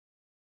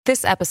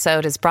This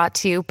episode is brought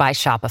to you by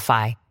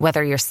Shopify.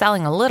 Whether you're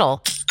selling a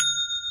little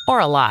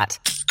or a lot,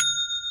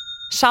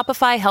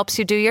 Shopify helps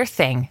you do your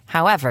thing,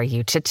 however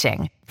you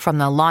cha-ching. From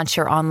the launch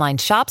your online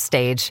shop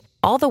stage,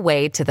 all the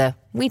way to the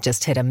we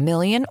just hit 1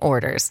 million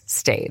orders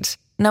stage.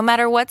 No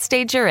matter what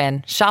stage you're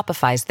in,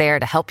 Shopify's there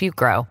to help you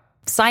grow.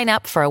 Sign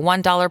up for a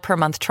 $1 per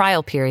month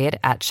trial period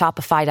at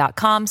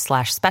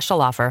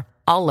shopify.com/special offer,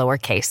 all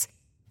lowercase.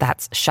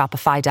 That's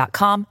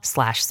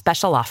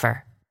shopify.com/special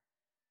offer.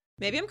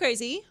 Maybe I'm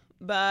crazy,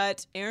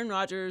 but Aaron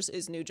Rodgers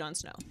is new Jon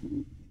Snow.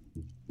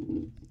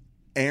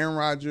 Aaron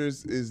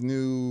Rodgers is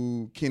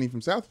new Kenny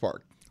from South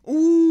Park.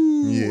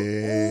 Ooh.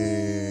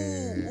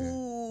 Yeah.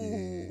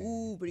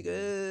 Ooh, pretty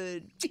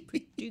good.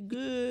 Pretty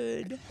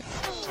good.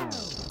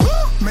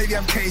 Maybe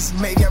I'm crazy,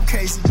 maybe I'm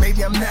crazy,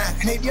 maybe I'm not,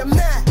 maybe I'm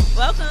not.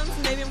 Welcome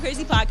to Maybe I'm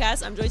Crazy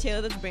Podcast. I'm Joy Taylor,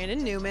 that's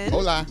Brandon Newman.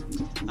 Hola.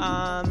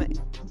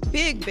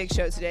 Big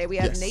show today. We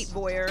have Yes. Nate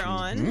Boyer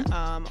on,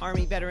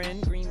 Army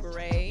veteran, Green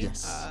Beret,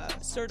 Yes.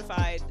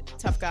 Certified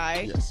tough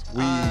guy. Yes.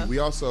 We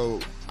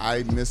also,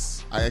 I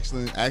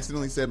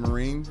accidentally said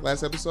Marine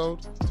last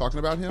episode, talking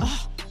about him.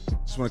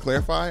 Just want to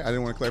clarify. I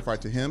didn't want to clarify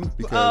to him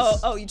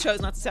because you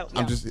chose not to tell.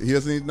 Yeah. he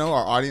doesn't need to know.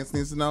 Our audience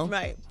needs to know.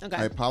 Right. Okay.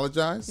 I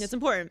apologize. It's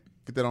important.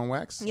 Get that on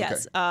wax?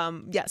 Yes. Okay.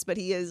 Yes, but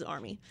he is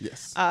Army.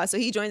 Yes. So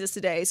he joins us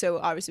today. So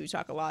obviously we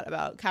talk a lot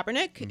about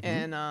Kaepernick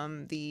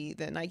and the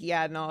Nike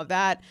ad and all of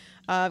that.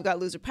 I've got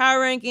loser power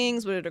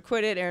rankings, Would It or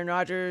Quit It, Aaron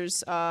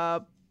Rodgers,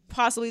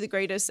 possibly the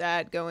greatest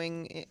at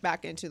going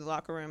back into the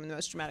locker room in the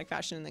most dramatic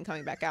fashion and then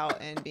coming back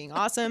out and being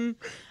awesome.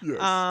 Yes.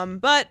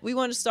 But we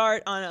want to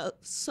start on a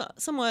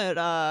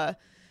somewhat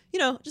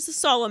just a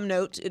solemn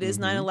note. It is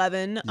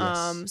 9/11,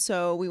 Yes.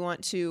 so we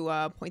want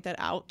to point that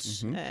out.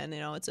 And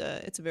it's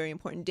a very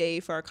important day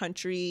for our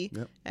country,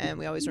 and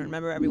we always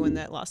remember everyone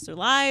that lost their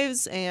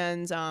lives.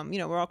 And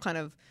we're all kind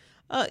of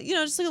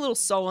just like a little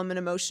solemn and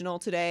emotional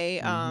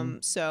today.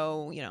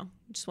 So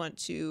just want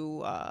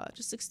to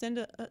just extend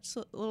a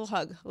little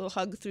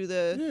hug through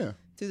the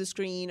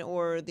screen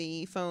or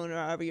the phone or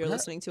however you're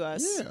listening to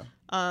us. Yeah.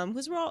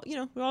 Because we're all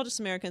just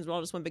Americans. We're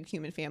all just one big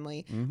human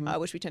family,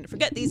 which we tend to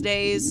forget these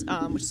days,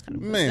 which is kind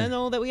of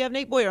coincidental that we have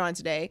Nate Boyer on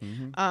today.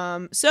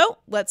 So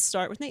let's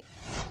start with Nate.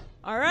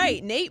 All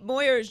right, Nate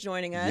Boyer is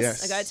joining us.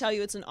 Yes. I got to tell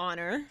you, it's an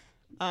honor.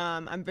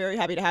 I'm very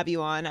happy to have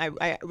you on.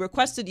 I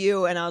requested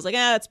you, and I was like,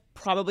 that's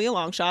probably a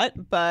long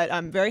shot, but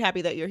I'm very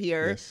happy that you're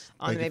here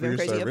on the Maybe I'm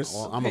Crazy service.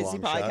 Well, I'm a Crazy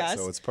long podcast. shot,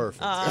 so it's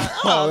perfect. Very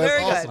that's good.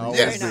 awesome.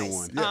 Very Yes.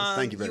 nice. Yes,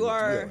 thank you very you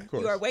much. are Yeah, of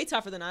course. you are way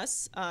tougher than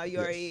us. You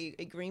are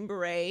a Green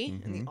Beret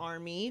in the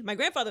Army. My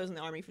grandfather was in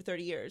the Army for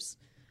 30 years.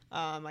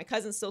 My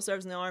cousin still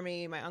serves in the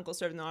Army. My uncle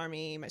served in the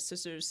Army. My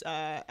sister's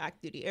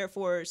active duty Air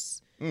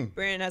Force.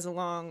 Brandon has a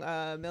long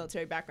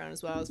military background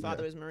as well. His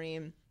father was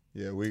Marine.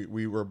 Yeah,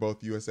 we were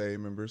both USA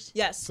members.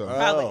 Yes, So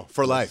proudly.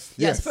 For life.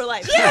 Yes, for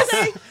life.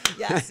 USA.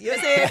 Yes,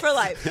 USA for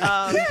life.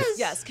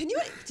 Yes. Do you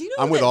know?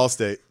 I'm with that-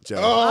 Allstate, Joe.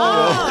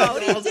 Oh,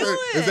 what are you doing?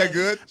 Is that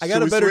good? I Should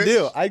got a we better switch?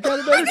 deal. I got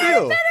a better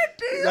deal.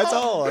 That's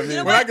all. I mean,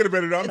 know When I what? get a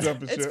better deal, I'm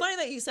jumping It's ship. funny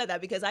that you said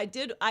that because I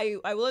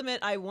will admit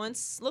I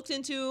once looked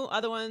into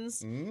other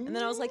ones and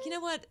then I was like, you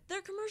know what?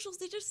 Their commercials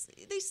they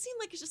seem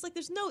like it's just like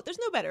there's no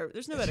better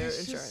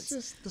insurance.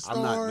 Just the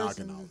I'm not stars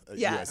knocking and on.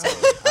 Yeah.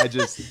 I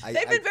just.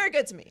 They've been very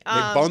good to me.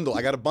 bundle.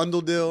 I got a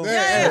bundle deal. Yeah,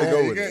 yeah, Gotta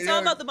go with yeah, it. It's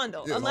all about the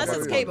bundle, Yeah, unless it's all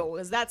it's about the cable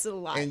because that's a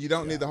lot. And you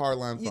don't need the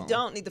hardline phone. You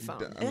don't need the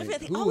phone. I mean,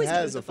 They Who always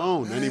has use a the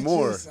phone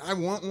anymore? I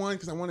want one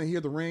because I want to hear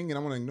the ring and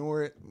I want to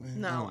ignore it.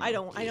 No, I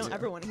don't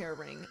ever want to hear a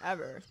ring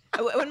ever.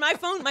 When my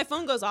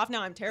phone goes off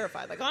now, I'm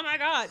terrified. Like, oh my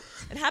god,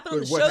 it happened on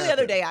the Wait, show what the other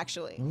happened? day.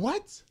 Actually,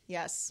 What?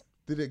 yes,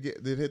 Did it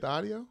hit the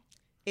audio?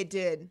 it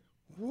did.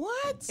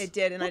 What? It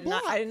did, and But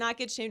why? I did not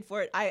get shamed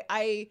for it.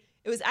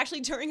 It was actually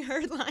during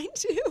her line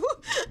too.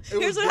 was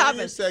Here's what during happened.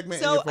 your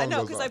segment and So your phone I know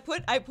goes because off.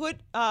 I put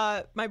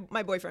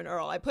my boyfriend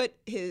Earl. I put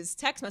his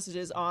text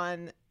messages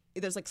on.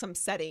 There's like some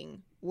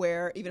setting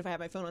where even if I have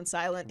my phone on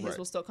silent, his Right.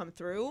 will still come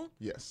through.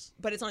 Yes.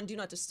 But it's on Do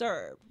Not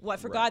Disturb. Well, I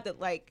forgot that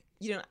like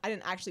I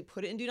didn't actually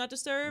put it in Do Not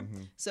Disturb,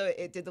 so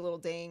it did the little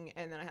ding,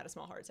 and then I had a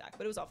small heart attack.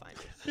 But it was all fine.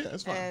 Yeah,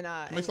 it's fine.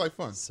 And, It makes life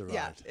fun.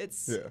 Yeah,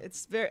 it's Yeah.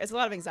 it's a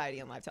lot of anxiety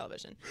on live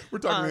television. We're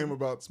talking to him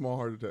about small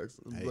heart attacks.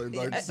 Like Well,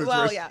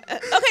 situation. yeah. Okay,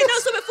 no.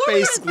 So before we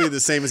Basically the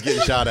same as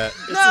getting shot at.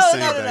 It's the no, same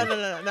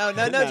no,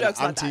 thing. no jokes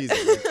I'm about that.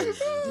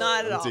 teasing.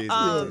 Not at I'm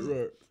all. teasing.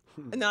 Right.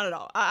 Not at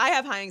all. I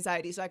have high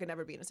anxiety, so I could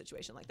never be in a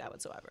situation like that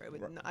whatsoever.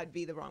 I'd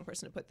be the wrong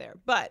person to put there.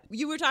 But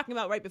you were talking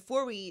about right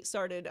before we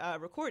started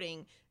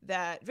recording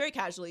that very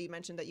casually you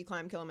mentioned that you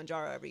climb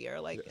Kilimanjaro every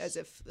year, like as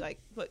if like,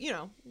 but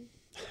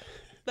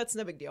that's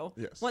no big deal.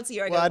 Yes. Once a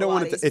year, I Well, go I don't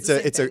want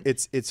Pilates.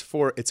 it.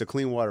 It's a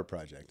clean water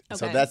project.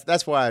 So Okay.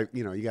 that's why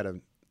you gotta.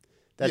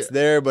 That's Yeah.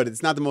 there, but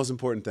it's not the most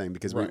important thing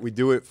because Right. we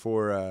do it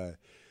for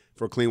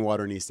clean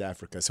water in East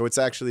Africa. So it's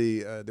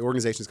actually the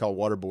organization is called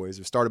Water Boys.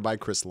 It was started by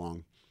Chris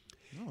Long.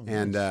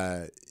 And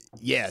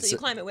yeah, So you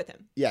climb it with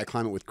him. Yeah, I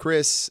climb it with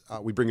Chris.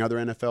 We bring other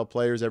NFL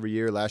players every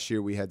year. Last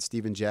year we had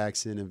Steven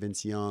Jackson and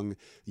Vince Young.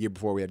 The year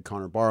before we had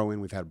Connor Barwin.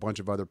 We've had a bunch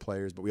of other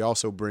players, but we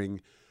also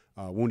bring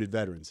wounded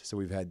veterans. So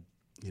we've had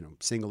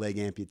single leg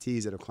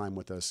amputees that have climbed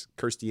with us.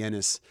 Kirstie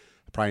Ennis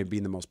probably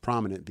being the most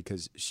prominent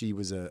because she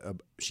is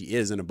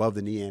an above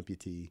the knee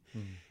amputee,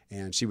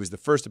 and she was the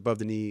first above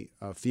the knee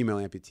female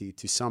amputee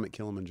to summit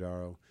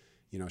Kilimanjaro.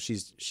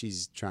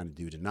 She's trying to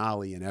do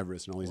Denali and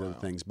Everest and all these other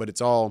things, but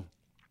it's all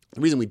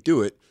the reason we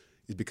do it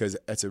is because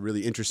that's a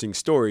really interesting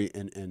story,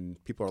 and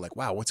people are like,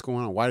 wow, what's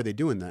going on? Why are they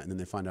doing that? And then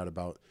they find out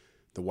about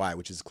the why,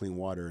 which is clean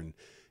water. And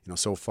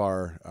so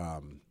far,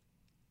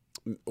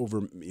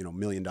 over $1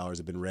 million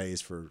have been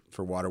raised for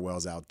water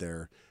wells out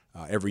there.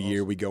 Every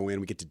year we go in,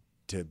 we get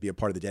to be a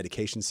part of the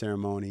dedication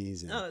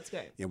ceremonies. And, that's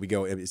great. We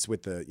go. It's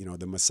with the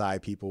the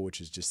Maasai people,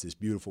 which is just this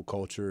beautiful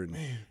culture,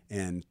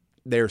 and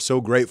they're so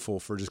grateful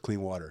for just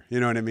clean water. You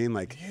know what I mean?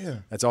 Like,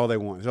 that's all they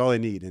want. It's all they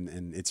need,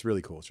 and it's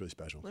really cool. It's really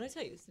special. What did I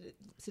tell you?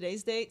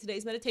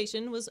 Today's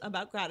meditation was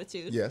about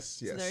gratitude. Yes.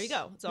 So there you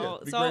go. It's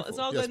all yes,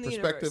 good in the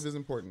universe. Perspective is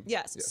important.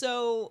 Yes.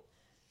 So,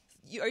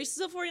 are you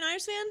still a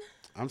 49ers fan?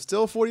 I'm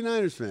still a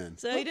 49ers fan.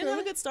 So you didn't have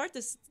a good start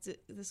this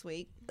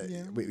week.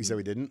 Wait, you said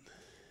we didn't?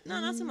 No,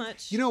 not so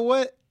much. You know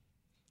what?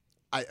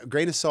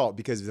 Grain of salt,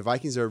 because the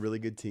Vikings are a really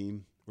good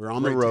team. We're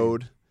on the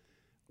road.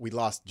 We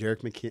lost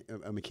Jerick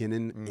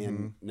McKinnon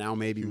and now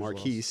maybe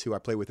Marquise, who I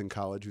played with in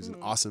college, who's an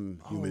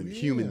awesome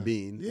human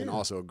being and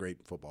also a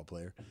great football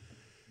player.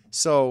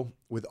 So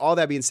with all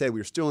that being said, we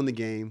were still in the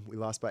game. We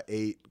lost by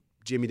 8.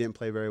 Jimmy didn't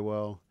play very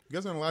well. You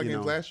guys were in a lot of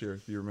games last year,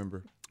 if you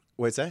remember.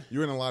 What's that? You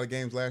were in a lot of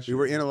games last year. We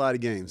were in a lot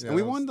of games. And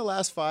we won the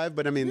last 5,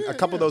 but, a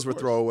couple of those were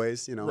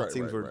throwaways.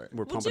 Teams were pumping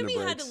the brakes. Jimmy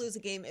had to lose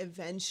a game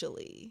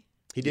eventually.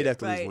 He did have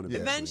to lose one of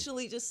them.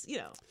 Eventually, just,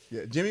 Yeah,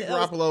 Jimmy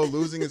Garoppolo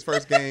losing his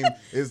first game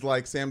is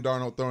like Sam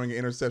Darnold throwing an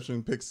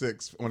interception pick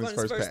 6 on his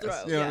first pass.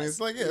 Throw. You know what I mean?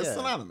 It's like, it's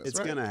synonymous, It's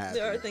right? going to happen.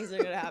 There are things that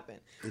are going to happen.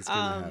 It's going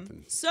to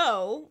happen.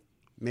 So.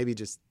 Maybe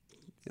just,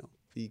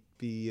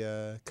 be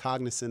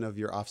cognizant of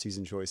your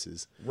off-season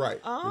choices.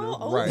 Right.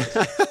 Right.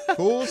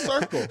 Full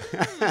circle.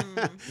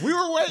 We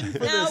were waiting for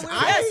this.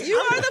 Yes, you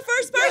are the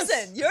first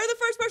person. Yes. You're the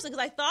first person,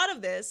 because I thought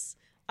of this.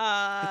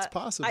 It's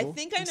possible. I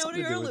think I know what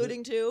you're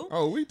alluding to.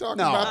 Oh, we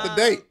talking about the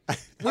date.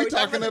 We're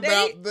talking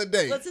about the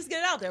date. Let's just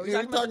get it out there.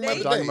 We're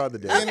talking about the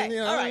date. Okay,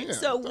 all right.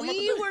 So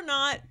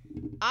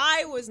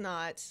I was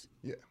not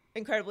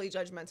incredibly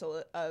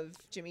judgmental of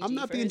Jimmy G. I'm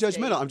not being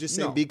judgmental. I'm just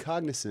saying be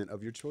cognizant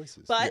of your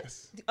choices. But,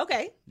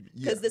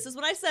 because this is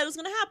what I said was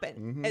going to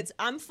happen.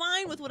 I'm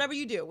fine with whatever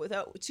you do.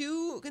 Without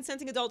 2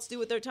 consenting adults do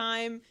with their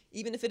time,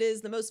 even if it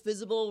is the most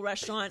visible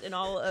restaurant in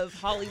all of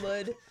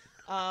Hollywood.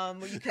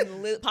 Where you can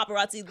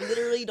paparazzi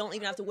literally don't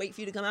even have to wait for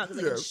you to come out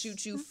because they can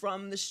shoot you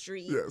from the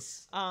street.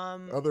 Yes.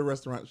 Other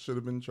restaurants should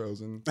have been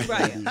chosen.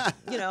 Right.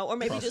 Or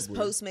maybe just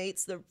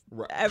Postmates.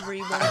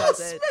 Everyone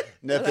does it.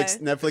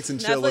 Netflix and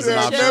chill is an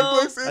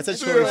option. That's a choice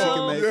you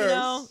can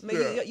make.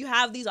 Maybe you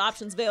have these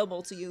options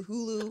available to you.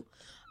 Hulu.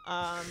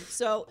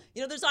 So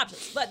there's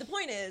options. But the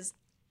point is,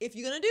 if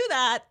you're gonna do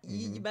that,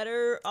 you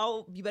better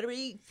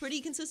be pretty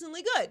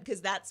consistently good,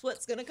 because that's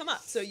what's gonna come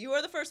up. So you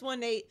are the first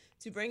one, Nate,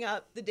 to bring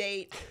up the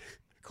date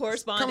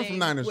corresponding coming from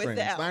Niners with fans.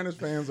 the L. Niners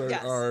fans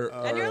are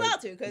and you're allowed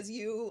to, because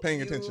you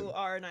attention.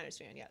 are a Niners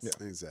fan. Yes,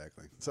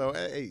 exactly. So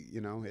hey,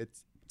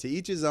 it's to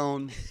each his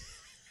own.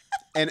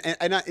 and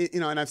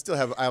I still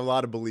have a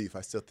lot of belief.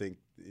 I still think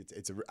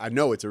I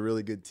know it's a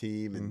really good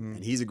team,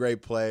 and he's a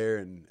great player,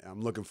 and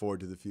I'm looking forward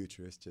to the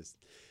future. It's just,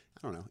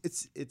 I don't know.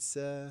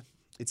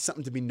 It's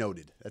something to be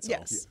noted. That's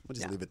all. We'll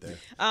just leave it there.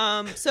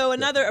 So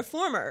a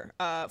former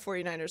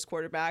 49ers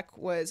quarterback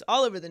was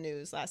all over the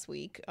news last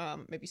week.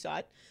 Maybe you saw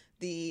it.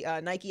 The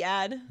Nike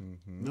ad.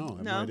 No,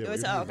 it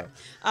was okay.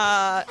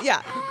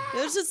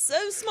 It was just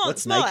a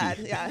small ad.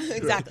 Yeah,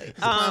 exactly.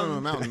 Climbing on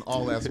a mountain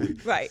all last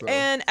week. Right, so.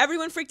 And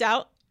everyone freaked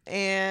out.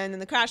 And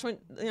then the crash went,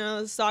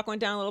 the stock went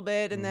down a little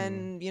bit, and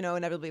then,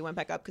 inevitably went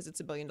back up because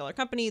it's $1 billion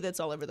company that's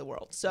all over the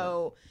world.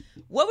 So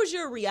what was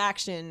your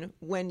reaction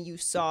when you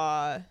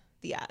saw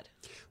the ad?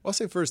 Well, I'll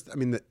say first,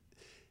 maybe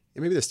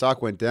the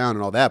stock went down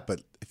and all that,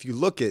 but if you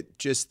look at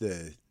just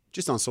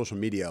on social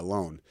media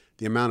alone,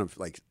 the amount of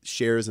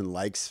shares and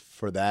likes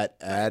for that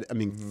ad,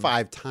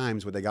 5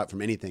 times what they got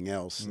from anything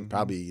else,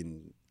 probably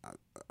in,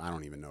 I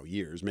don't even know,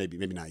 years, maybe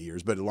not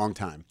years, but a long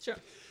time. Sure.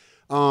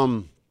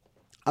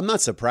 I'm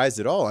not surprised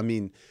at all.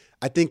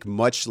 I think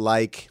much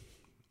like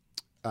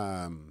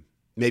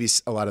maybe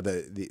a lot of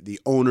the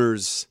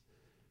owners'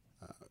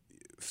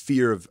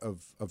 fear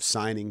of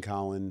signing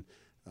Colin,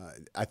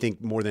 I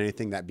think more than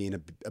anything, that being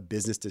a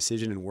business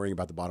decision and worrying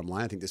about the bottom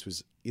line, I think this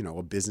was,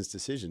 a business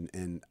decision,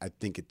 and I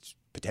think it's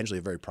potentially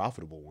a very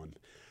profitable one.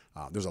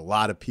 There's a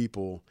lot of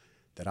people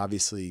that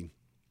obviously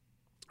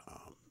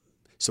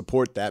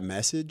support that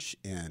message,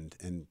 and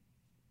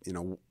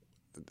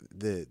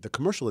the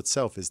commercial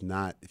itself is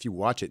not, if you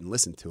watch it and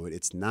listen to it,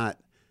 it's not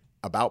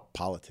about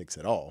politics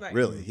at all,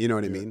 really. You know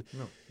what I mean?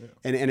 No, yeah.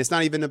 And it's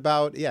not even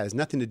about, it has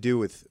nothing to do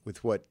with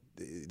what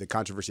the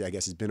controversy, I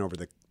guess, has been over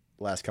the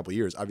last couple of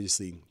years.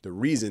 Obviously, the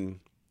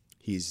reason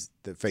he's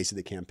the face of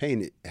the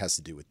campaign, it has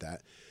to do with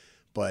that.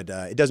 But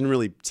it doesn't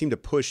really seem to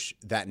push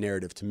that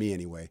narrative to me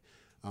anyway.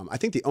 I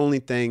think the only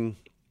thing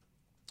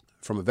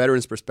from a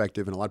veteran's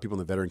perspective, and a lot of people in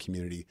the veteran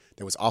community,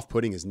 that was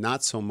off-putting is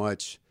not so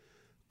much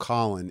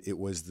Colin, it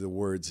was the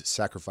words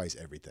sacrifice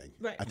everything.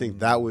 Right. I think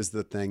that was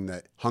the thing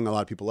that hung a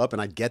lot of people up,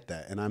 and I get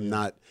that. And I'm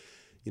not,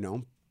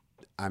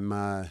 I'm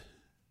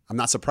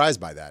not surprised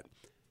by that.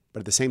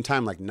 But at the same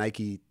time, like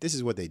Nike, this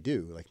is what they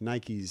do. Like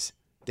Nike's,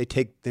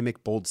 they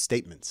make bold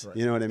statements. Right.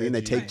 You know what I mean?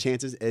 Edgy. They take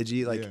chances,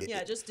 edgy. Like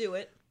just do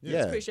it. Yeah.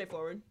 It's pretty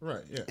straightforward.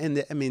 Right, yeah. And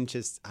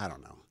I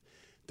don't know.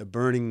 The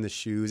burning the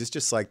shoes, it's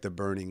just like the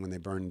burning when they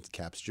burned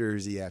Cap's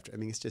jersey after. I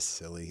mean, it's just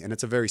silly. And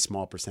it's a very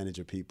small percentage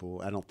of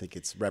people. I don't think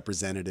it's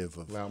representative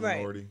of... Loud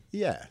minority.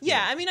 Yeah.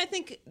 Yeah, I mean, I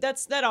think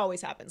that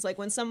always happens. Like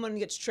when someone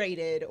gets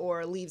traded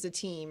or leaves a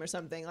team or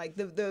something, like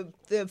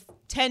the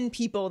 10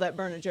 people that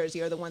burn a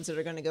jersey are the ones that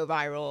are going to go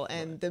viral.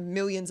 And the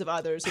millions of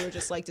others who are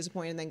just like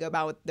disappointed and then go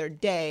about with their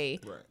day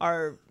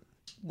are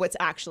what's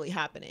actually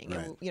happening.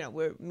 Right. And,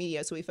 we're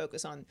media, so we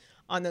focus on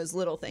those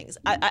little things.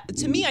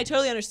 To me, I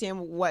totally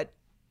understand what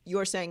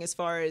you're saying as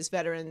far as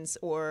veterans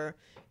or,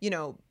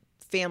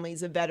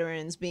 families of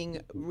veterans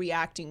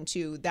reacting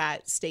to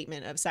that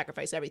statement of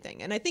sacrifice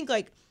everything. And I think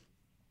like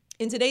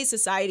in today's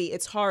society,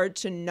 it's hard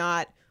to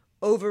not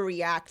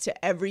overreact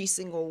to every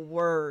single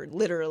word,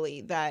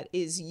 literally, that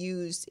is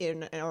used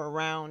in or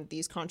around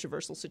these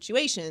controversial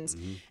situations.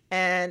 Mm-hmm.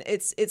 And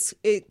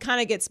it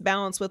kind of gets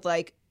balanced with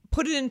like,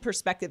 put it in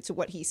perspective to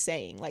what he's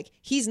saying. Like,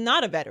 he's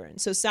not a veteran.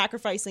 So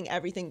sacrificing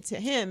everything to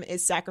him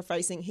is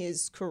sacrificing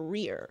his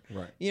career.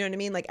 Right. You know what I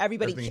mean? Like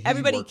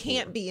everybody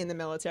can't be in the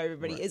military.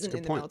 Everybody isn't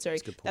in the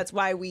military. That's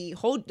why we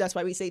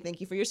say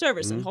thank you for your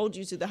service and hold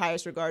you to the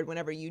highest regard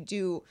whenever you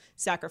do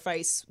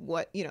sacrifice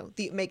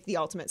make the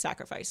ultimate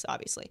sacrifice,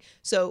 obviously.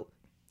 So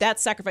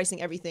that's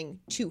sacrificing everything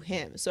to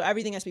him. So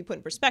everything has to be put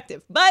in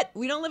perspective. But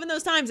we don't live in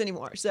those times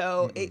anymore.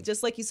 So it,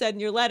 just like you said in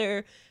your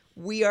letter,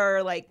 we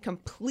are like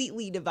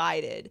completely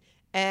divided.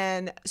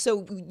 And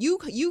so you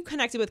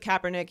connected with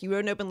Kaepernick. You wrote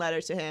an open letter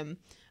to him.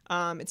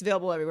 It's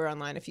available everywhere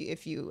online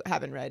if you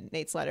haven't read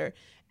Nate's letter.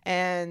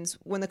 And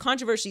when the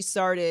controversy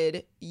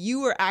started,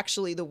 you were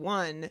actually the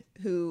one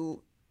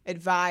who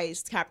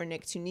advised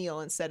Kaepernick to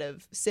kneel instead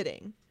of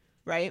sitting,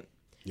 right?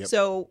 Yep.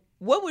 So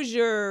what was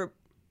your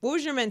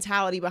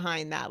mentality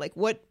behind that? Like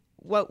what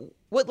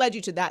led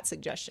you to that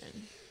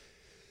suggestion?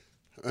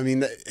 I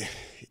mean,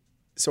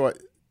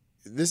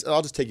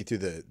 I'll just take you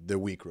through the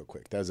week real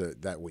quick.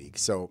 That week.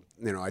 So,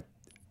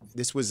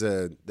 this was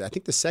I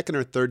think the second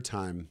or third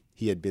time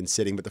he had been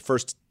sitting, but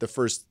the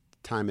first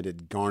time it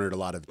had garnered a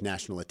lot of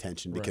national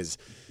attention because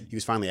he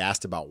was finally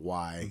asked about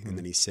why, and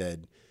then he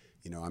said,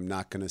 I'm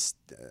not going to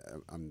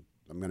I'm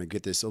going to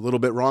get this a little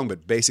bit wrong,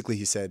 but basically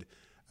he said,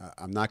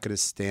 I'm not going to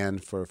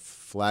stand for a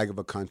flag of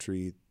a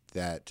country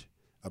that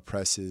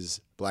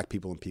oppresses black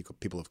people and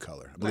people of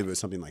color. I believe it was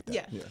something like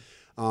that. Yeah.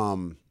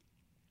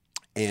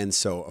 And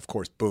so, of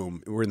course,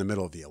 boom, we're in the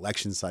middle of the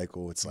election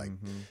cycle. It's like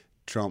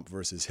Trump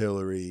versus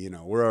Hillary.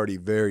 We're already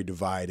very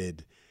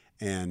divided.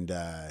 And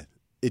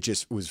it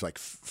just was like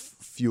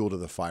fuel to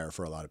the fire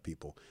for a lot of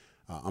people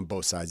on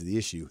both sides of the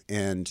issue.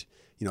 And,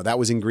 that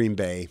was in Green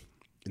Bay.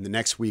 And the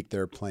next week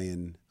they're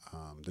playing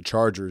the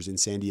Chargers in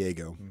San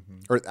Diego.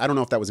 Or I don't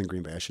know if that was in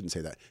Green Bay. I shouldn't say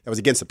that. That was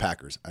against the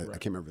Packers. I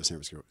can't remember if it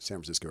was San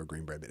Francisco or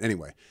Green Bay. But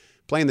anyway,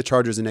 playing the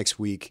Chargers the next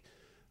week.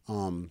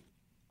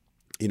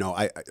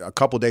 A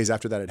couple days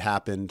after that had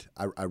happened,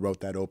 I wrote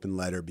that open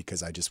letter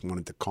because I just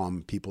wanted to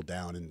calm people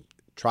down and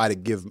try to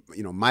give,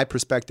 my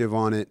perspective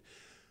on it,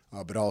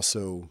 but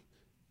also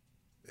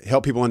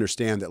help people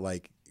understand that,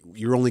 like,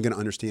 you're only going to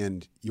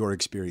understand your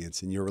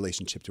experience and your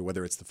relationship to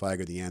whether it's the flag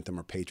or the anthem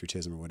or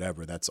patriotism or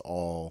whatever. That's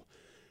all,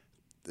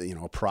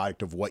 a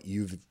product of what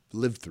you've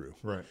lived through.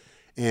 Right.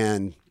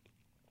 And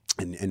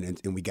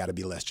we got to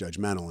be less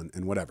judgmental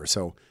and whatever.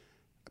 So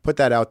put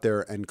that out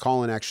there, and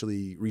Colin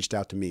actually reached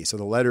out to me. So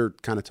the letter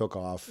kind of took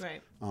off.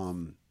 Right.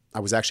 I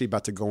was actually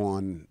about to go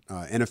on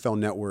NFL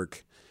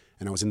Network,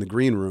 and I was in the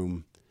green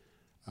room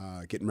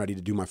getting ready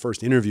to do my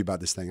first interview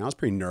about this thing. I was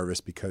pretty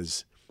nervous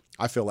because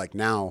I feel like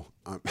now,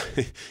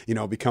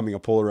 becoming a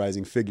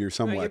polarizing figure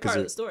somewhat. You're part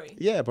of the story.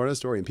 Yeah, part of the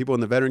story. And people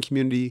in the veteran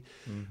community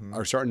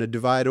are starting to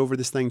divide over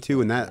this thing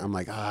too. And that I'm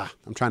like,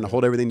 I'm trying to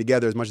hold everything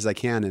together as much as I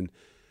can. And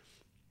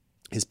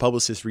his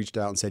publicist reached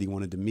out and said he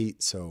wanted to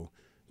meet. So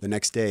the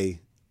next day,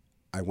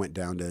 I went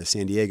down to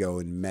San Diego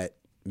and met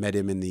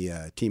him in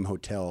the team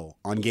hotel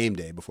on game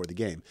day before the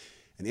game.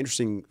 And the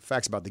interesting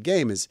facts about the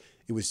game is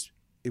it was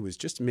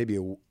just maybe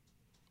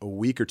a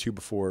week or two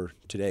before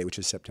today, which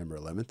is September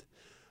 11th.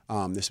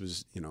 This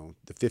was,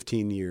 the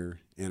 15-year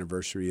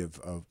anniversary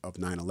of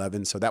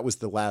 9/11. So that was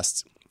the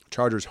last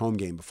Chargers home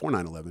game before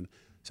 9/11.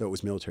 So it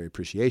was Military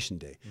Appreciation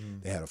Day.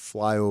 They had a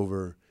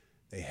flyover.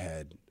 They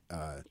had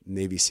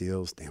Navy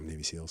SEALs,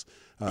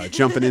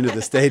 jumping into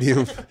the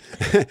stadium,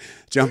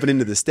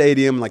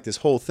 like this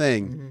whole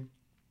thing.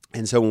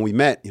 And so when we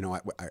met,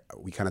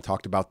 we kind of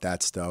talked about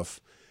that stuff,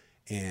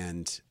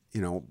 and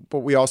but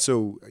we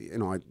also,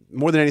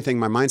 more than anything,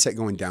 my mindset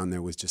going down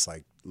there was just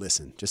like,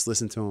 listen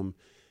to him.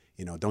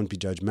 Don't be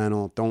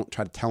judgmental. Don't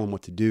try to tell him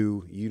what to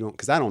do.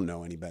 Because I don't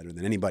know any better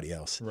than anybody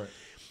else. Right.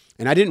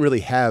 And I didn't really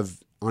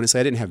have honestly,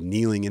 I didn't have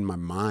kneeling in my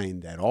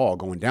mind at all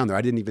going down there.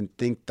 I didn't even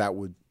think that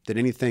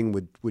anything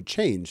would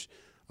change.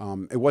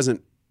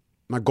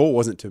 My goal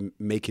wasn't to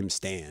make him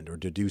stand or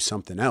to do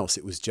something else.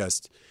 It was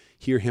just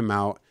hear him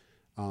out,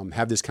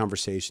 have this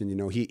conversation. You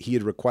know, he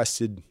had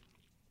requested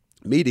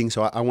meeting,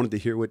 so I wanted to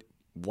hear what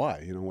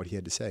he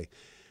had to say.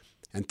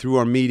 And through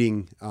our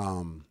meeting,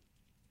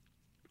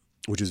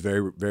 which was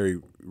very, very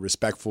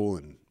respectful,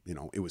 and you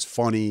know, it was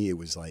funny. It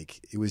was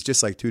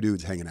just like two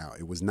dudes hanging out.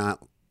 It was not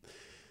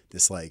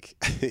this, like,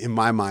 in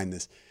my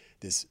mind,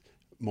 this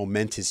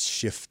momentous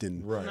shift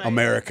in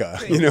America.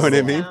 You know what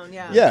I mean?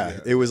 Yeah.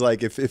 It was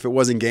like if it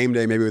wasn't game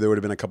day, maybe there would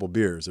have been a couple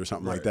beers or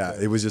something like that.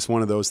 Right. It was just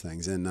one of those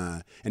things.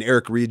 And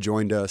Eric Reed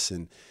joined us,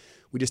 and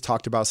we just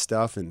talked about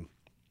stuff. And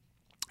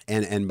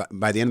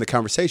by the end of the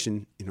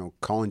conversation, you know,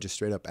 Colin just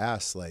straight up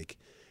asked, like,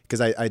 because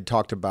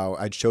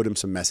I'd showed him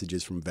some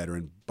messages from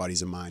veteran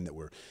buddies of mine that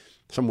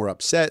some were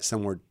upset,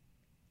 some were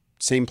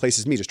same place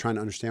as me, just trying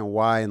to understand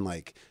why, and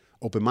like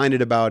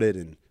open-minded about it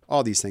and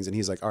all these things. And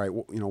he's like, all right,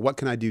 well, you know, what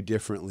can I do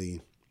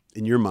differently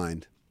in your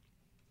mind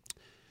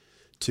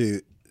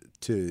to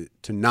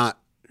not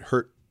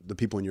hurt the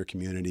people in your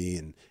community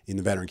and in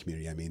the veteran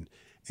community, I mean,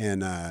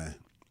 and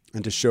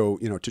to show,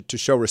 you know, to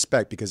show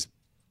respect, because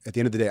at the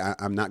end of the day,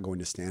 I'm not going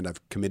to stand.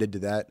 I've committed to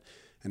that.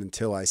 And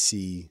until I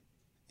see,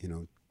 you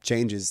know,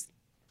 changes,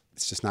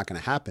 it's just not going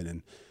to happen.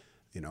 And,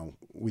 you know,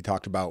 we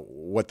talked about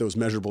what those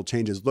measurable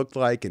changes looked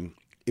like, and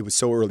it was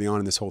so early on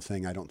in this whole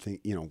thing, I don't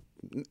think, you know,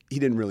 he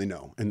didn't really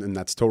know, and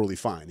that's totally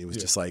fine. It was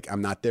just like,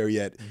 I'm not there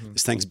yet. Mm-hmm.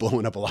 This thing's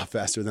blowing up a lot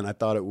faster than I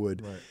thought it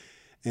would. Right.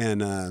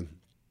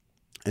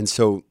 And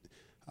so,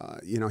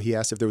 you know, he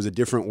asked if there was a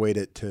different way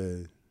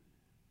to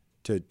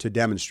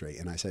demonstrate.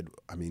 And I said,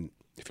 I mean,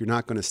 if you're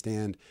not going to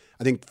stand,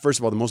 I think, first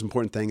of all, the most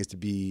important thing is to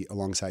be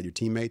alongside your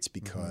teammates,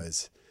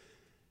 because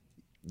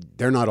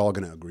they're not all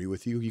going to agree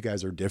with you. You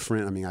guys are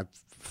different. I mean, I've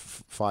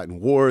fought in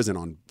wars and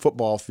on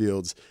football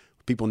fields,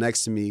 people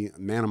next to me, a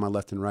man on my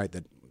left and right,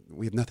 that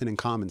we have nothing in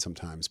common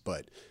sometimes,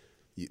 but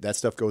that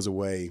stuff goes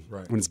away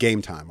when it's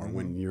game time or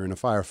when you're in a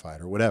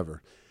firefight or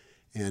whatever.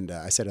 And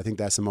I said, I think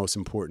that's the most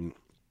important.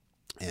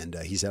 And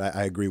he said,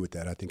 I agree with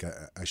that. I think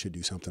I should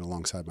do something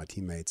alongside my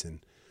teammates.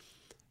 And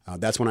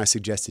that's when I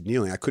suggested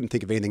kneeling. I couldn't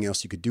think of anything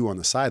else you could do on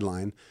the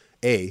sideline,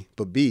 A,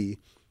 but B,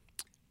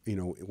 you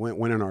know,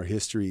 when in our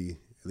history,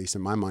 at least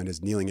in my mind,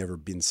 has kneeling ever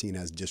been seen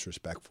as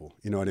disrespectful?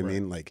 You know what I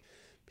mean? Like,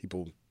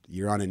 people,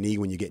 you're on a knee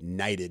when you get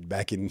knighted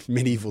back in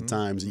medieval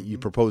times. You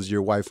propose to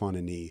your wife on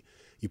a knee.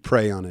 You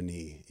pray on a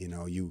knee. You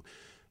know,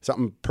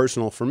 something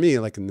personal for me,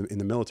 like in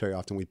the military,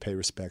 often we pay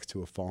respects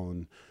to a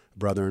fallen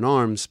brother in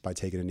arms by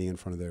taking a knee in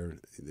front of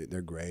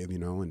their grave, you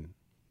know, and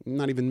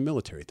not even a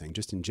military thing,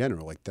 just in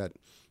general, like that.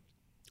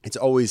 It's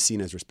always seen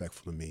as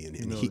respectful to me. And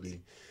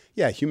humility.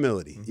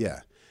 Humility. Mm-hmm.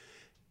 Yeah.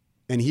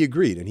 And he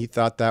agreed, and he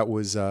thought it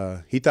was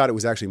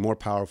actually more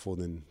powerful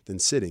than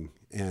sitting.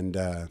 And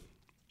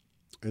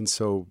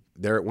so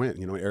there it went.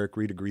 You know, Eric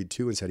Reed agreed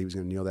too and said he was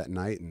going to kneel that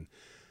night. And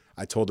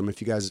I told him, if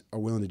you guys are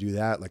willing to do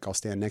that, like, I'll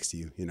stand next to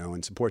you, you know,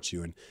 and support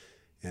you.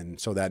 And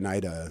so that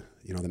night,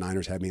 you know, the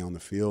Niners had me on the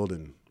field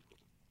and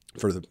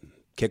for the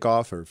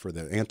kickoff, or for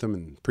the anthem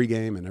and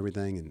pregame and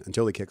everything, and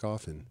until the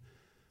kickoff. And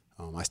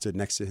I stood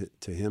next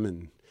to him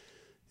and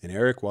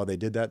Eric while they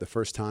did that the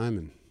first time.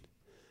 And,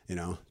 you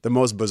know, the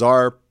most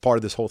bizarre part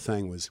of this whole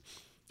thing was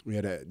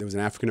there was an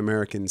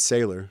African-American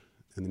sailor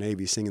in the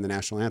Navy singing the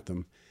national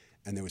anthem,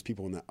 and there was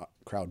people in the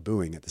crowd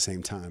booing at the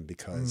same time,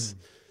 because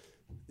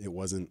it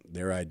wasn't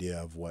their idea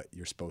of what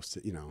you're supposed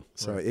to, you know.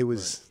 So it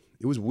was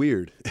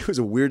weird. It was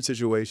a weird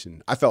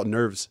situation. I felt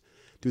nerves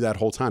through that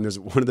whole time. There's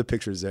one of the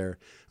pictures there.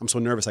 I'm so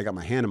nervous I got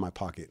my hand in my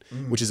pocket,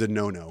 which is a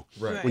no-no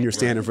when you're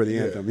standing for the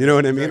anthem. You know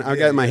what I mean? I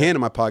got my hand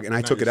in my pocket and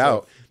I took it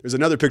out. There's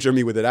another picture of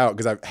me with it out,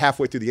 because I'm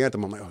halfway through the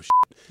anthem. I'm like, oh, shit.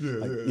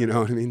 You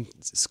know what I mean?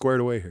 It's squared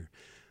away here.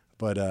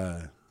 But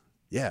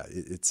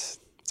it's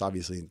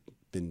obviously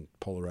been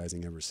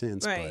polarizing ever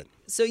since. Right. But.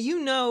 So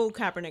you know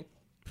Kaepernick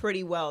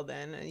pretty well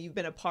then, and you've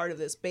been a part of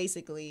this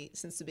basically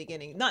since the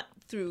beginning, not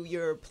through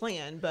your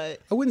plan, but...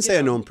 I wouldn't say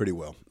I know him pretty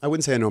well. I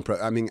wouldn't say I know him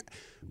I mean,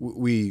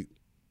 we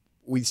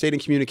stayed in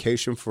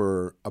communication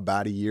for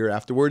about a year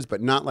afterwards,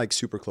 but not like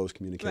super close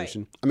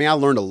communication. Right. I mean, I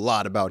learned a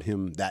lot about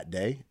him that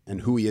day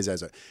and who he is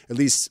at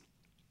least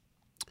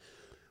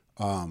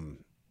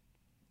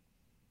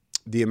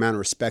the amount of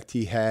respect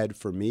he had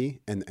for me,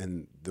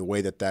 and the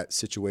way that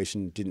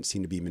situation didn't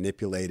seem to be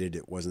manipulated.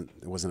 It wasn't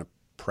a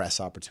press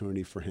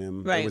opportunity for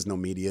him. Right. There was no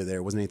media there.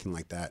 It wasn't anything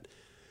like that.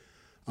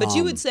 But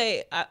you would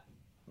say, I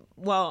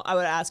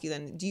would ask you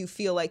then, do you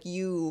feel like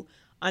you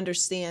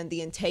understand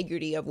the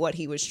integrity of what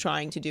he was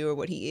trying to do or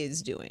what he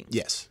is doing?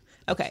 Yes.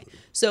 Okay. Absolutely.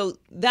 So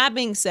that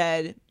being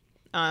said,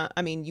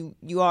 I mean,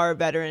 you are a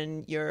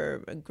veteran,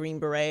 you're a Green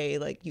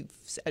Beret, like you've,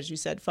 as you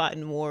said, fought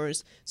in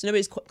wars. So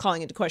nobody's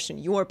calling into question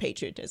your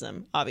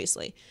patriotism,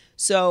 obviously.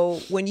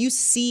 So when you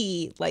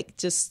see like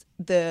just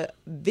the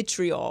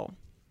vitriol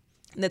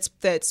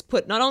that's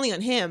put not only on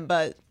him,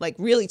 but like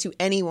really to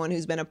anyone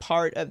who's been a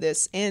part of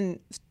this, and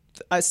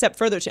a step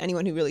further to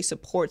anyone who really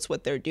supports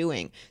what they're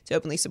doing, to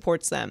openly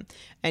supports them.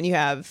 And you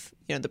have,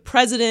 the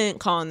president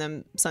calling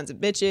them sons of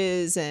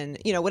bitches and,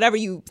 whatever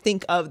you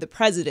think of the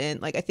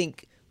president, like I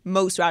think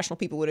most rational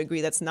people would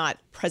agree that's not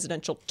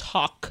presidential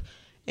talk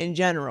in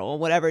general,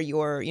 whatever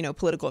your,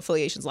 political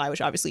affiliations lie,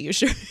 which obviously you're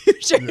sure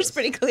is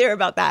pretty clear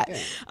about that.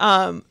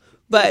 Yeah.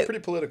 But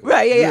pretty political.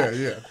 Right. Yeah.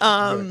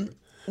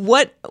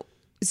 Exactly.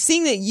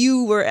 Seeing that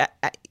you were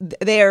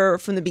there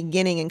from the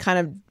beginning and kind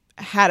of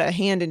had a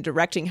hand in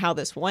directing how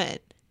this went,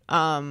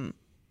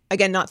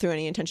 again, not through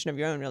any intention of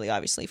your own, really,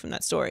 obviously, from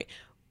that story.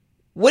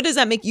 What does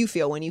that make you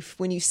feel when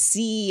you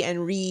see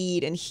and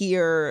read and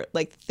hear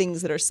like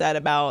things that are said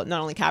about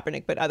not only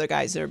Kaepernick but other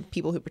guys or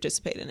people who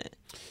participate in it?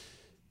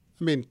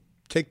 I mean,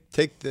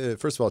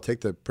 first of all, take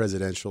the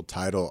presidential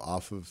title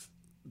off of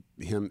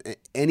him.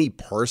 Any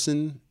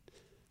person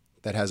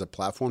that has a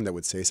platform that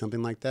would say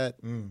something like that,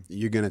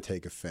 you're gonna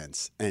take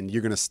offense and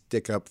you're gonna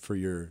stick up for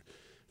your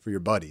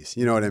buddies.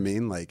 You know what I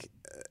mean? Like,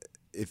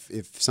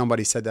 if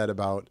somebody said that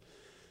about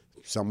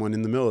someone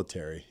in the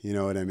military, you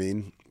know what I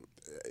mean?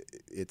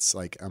 It's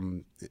like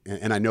and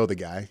I know the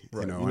guy,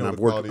 right. And I've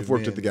worked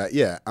with the guy.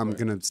 Yeah, I'm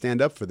gonna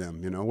stand up for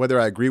them.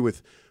 Whether I agree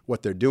with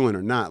what they're doing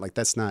or not. Like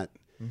that's not.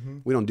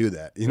 We don't do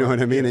that. You know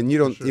what I mean? And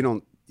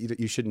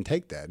you shouldn't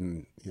take that.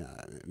 And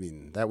I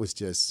mean that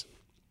was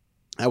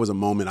a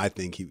moment. I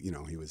think he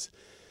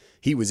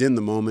was in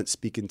the moment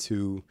speaking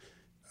to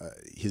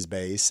his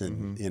base,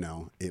 and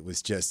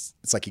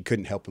it's like he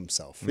couldn't help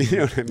himself. You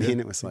know what I mean?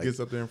 It was like he gets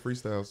up there and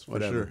freestyles for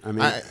whatever. sure. I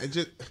mean,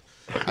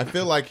 I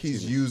feel like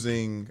he's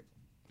using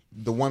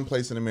the one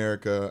place in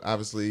America,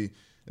 obviously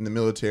in the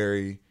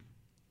military,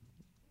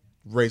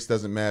 race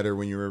doesn't matter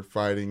when you're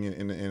fighting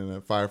in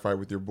a firefight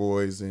with your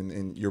boys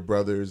and your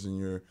brothers and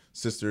your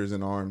sisters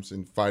in arms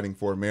and fighting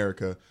for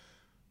America.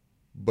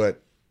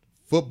 But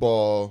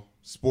football,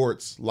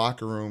 sports,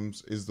 locker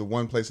rooms is the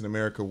one place in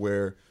America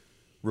where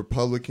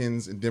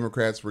Republicans and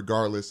Democrats,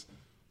 regardless,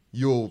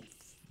 you'll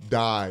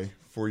die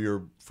for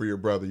your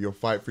brother. You'll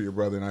fight for your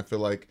brother. And I feel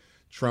like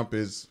Trump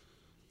he's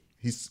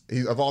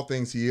of all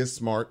things, he is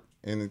smart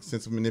in the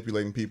sense of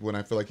manipulating people. And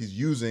I feel like he's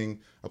using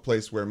a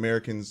place where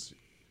Americans,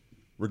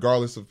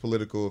 regardless of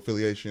political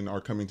affiliation, are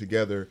coming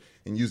together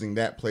and using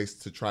that place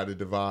to try to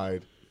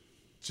divide,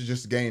 to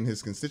just gain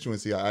his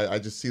constituency. I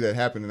just see that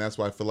happen. And that's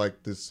why I feel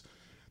like there's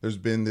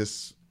been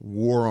this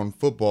war on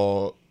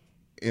football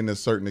in a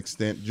certain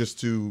extent, just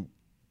to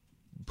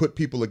put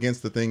people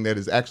against the thing that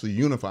is actually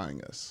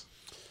unifying us.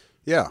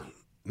 Yeah,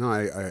 no,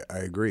 I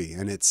agree.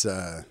 And it's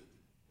been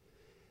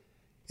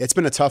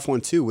a tough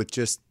one too, with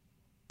just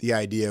the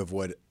idea of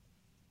what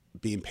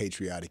being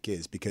patriotic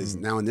is, because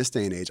now in this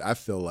day and age, I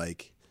feel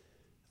like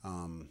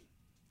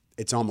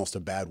it's almost a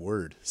bad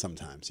word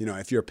sometimes.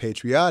 If you're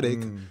patriotic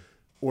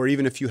or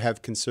even if you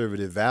have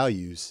conservative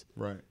values,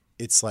 right,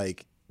 it's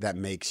like that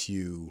makes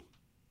you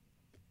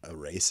a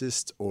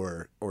racist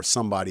or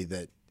somebody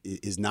that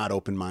is not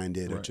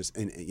open-minded, right,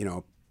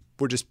 or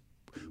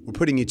we're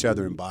putting each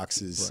other in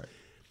boxes, right,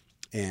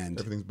 and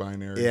everything's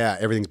binary. Yeah,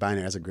 everything's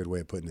binary. That's a good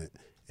way of putting it,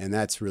 and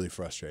that's really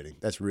frustrating.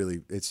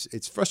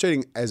 It's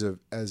frustrating as a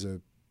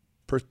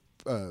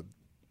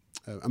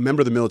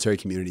member of the military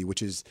community,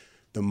 which is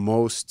the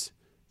most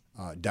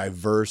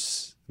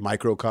diverse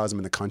microcosm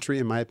in the country,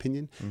 in my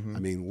opinion. I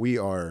mean, we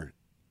are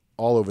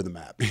all over the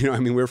map.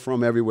 We're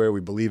from everywhere.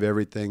 We believe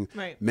everything.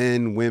 Right.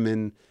 Men,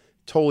 women,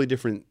 totally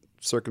different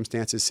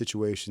circumstances,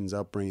 situations,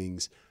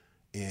 upbringings,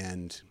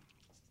 and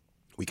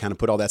we kind of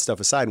put all that stuff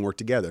aside and work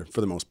together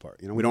for the most part.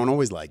 We don't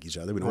always like each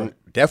other. We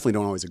definitely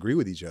don't always agree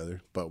with each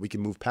other, but we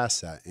can move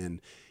past that. And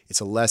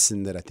it's a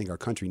lesson that I think our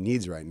country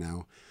needs right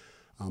now.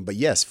 But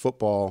yes,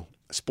 football,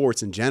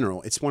 sports in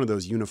general, it's one of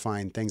those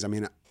unifying things. I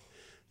mean,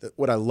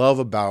 what I love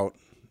about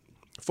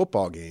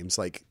football games,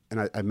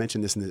 and I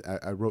mentioned this,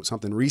 I wrote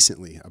something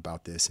recently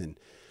about this, and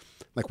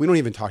we don't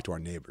even talk to our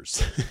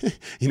neighbors.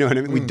 You know what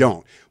I mean? We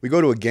don't. We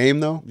go to a game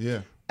though.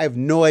 Yeah. I have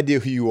no idea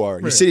who you are.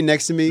 You're sitting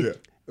next to me. Yeah.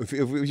 If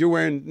you're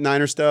wearing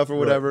Niner stuff or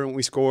whatever, and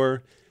we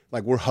score,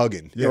 we're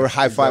hugging, yeah, or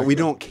high five. Exactly. We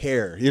don't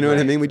care. You know what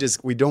I mean?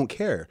 We don't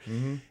care,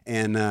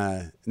 and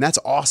that's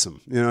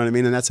awesome. You know what I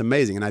mean? And that's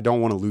amazing. And I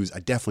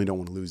definitely don't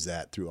want to lose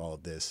that through all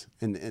of this.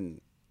 And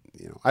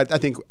I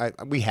think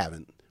we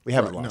haven't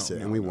lost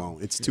it, and we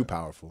won't. It's too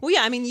powerful. Well,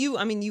 yeah. You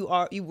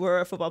were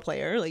a football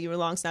player. Like, you were a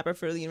long snapper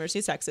for the University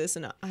of Texas,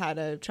 and had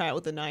a tryout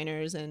with the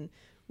Niners, and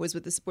was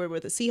with the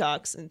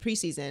Seahawks in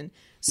preseason.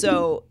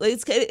 So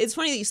it's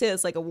funny that you say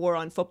it's like a war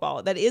on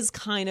football. That is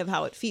kind of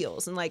how it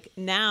feels. And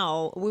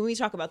now when we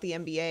talk about the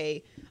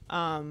NBA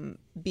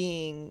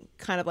being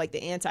kind of like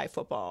the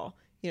anti-football,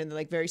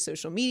 they're very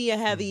social media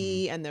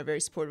heavy, and they're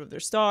very supportive of their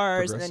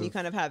stars. And then you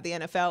kind of have the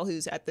NFL,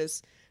 who's at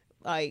this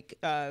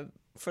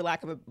for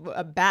lack of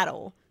a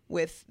battle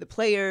with the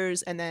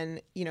players, and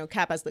then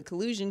Cap has the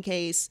collusion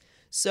case.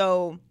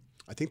 So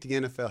I think the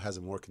NFL has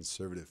a more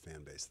conservative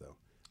fan base, though.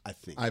 I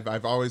think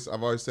I've always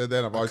said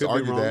that. I've always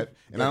argued that,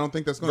 and I don't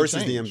think that's going to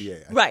change. Versus the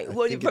NBA, right?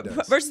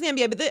 Versus the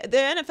NBA, but the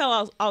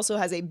NFL also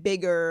has a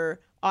bigger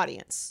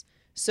audience,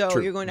 so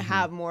you're going to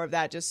have more of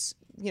that. Just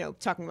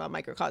talking about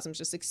microcosms,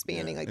 just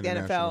expanding like the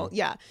international. NFL.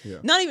 Yeah.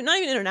 Not even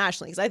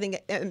internationally, because I think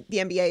the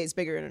NBA is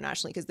bigger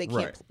internationally because they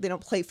can't, Right. they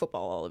don't play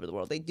football all over the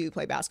world. They do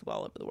play basketball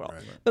all over the world.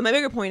 Right. But my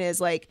bigger point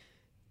is like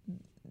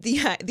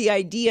the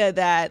idea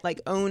that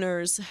like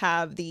owners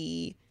have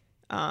the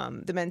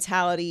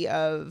mentality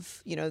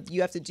of,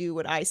 you have to do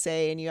what I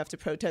say and you have to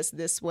protest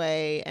this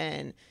way,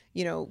 and,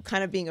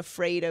 kind of being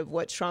afraid of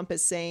what Trump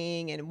is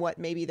saying and what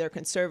maybe their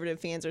conservative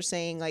fans are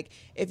saying. Like,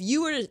 if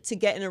you were to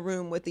get in a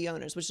room with the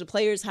owners, which the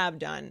players have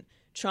done,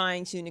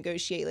 trying to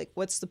negotiate, like,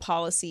 what's the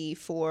policy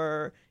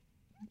for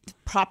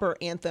proper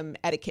anthem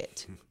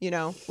etiquette,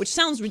 which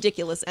sounds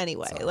ridiculous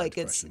anyway. Like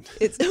it's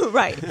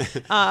right.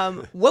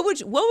 What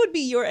would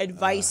be your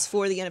advice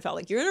for the NFL?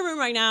 Like, you're in a room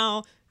right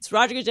now. It's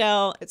Roger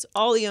Goodell. It's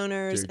all the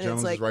owners, Jerry and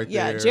Jones it's like, is right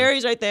yeah, there.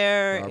 Jerry's right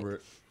there.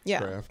 Robert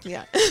Kraft.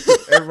 Yeah.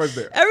 Everyone's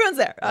there. Everyone's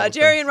there.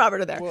 Jerry and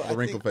Robert are there. Well, The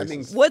wrinkle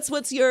faces.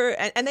 What's your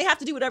and they have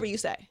to do whatever you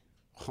say.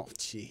 Oh,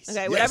 jeez.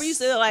 Okay, whatever you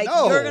say, like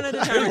No. you're gonna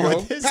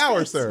determine.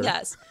 Power, sir.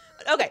 Yes.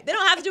 Okay, they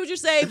don't have to do what you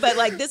say, but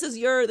like this is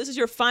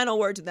your final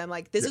word to them.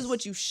 Like, this is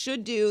what you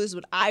should do. This is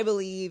what I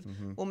believe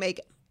will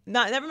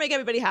never make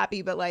everybody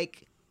happy, but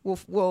like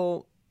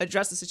will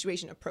address the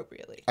situation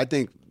appropriately. I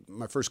think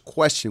my first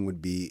question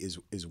would be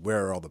is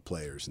where are all the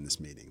players in this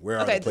meeting? Where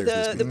are the players in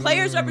this the meeting?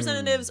 players'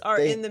 representatives are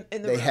in the They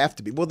room. have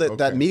to be. Well,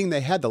 that meeting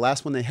they had, the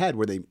last one they had,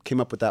 where they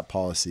came up with that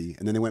policy,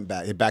 and then they went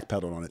back, they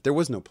backpedaled on it. There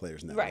was no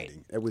players in that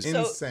meeting. It was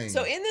insane.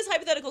 So in this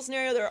hypothetical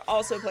scenario, there are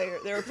also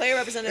there were player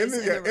representatives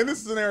in the room. In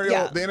this scenario,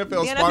 Yeah. the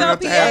NFL is The smart enough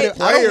to have NFLPA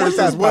players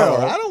as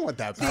well. I don't want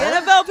that The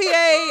power.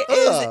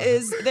 NFLPA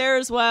is there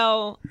as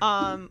well.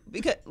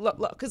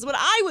 Because what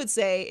I would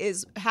say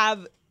is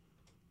have.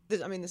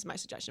 I mean, this is my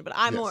suggestion, but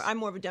I'm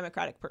more of a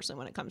democratic person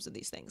when it comes to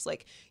these things.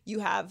 Like, you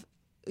have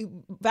a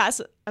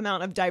vast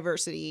amount of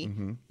diversity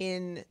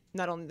in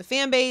not only the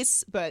fan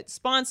base, but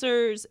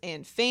sponsors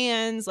and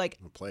fans, like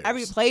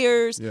every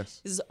players.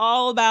 Yes. This is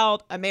all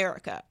about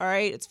America. All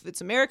right.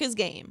 It's America's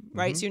game,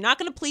 right? So you're not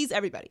going to please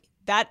everybody.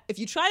 That if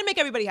you try to make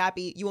everybody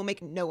happy, you will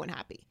make no one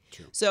happy.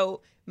 True.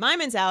 So my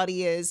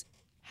mentality is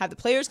have the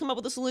players come up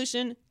with a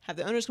solution, have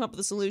the owners come up with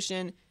a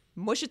solution,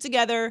 mush it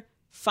together.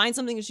 Find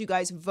something that you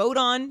guys vote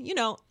on.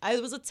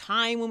 It was a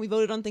time when we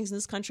voted on things in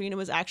this country and it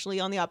was actually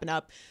on the up and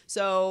up.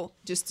 So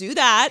just do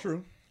that.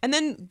 True. And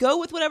then go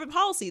with whatever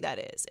policy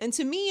that is. And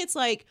to me, it's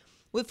like,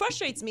 what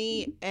frustrates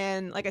me,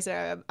 and like I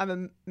said,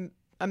 I'm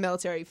a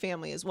military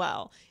family as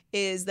well,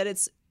 is that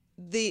it's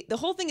the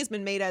whole thing has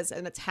been made as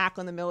an attack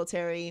on the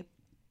military,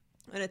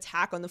 an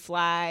attack on the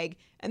flag.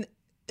 And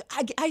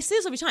I say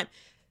this every time.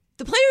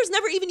 The players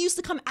never even used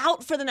to come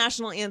out for the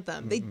national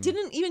anthem. They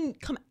didn't even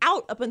come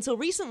out up until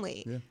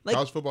recently. Yeah. Like,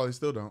 College football, they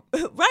still don't.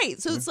 Right.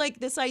 So it's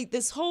like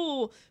this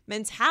whole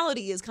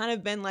mentality has kind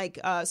of been like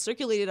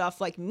circulated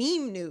off like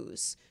meme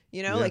news.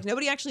 Like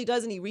nobody actually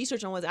does any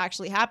research on what's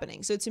actually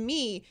happening. So to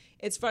me,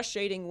 it's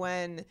frustrating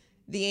when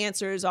the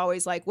answer is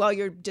always like, well,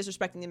 you're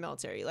disrespecting the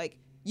military. Like,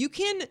 you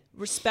can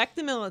respect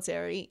the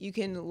military, you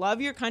can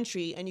love your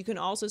country, and you can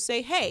also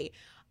say, hey,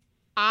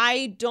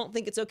 I don't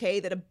think it's okay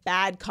that a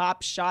bad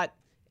cop shot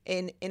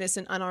an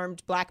innocent,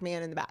 unarmed black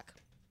man in the back.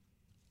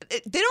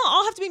 They don't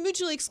all have to be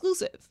mutually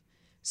exclusive.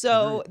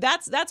 So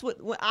that's what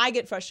I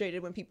get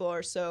frustrated when people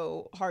are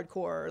so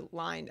hardcore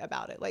lined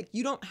about it. Like,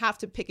 you don't have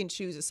to pick and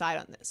choose a side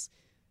on this.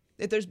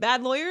 If there's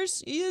bad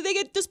lawyers, they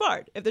get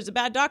disbarred. If there's a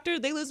bad doctor,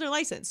 they lose their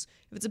license.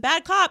 If it's a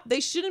bad cop,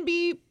 they shouldn't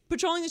be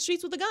patrolling the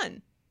streets with a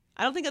gun.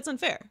 I don't think that's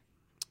unfair.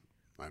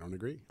 I don't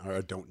agree. Or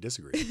I don't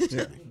disagree.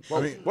 Yeah.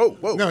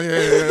 Whoa. No,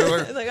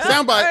 yeah. Like,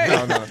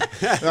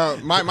 Soundbite.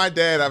 No. My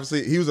dad,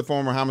 obviously, he was a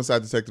former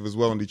homicide detective as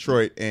well in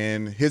Detroit,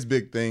 and his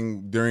big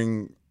thing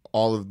during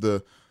all of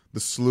the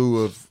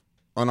slew of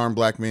unarmed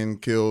black men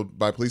killed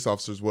by police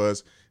officers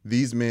was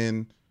these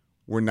men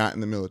were not in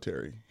the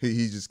military.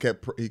 He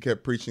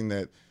kept preaching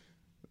that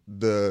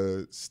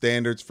the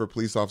standards for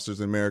police officers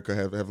in America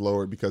have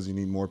lowered because you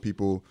need more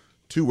people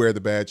to wear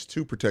the badge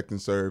to protect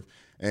and serve,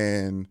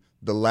 and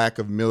the lack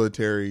of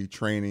military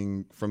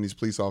training from these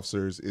police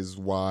officers is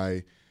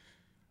why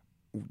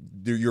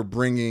you're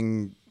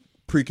bringing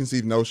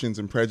preconceived notions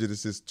and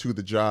prejudices to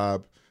the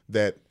job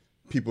that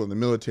people in the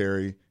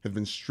military have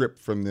been stripped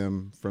from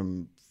them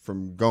from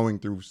going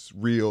through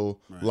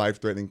real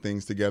life-threatening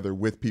things together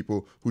with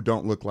people who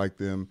don't look like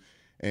them,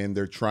 and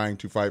they're trying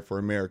to fight for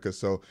America.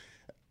 So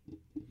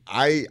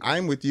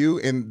I'm with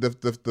you, and the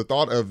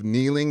thought of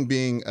kneeling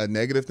being a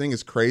negative thing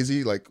is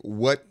crazy. Like,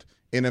 what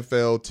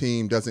NFL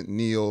team doesn't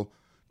kneel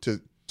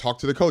to talk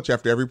to the coach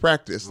after every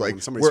practice?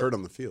 Like, somebody's hurt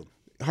on the field.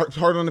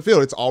 Hard on the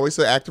field. It's always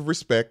an act of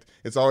respect.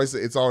 It's always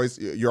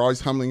you're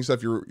always humbling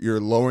yourself. You're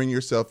lowering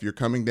yourself. You're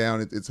coming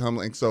down. It's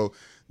humbling. So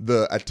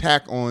the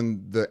attack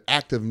on the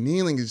act of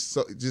kneeling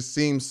just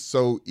seems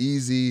so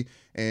easy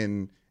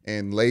and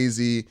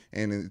lazy,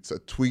 and it's a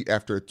tweet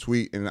after a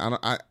tweet. And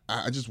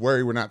I just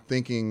worry we're not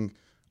thinking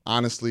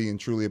honestly and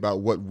truly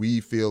about what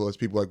we feel as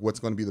people, like what's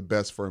going to be the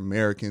best for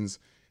Americans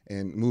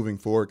and moving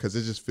forward, because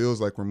it just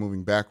feels like we're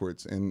moving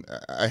backwards. And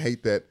I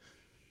hate that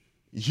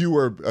you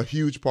were a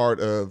huge part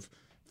of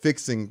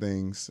fixing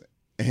things,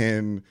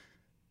 and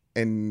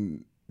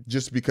and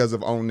just because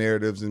of own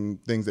narratives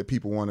and things that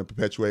people want to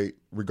perpetuate,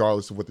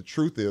 regardless of what the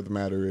truth of the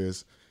matter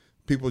is,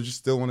 people just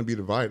still want to be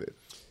divided.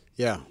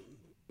 Yeah,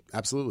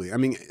 absolutely. I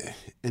mean,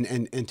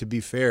 and to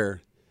be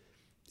fair,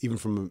 even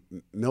from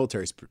a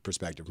military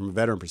perspective, from a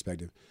veteran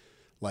perspective,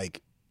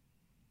 like,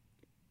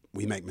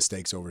 we make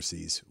mistakes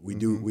overseas. We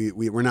do.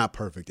 We're not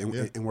perfect,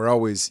 and we're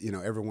always,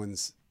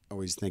 everyone's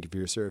always thank you for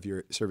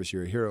your service.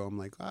 You're a hero. I'm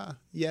like,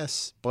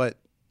 yes, but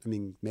I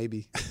mean,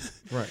 maybe.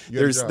 Right.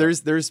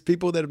 There's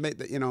people that have made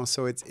that,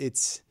 so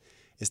it's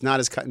not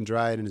as cut and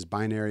dried and as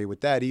binary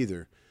with that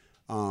either.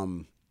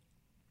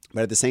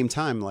 But at the same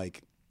time,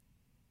 like,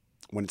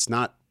 when it's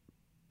not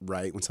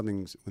right,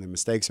 when the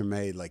mistakes are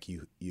made, like,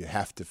 you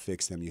have to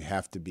fix them. You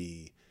have to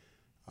be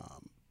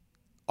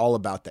all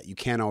about that. You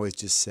can't always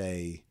just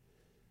say,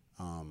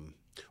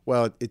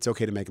 well, it's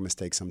okay to make a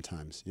mistake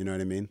sometimes. You know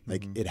what I mean?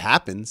 Like, it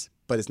happens,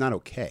 but it's not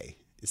okay.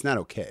 It's not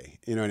okay.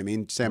 You know what I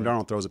mean? Sam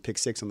Darnold throws a pick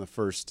six on the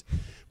first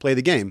play of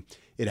the game.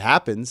 It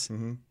happens,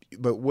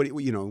 but what are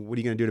you going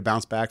to do to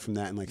bounce back from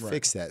that and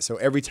fix that? So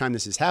every time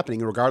this is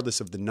happening,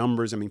 regardless of the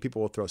numbers, I mean,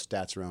 people will throw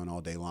stats around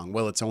all day long.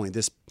 Well, it's only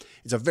this.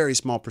 It's a very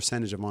small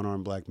percentage of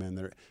unarmed black men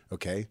that are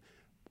okay.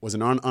 Was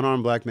an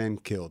unarmed black man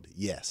killed?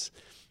 Yes.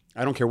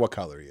 I don't care what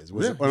color he is.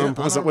 Was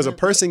a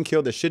person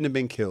killed that shouldn't have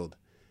been killed?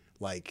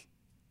 Like,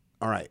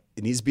 all right,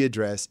 it needs to be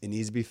addressed. It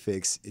needs to be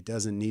fixed. It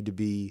doesn't need to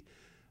be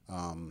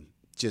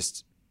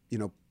just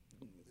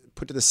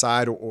put to the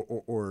side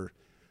or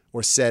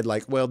said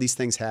like, well, these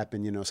things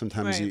happen.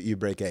 Sometimes you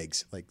break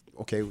eggs. Like,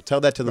 okay, well,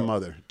 tell that to the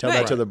mother. Tell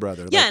that to the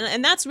brother. Yeah,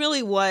 and that's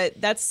really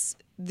that's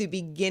the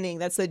beginning.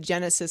 That's the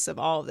genesis of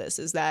all of this.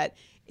 Is that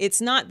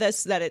it's not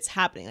this that it's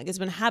happening. Like, it's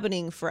been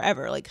happening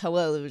forever. Like,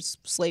 hello, there was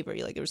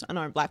slavery. Like, there was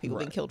unarmed black people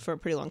being killed for a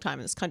pretty long time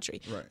in this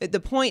country. Right. The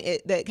point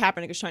that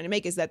Kaepernick is trying to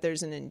make is that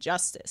there's an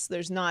injustice.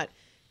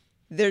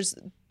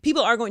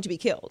 People are going to be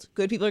killed.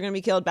 Good people are going to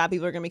be killed. Bad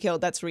people are going to be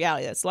killed. That's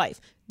reality. That's life.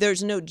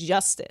 There's no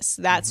justice.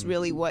 That's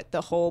really what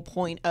the whole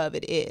point of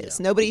it is.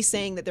 Yeah. Nobody's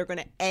saying that they're going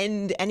to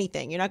end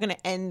anything. You're not going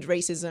to end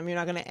racism. You're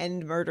not going to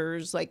end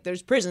murders. Like,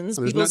 there's prisons.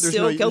 People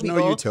still kill people.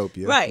 There's no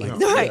utopia. Right.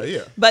 Right.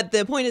 Yeah. But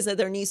the point is that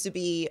there needs to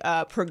be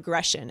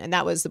progression, and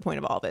that was the point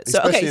of all of it.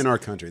 Especially in our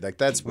country. Like,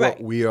 that's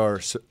what we are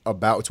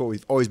about. It's what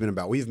we've always been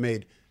about. We've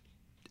made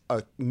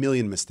a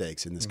million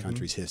mistakes in this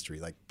country's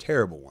history, like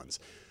terrible ones.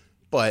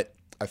 But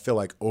I feel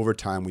like over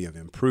time we have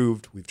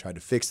improved. We've tried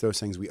to fix those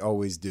things. We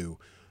always do,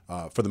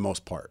 for the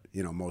most part.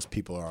 Most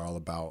people are all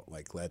about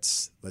like,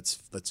 let's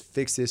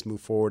fix this,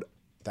 move forward.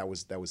 That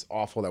was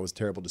awful. That was a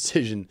terrible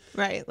decision.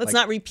 Right. Let's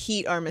not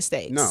repeat our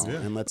mistakes. No. Yeah.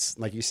 And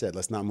like you said,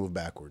 let's not move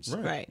backwards.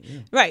 Right. Yeah.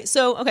 Right.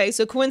 So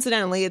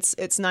coincidentally, it's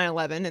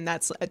 9/11, and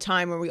that's a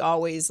time where we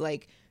always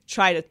like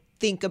try to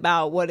think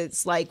about what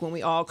it's like when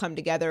we all come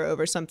together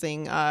over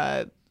something,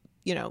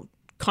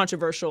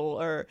 controversial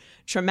or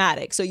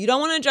traumatic. So you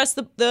don't want to address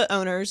the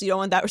owners. You don't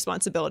want that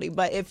responsibility.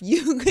 But if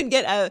you could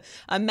get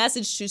a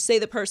message to, say,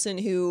 the person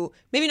who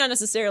maybe not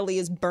necessarily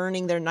is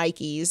burning their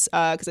Nikes,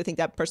 because I think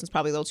that person's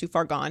probably a little too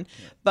far gone,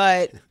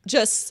 but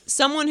just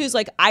someone who's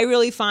like, I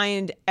really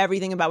find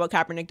everything about what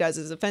Kaepernick does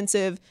is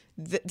offensive.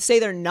 Say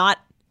they're not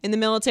in the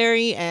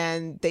military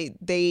and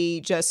they're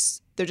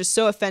just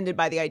so offended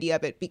by the idea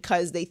of it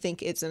because they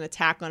think it's an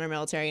attack on our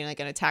military and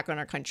like an attack on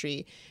our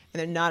country, and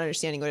they're not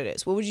understanding what it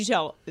is. What would you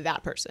tell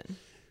that person?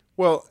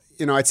 Well,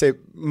 I'd say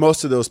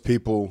most of those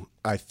people,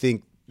 I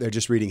think they're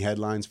just reading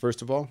headlines,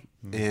 first of all.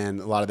 And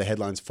a lot of the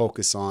headlines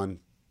focus on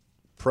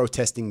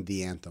protesting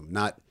the anthem,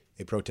 not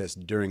a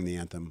protest during the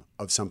anthem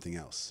of something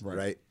else,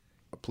 right?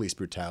 A police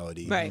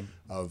brutality,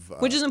 of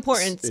which is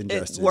important.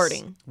 It's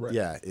wording,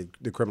 yeah,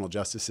 the criminal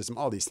justice system,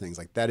 all these things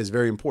like that is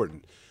very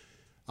important.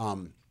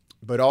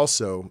 But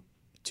also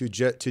to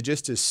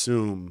just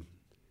assume,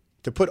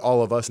 to put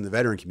all of us in the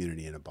veteran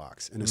community in a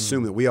box and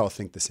assume that we all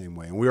think the same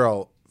way and we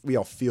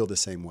all feel the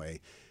same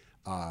way.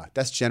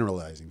 That's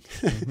generalizing.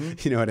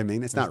 You know what I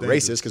mean? It's not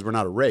racist because we're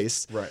not a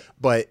race, right?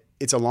 But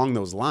it's along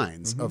those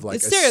lines of like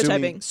it's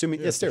stereotyping.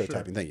 Assuming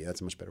stereotyping. Sure. Thank you.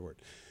 That's a much better word.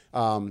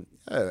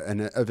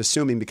 And of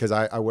assuming because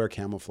I wear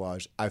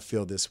camouflage, I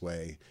feel this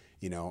way,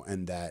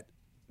 and that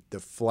the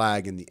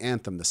flag and the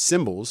anthem, the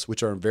symbols,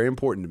 which are very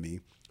important to me,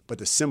 but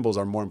the symbols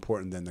are more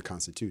important than the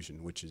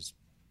Constitution, which is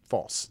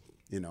false.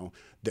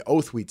 The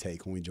oath we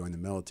take when we join the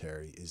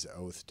military is an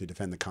oath to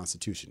defend the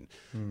Constitution.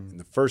 And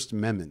the First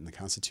Amendment in the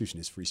Constitution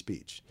is free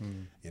speech.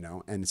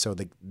 And so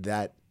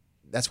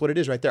that's what it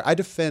is right there. I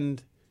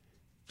defend,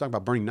 talking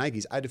about burning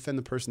Nikes, I defend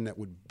the person that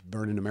would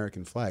burn an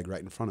American flag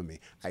right in front of me.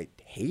 I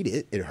hate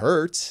it. It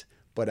hurts,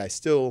 but I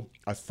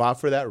fought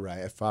for that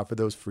right. I fought for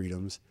those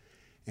freedoms.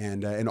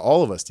 And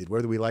all of us did,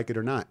 whether we like it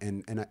or not.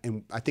 And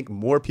I think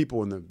more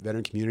people in the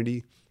veteran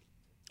community,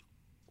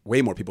 way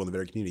more people in the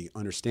veteran community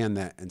understand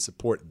that and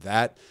support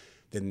that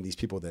than these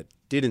people that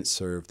didn't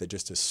serve, that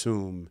just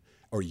assume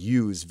or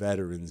use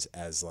veterans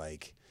as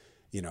like,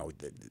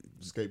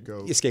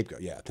 scapegoat.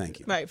 Yeah, thank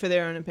you. Right, for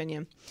their own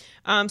opinion.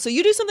 So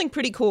you do something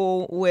pretty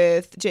cool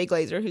with Jay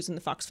Glazer, who's in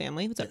the Fox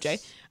family. What's up, Jay?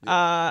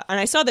 And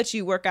I saw that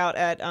you work out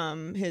at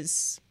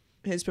his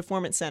his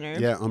performance center.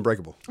 Yeah,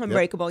 Unbreakable.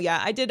 Unbreakable.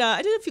 Yeah, I did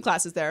a few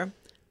classes there.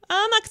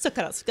 I'm not so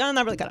cut out. I'm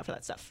not really cut out for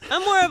that stuff.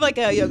 I'm more of like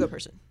a yoga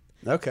person.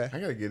 Okay. I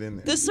gotta get in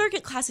there. The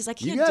circuit classes, I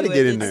can't. You gotta do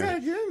get it. in there. I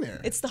gotta get in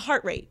there. It's the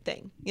heart rate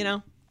thing, you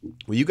know.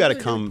 Well, you got to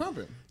Get it come.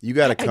 pumping. You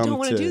got to I come. don't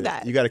wanna to, do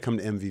that. You got to come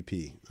to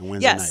MVP on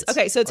Wednesday Yes. nights.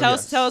 Okay. So tell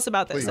yes. us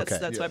about this. Please.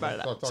 That's why I brought it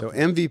up. Talk So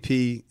to me.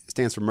 MVP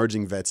stands for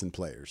Merging Vets and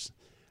Players.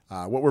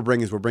 What we're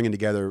bringing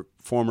together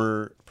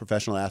former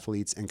professional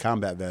athletes and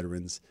combat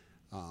veterans,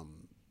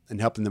 and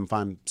helping them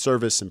find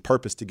service and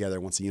purpose together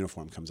once the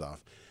uniform comes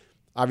off.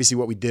 Obviously,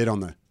 what we did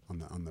on the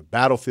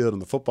battlefield, on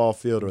the football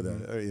field,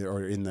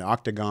 or in the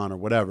octagon or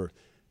whatever,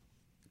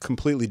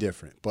 completely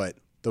different. But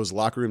those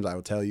locker rooms, I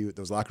will tell you,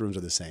 those locker rooms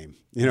are the same.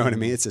 You know what I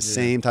mean? It's the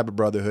same type of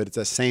brotherhood. It's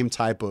the same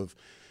type of,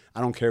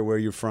 I don't care where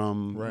you're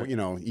from. Right. You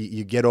know,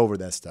 you get over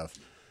that stuff.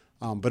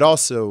 But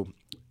also,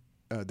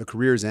 the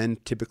careers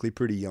end typically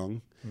pretty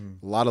young.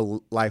 A lot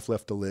of life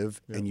left to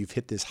live, and you've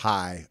hit this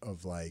high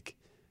of like,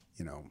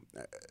 you know,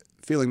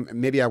 feeling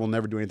maybe I will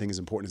never do anything as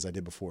important as I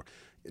did before.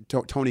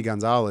 Tony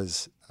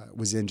Gonzalez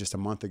was in just a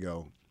month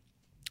ago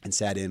and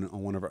sat in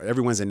on one of our,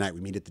 every Wednesday night we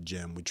meet at the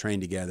gym, we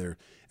train together,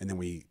 and then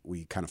we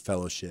kind of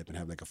fellowship and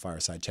have like a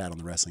fireside chat on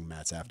the wrestling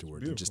mats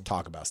afterwards and just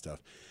talk about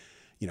stuff.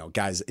 You know,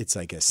 guys, it's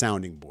like a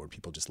sounding board.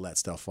 People just let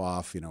stuff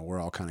off. You know, we're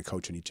all kind of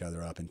coaching each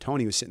other up. And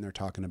Tony was sitting there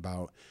talking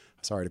about,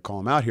 sorry to call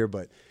him out here,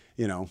 but,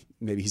 you know,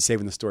 maybe he's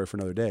saving the story for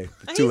another day.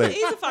 It's too late.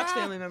 He's a Fox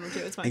family member too.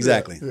 It's fine.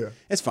 Exactly. Yeah.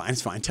 It's fine.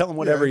 It's fine. Tell him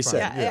whatever he it's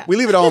said. fine. Yeah. We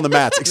leave it all on the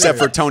mats except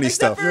for Tony's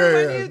stuff.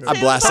 I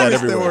blast that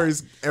everywhere.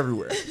 Stories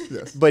everywhere.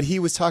 Yes. But he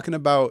was talking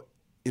about,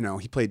 you know,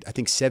 he played, I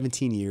think,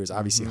 17 years,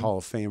 obviously Hall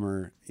of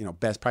Famer, you know,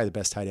 probably the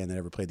best tight end that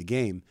ever played the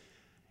game.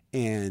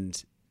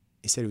 And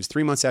he said it was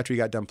 3 months after he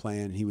got done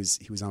playing. He was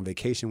on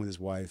vacation with his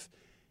wife.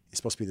 It's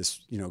supposed to be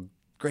this, you know,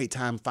 great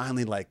time.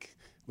 Finally, like,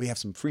 we have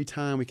some free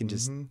time. We can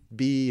just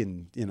be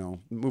and, you know,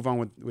 move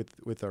on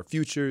with our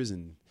futures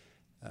and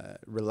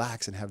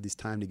relax and have this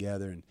time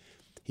together. And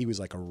he was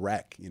like a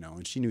wreck, you know,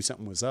 and she knew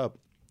something was up.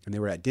 And they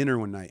were at dinner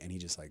one night, and he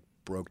just like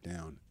broke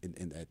down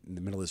in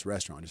the middle of this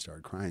restaurant and just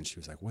started crying. She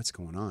was like, "What's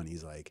going on?"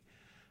 He's like,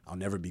 "I'll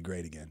never be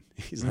great again."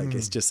 He's like,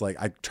 "It's just like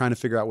I'm trying to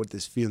figure out what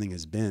this feeling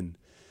has been,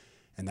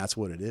 and that's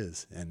what it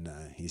is." And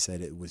he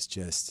said it was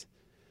just,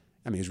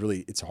 I mean,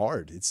 it's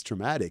hard. It's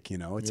traumatic, you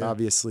know. It's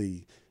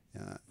obviously,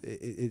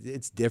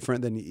 it's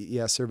different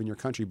than serving your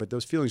country, but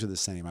those feelings are the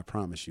same. I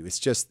promise you.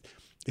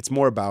 It's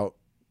more about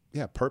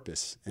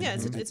purpose.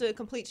 And, it's a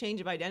complete change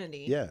of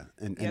identity. Yeah,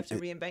 and you have to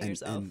reinvent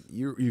yourself. And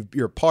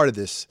you're a part of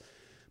this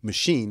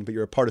machine, but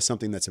you're a part of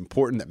something that's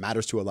important, that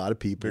matters to a lot of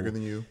people. Bigger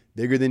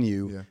than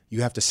you. Yeah.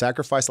 You have to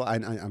sacrifice a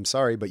lot. I'm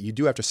sorry, but you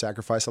do have to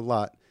sacrifice a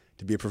lot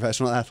to be a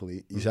professional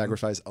athlete. You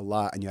sacrifice a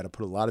lot, and you got to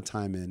put a lot of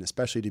time in,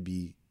 especially to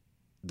be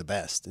the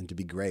best and to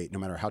be great, no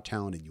matter how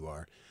talented you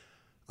are.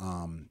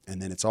 And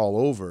then it's all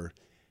over,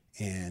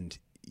 and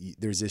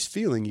there's this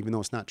feeling, even though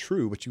it's not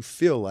true, but you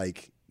feel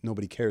like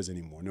nobody cares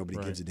anymore.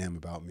 Nobody gives a damn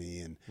about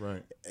me. And,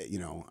 you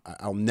know,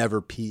 I'll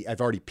never peak.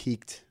 I've already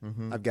peaked.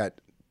 I've got,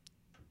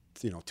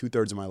 you know,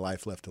 2/3 of my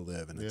life left to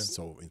live, and it's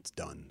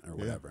done or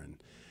whatever. And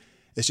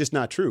it's just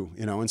not true,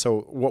 you know? And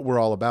so what we're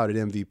all about at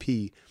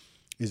MVP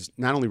is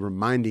not only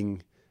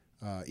reminding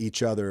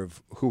each other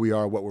of who we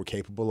are, what we're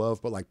capable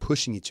of, but like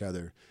pushing each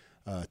other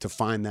to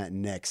find that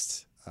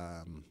next,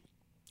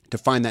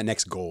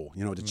 goal,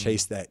 you know, to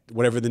chase that,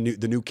 whatever the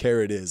new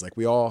carrot is. Like,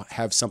 we all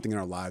have something in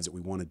our lives that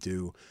we want to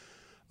do,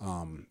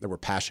 that we're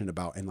passionate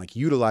about, and like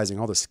utilizing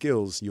all the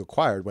skills you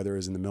acquired, whether it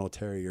was in the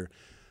military or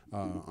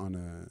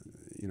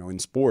in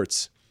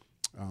sports,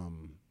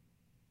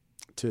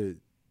 to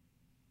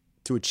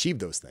achieve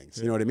those things.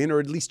 You know what I mean? Or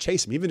at least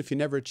chase them, even if you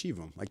never achieve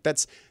them. Like,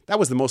 that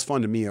was the most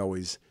fun to me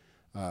always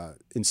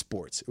in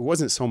sports. It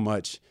wasn't so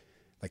much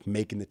like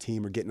making the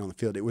team or getting on the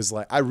field. It was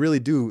like, I really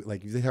do,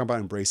 like, you talk about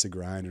embrace the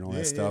grind and all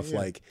that stuff.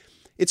 Like,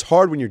 it's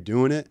hard when you're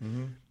doing it,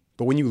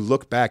 but when you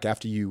look back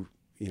after you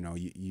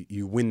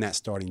win that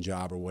starting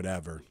job or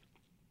whatever,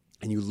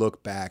 and you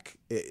look back,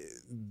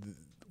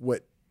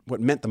 what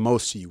meant the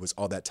most to you was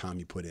all that time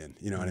you put in,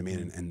 you know what I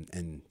mean?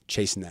 And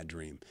chasing that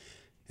dream.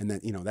 And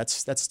then, you know,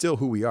 that's still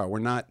who we are. We're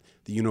not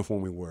the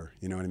uniform we were,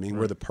 you know what I mean?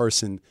 We're the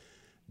person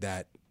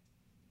that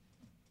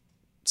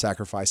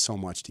sacrificed so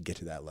much to get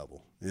to that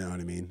level, you know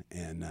what I mean?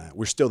 And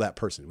we're still that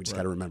person. We just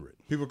got to remember it.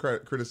 People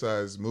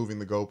criticize moving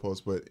the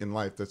goalposts, but in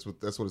life, that's what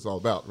it's all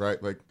about,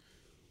 right? Like,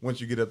 once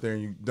you get up there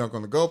and you dunk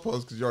on the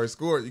goalpost because you already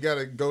scored, you got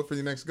to go for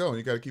your next goal, and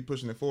you got to keep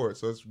pushing it forward.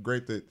 So it's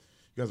great that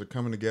you guys are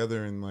coming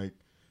together and like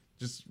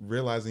just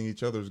realizing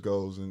each other's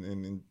goals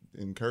and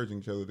encouraging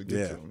each other to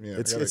get to them. Yeah,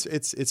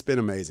 it's been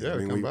amazing. Yeah, I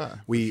mean, come by,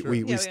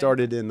 we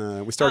started in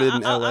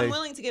LA. I'm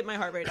willing to get my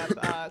heart rate up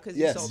because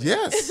you sold it.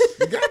 Yes,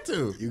 you got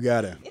to. You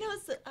got to. You know,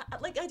 it's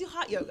like I do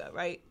hot yoga,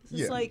 right? So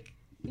it's like,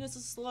 you know, it's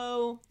a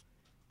slow.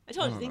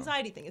 I told you, the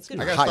anxiety thing. It's good.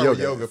 I gotta Hot start with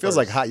yoga. yoga It feels first.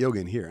 like hot yoga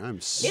in here. I'm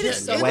It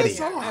is so sweaty.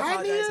 hot. I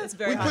apologize. It's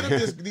very hot. We put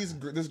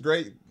up this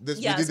great. We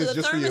Yeah, did so this the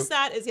just for you.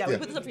 thermostat is we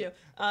put this up for you,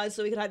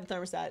 so we could hide the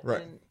thermostat.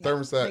 Right. And,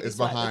 Thermostat make you is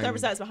sweat. behind- The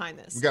thermostat is behind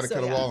this. We gotta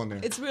cut a wall in there.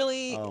 It's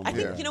really. I think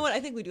yeah. you know what? I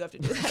think we do have to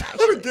do that.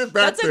 Actually, Get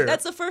back there.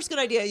 That's the first good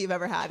idea you've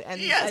ever had,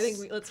 and I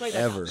think let's write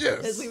that Ever. down, Yes.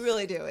 because we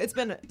really do. It's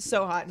been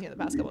so hot in here the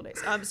past couple of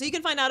days. So you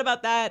can find out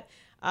about that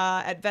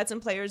at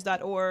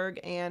vetsandplayers.org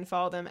and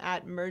follow them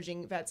at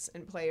Merging Vets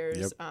and Players.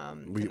 Yep.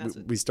 And that's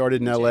what We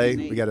started in Jay LA. and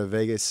Nate- We got a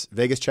Vegas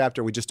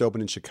chapter. We just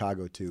opened in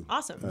Chicago too.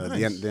 Awesome.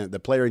 The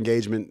player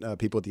engagement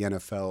people at the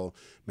NFL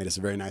made us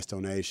a very nice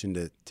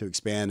donation to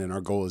expand, and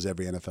our goal is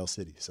every NFL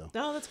city. So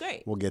No, that's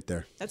great. we'll get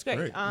there. That's great.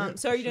 Great.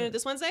 So are you doing it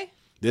this Wednesday?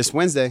 This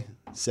Wednesday,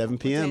 7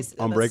 p.m. day's- that's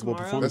Unbreakable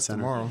tomorrow? Performance That's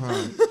Center. tomorrow,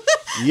 huh?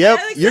 Yep,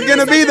 Like, you're suddenly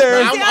gonna be such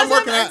there. enthusiasm I'm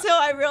working out- until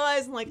I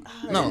realized I'm like,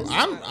 No,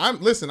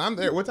 I'm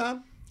there. What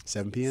time?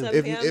 7 p.m. 7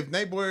 If p.m. If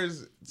Nate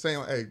Boyer's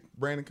saying, "Hey,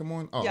 Brandon, come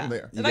on," Yeah. I'm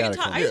there. If I can gotta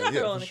talk, come. I just Yeah, have to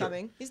yeah, roll for into sure.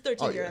 coming. He's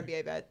 13-year yeah.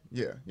 NBA vet.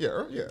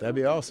 Yeah. That'd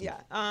be awesome. Yeah.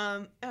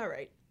 All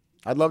right.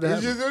 I'd love to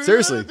have You you. just-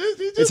 Seriously, you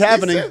just- it's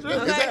happening. it's-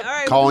 Okay. All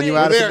right. Calling you we're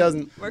out if We're it there.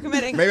 doesn't. We're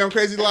committing. Maybe I'm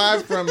crazy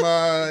live from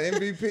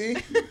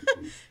MVP.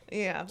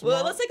 Yeah.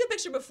 Well, let's take a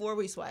picture before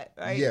we sweat,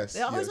 right? Yes,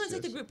 They always yes, want to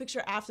take yes. the group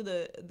picture after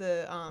the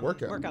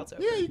workouts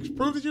over. Yeah, you can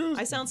prove that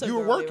I sound so you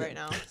were girly working right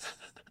now.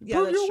 Yeah,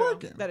 Prove that's you're true.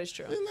 working. That is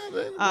true. Isn't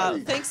that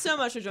anybody- Thanks so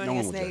much for joining No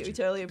us, one will Nate. judge We you.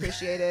 totally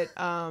appreciate it.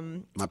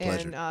 My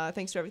pleasure. And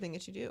thanks for everything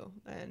that you do,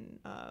 and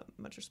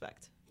much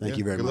respect. Thank Yeah,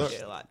 you very good much. luck.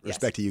 Appreciate it a lot.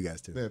 Respect to you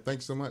guys too. Yeah,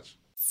 thanks so much.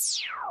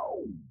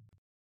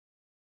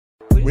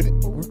 With it.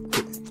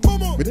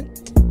 With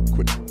it.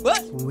 Quit it.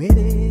 What? With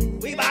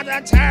it. We about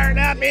to turn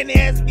up in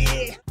this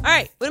bitch. All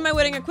right, what am I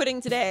winning or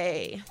quitting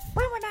today?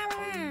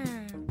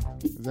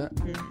 Is that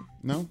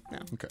no? No.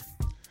 Okay.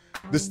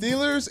 The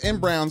Steelers and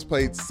Browns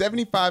played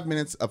 75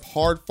 minutes of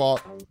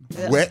hard-fought,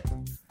 wet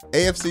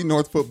AFC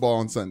North football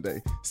on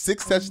Sunday.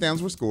 6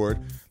 touchdowns were scored.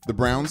 The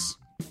Browns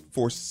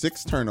forced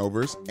 6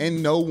 turnovers,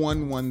 and no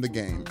one won the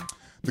game.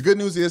 The good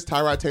news is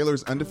Tyrod Taylor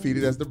is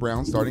undefeated as the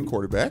Browns starting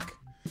quarterback.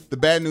 The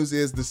bad news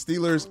is the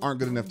Steelers aren't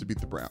good enough to beat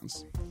the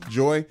Browns.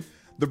 Joy,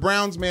 the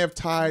Browns may have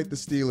tied the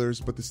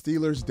Steelers, but the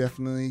Steelers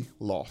definitely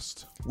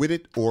lost. With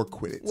it or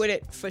quit it. With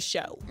it for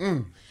show.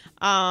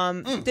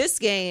 This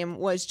game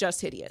was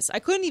just hideous. I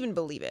couldn't even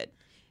believe it.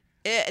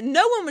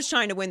 No one was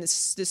trying to win this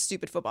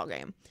stupid football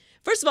game.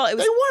 First of all, it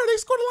was They were. They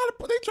scored a lot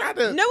of. They tried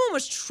to. no one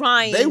was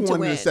trying They to won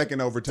win. in the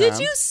second overtime. Did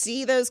you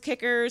see those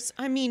kickers?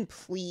 I mean,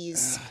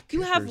 please.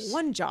 You have kickers.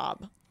 one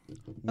job.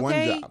 One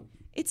Okay? job.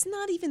 It's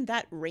not even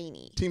that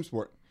rainy. Team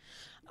sport.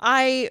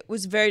 I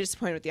was very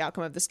disappointed with the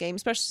outcome of this game,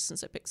 especially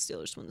since I picked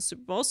Steelers to win the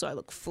Super Bowl, so I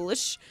look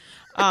foolish.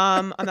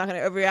 I'm not going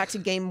to overreact to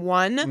game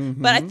one.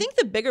 But I think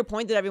the bigger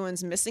point that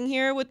everyone's missing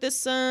here with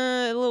this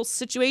little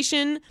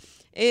situation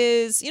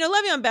is,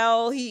 Le'Veon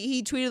Bell,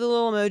 he tweeted the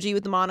little emoji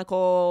with the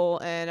monocle,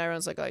 and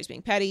everyone's like, oh, he's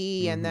being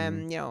petty, and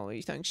then,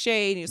 he's throwing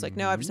shade, and he's like,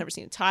 no, I've just never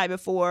seen a tie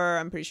before.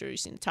 I'm pretty sure you've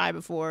seen a tie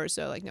before,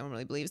 so, no one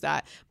really believes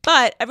that.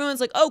 But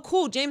everyone's like, oh,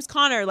 cool, James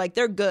Conner,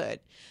 they're good.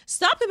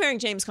 Stop comparing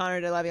James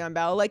Conner to Le'Veon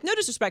Bell. No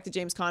disrespect to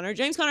James Conner.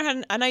 James Conner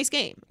had a nice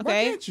game,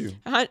 okay? Why can't you?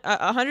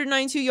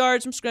 192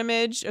 yards from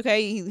scrimmage,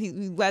 okay? He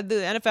led the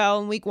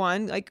NFL in week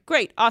 1.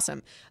 Great,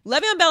 awesome.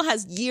 Le'Veon Bell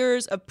has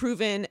years of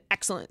proven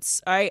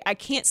excellence, all right? I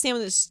can't stand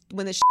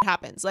when this shit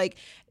happens.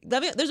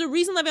 There's a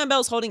reason Le'Veon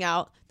Bell's holding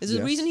out. There's a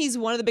Yes. reason he's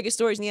one of the biggest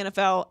stories in the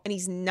NFL, and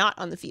he's not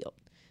on the field.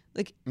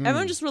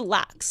 Everyone just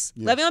relax.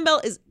 Le'Veon Bell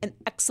is an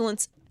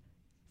excellent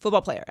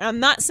football player. And I'm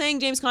not saying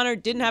James Conner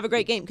didn't have a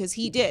great game, because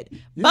he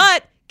did.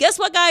 But guess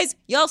what, guys?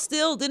 Y'all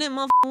still didn't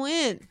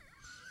win.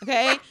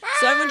 Okay?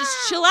 So everyone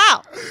just chill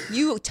out.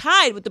 You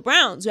tied with the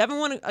Browns, who haven't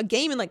won a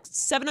game in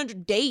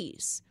 700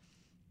 days.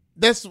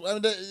 That's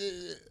And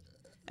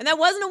that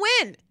wasn't a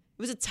win.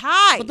 It was a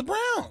tie. but the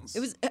Browns.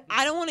 It was.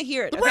 I don't want to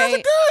hear it. The okay? Browns are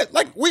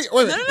good. Wait a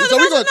minute. No, the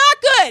Browns are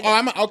not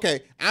good. Oh, okay.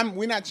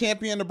 We're not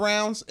championing the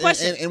Browns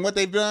and what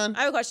they've done.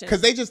 I have a question.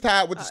 Because they just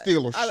tied with the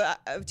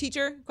Steelers.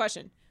 Teacher,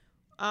 question.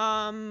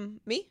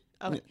 Me?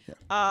 Okay.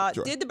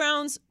 Sure. Did the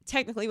Browns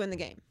technically win the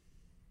game?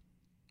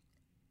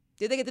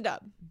 Did they get the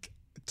dub?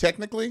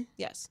 Technically,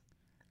 Yes.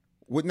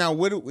 now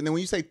when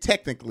you say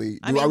technically,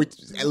 I mean, are we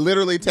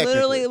literally technically?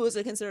 Literally, was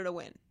it considered a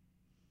win?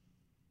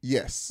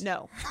 Yes.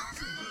 No.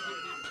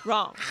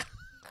 Wrong.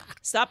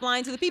 Stop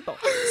lying to the people.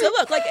 So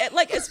look,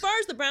 as far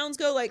as the Browns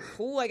go,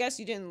 cool, I guess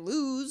you didn't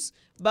lose,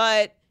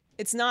 but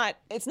it's not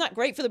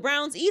great for the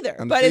Browns either.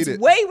 But it's Undefeated.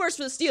 way worse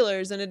for the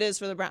Steelers than it is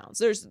for the Browns.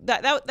 There's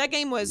that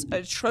game was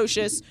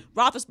atrocious.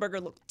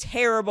 Roethlisberger looked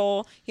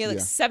terrible. He had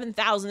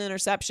 7,000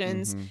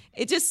 interceptions.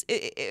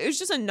 It was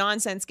just a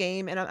nonsense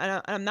game, and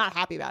I'm not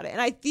happy about it. And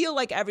I feel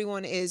like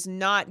everyone is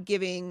not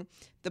giving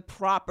the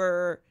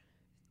proper.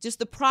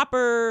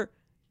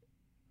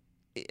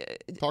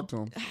 Talk to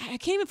him. I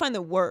can't even find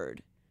the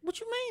word. What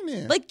you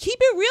mean then? Keep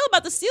it real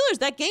about the Steelers.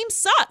 That game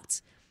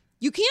sucked.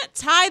 You can't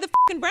tie the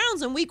fucking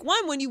Browns in week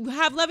 1 when you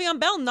have Le'Veon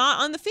Bell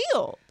not on the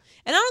field.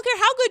 And I don't care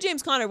how good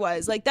James Conner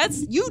was.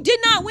 You did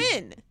not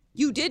win.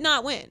 You did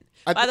not win.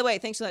 By the way,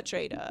 thanks for that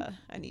trade.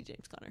 I need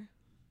James Conner.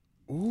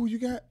 Ooh, you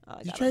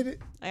traded?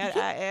 I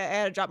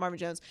had to drop Marvin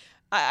Jones.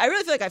 I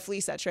really feel like I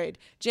fleeced that trade.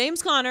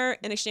 James Conner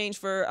and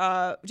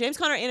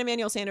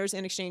Emmanuel Sanders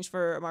in exchange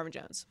for Marvin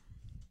Jones.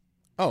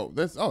 Oh,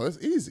 that's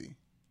easy.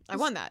 I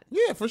won that.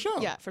 Yeah, for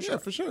sure. Yeah, for sure. Yeah,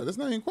 for sure. That's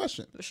not even a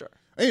question. For sure.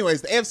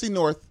 Anyways, the AFC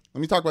North.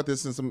 Let me talk about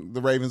this since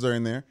the Ravens are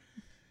in there.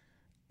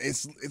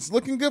 It's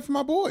looking good for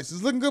my boys.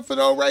 It's looking good for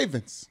the old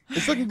Ravens.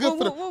 It's looking good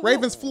for the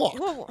Ravens flock.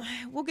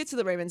 We'll get to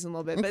the Ravens in a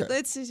little bit, but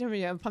let's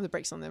pump the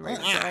brakes on them.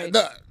 Ravens. Right?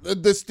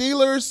 The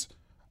Steelers,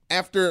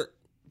 after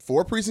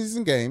 4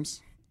 preseason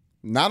games,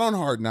 not on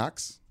Hard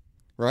Knocks,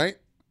 right?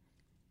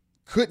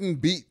 Couldn't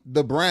beat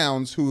the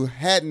Browns, who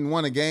hadn't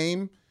won a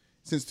game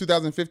since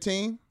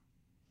 2015.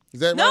 Is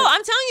that right? No,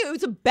 I'm telling you, it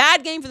was a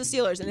bad game for the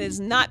Steelers, and it is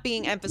not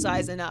being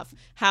emphasized enough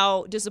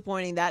how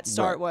disappointing that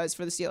start was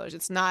for the Steelers.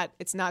 It's not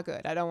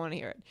good. I don't want to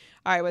hear it.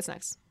 All right, what's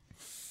next?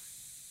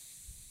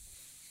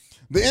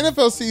 The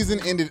NFL season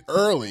ended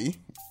early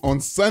on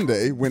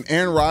Sunday when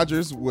Aaron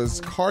Rodgers was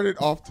carted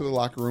off to the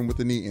locker room with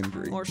a knee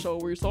injury. Or so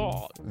we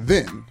thought.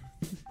 Then,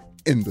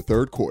 in the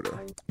third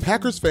quarter,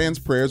 Packers fans'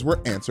 prayers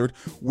were answered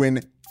when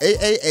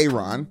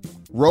Aaron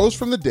rose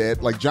from the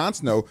dead like Jon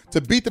Snow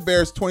to beat the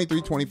Bears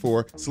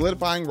 23-24,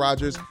 solidifying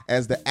Rodgers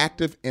as the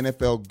active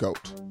NFL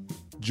GOAT.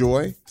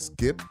 Joy,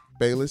 Skip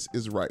Bayless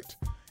is right.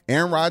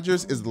 Aaron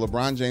Rodgers is the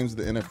LeBron James of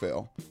the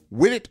NFL.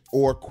 Win it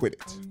or quit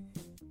it.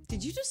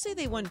 Did you just say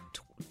they won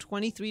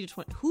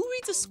 23-20? Who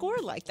reads a score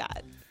like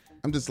that?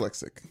 I'm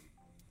dyslexic.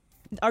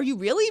 Are you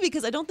really?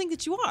 Because I don't think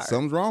that you are.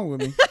 Something's wrong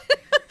with me.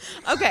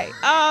 Okay.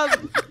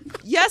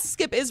 Yes,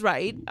 Skip is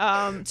right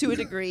to a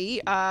degree.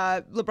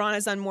 LeBron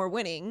has done more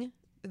winning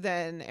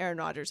than Aaron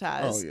Rodgers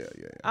has. Oh,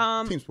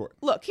 yeah. Team sport.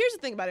 Look, here's the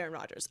thing about Aaron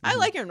Rodgers. I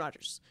like Aaron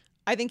Rodgers.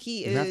 I think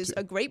he is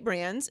a great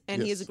brand,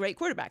 and he is a great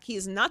quarterback. He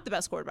is not the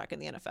best quarterback in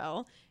the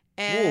NFL.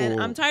 And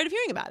I'm tired of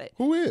hearing about it.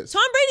 Who is?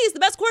 Tom Brady is the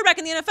best quarterback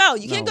in the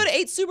NFL. You can't go to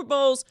 8 Super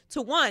Bowls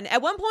to 1.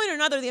 At one point or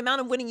another, the amount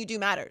of winning you do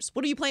matters.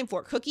 What are you playing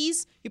for?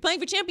 Cookies? You're playing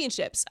for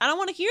championships. I don't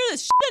want to hear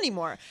this shit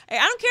anymore. I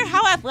don't care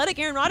how athletic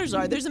Aaron Rodgers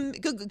are. There's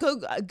go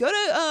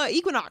to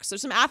Equinox.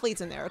 There's some athletes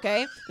in there,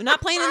 okay? They're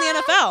not playing in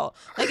the NFL.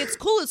 Like, it's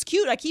cool. It's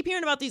cute. I keep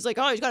hearing about these, like,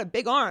 oh, he's got a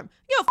big arm.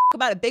 You know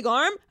about a big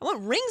arm? I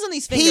want rings on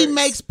these fingers. He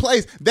makes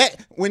plays.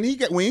 That when he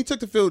took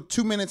the field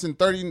 2 minutes and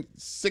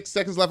 36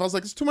 seconds left, I was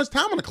like, it's too much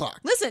time on the clock.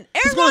 Listen,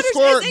 Aaron Rodgers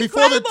is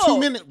incredible. The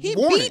 2-minute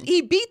warning.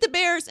 He beat the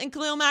Bears and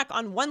Khalil Mack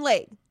on one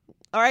leg.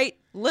 All right?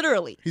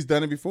 Literally. He's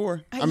done it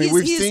before. I mean,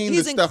 we've seen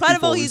this stuff before. He's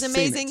incredible. He's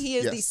amazing. He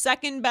is the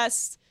second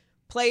best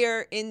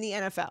player in the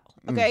NFL.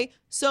 Okay?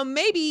 So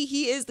maybe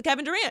he is the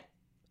Kevin Durant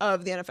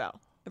of the NFL.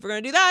 If we're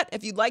going to do that,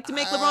 if you'd like to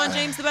make LeBron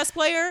James the best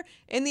player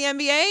in the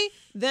NBA,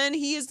 then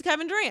he is the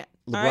Kevin Durant.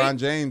 LeBron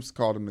James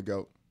called him the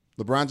GOAT.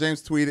 LeBron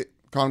James tweeted,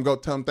 called him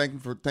GOAT, tell him thank you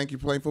for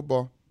playing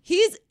football.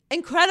 He's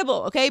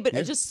incredible, okay? But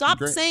just stop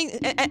saying,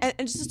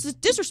 and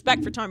just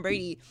disrespect for Tom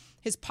Brady,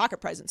 his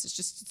pocket presence is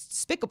just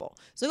despicable.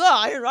 So,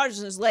 Aaron Rodgers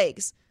and his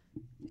legs.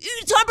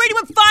 Tom Brady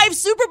won 5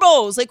 Super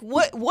Bowls. Like,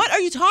 what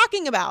are you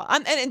talking about?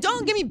 And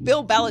don't give me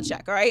Bill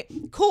Belichick, all right?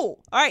 Cool.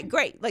 All right,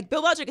 great. Like,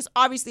 Bill Belichick is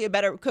obviously a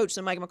better coach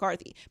than Mike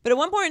McCarthy. But at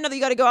one point or another,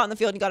 you got to go out on the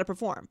field and you got to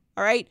perform,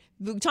 all right?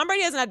 Tom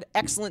Brady hasn't had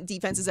excellent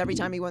defenses every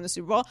time he won the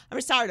Super Bowl. I'm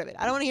just tired of it.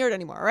 I don't want to hear it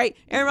anymore, all right?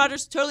 Aaron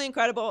Rodgers, totally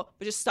incredible,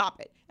 but just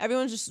stop it.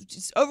 Everyone's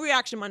just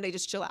overreaction Monday,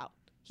 just chill out.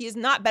 He is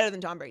not better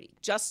than Tom Brady.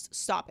 Just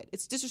stop it.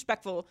 It's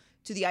disrespectful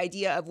to the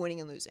idea of winning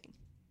and losing.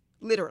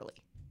 Literally.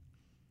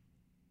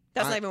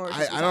 That's not even what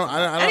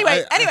we're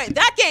Anyway,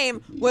 that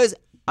game was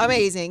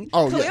amazing.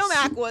 Khalil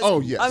Mack was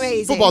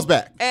amazing. Football's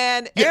back.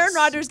 And Aaron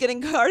Rodgers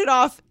getting carted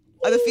off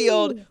of the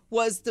field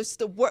was just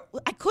the worst.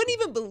 I couldn't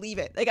even believe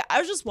it. Like, I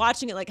was just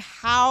watching it like,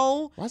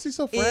 how why is he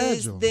so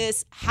fragile? Is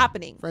this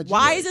happening?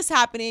 Why is this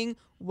happening?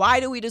 Why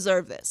do we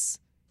deserve this?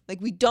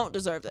 Like, we don't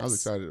deserve this. I was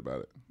excited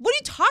about it. What are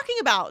you talking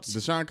about?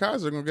 Deshaun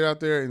Kaiser are going to get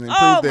out there and prove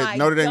that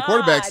Notre Dame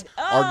quarterbacks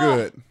are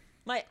good.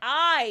 My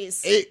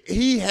eyes.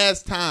 He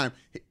has time.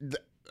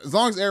 As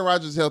long as Aaron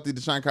Rodgers is healthy,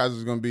 Deshaun Kaiser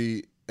is going to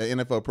be an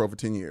NFL pro for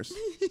 10 years.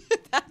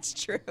 That's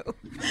true.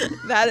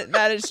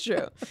 That is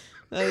true.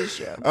 That is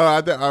true.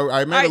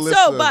 I made a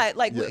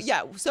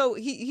list. So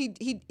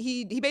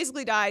he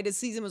basically died. His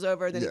season was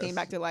over. Then he came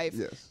back to life,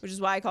 which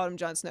is why I called him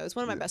Jon Snow. It's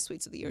one of my best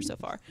tweets of the year so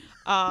far.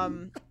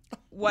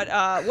 What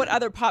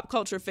other pop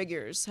culture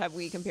figures have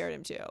we compared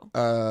him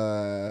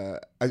to?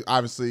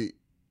 I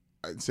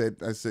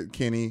said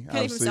Kenny.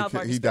 Kenny from South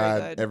Park. He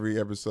died every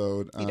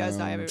episode. He does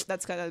die every.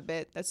 That's kind of a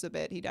bit. That's the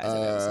bit. He dies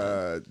every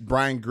episode.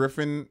 Brian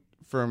Griffin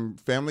from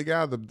Family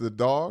Guy, the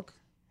dog.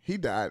 He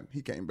died.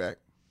 He came back.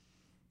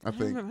 I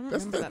think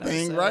that's the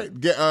thing, right?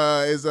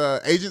 Is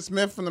Agent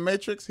Smith from The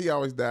Matrix? He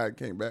always died,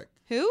 came back.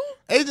 Who?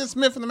 Agent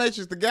Smith from The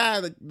Matrix, the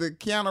guy that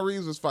Keanu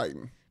Reeves was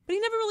fighting. But he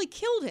never really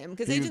killed him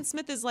because Agent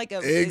Smith is like a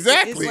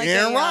exactly is like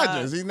Aaron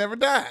Rodgers. He never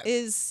died.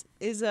 Is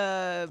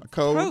a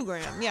code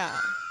program? Yeah.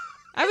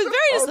 I was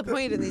very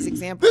disappointed in these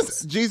examples.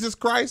 This Jesus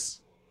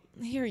Christ.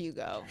 Here you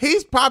go.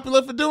 He's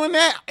popular for doing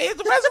that. It's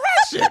the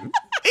resurrection.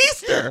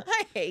 Easter.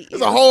 I hate you.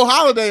 There's a whole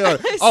holiday on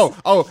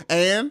it.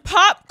 And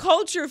pop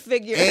culture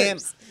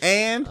figures.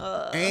 And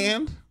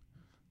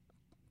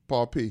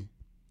Paul P.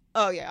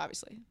 Oh yeah,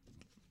 obviously.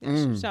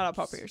 Yeah, shout out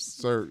Paul Pierce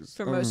Sir,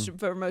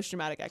 for most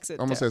dramatic exit.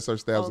 I almost said Sir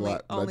Stabs a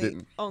lot, but I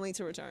didn't. Only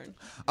to return.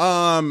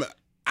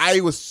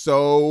 I was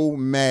so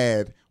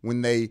mad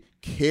when they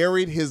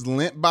carried his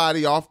limp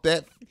body off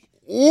that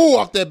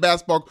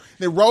basketball.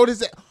 They rolled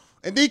his,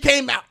 and then he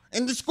came out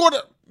and they scored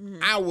it.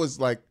 I was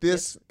like,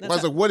 this. I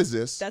was like, what is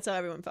this? That's how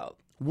everyone felt.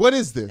 What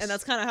is this? And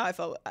that's kind of how I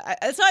felt.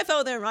 That's how I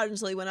felt with Aaron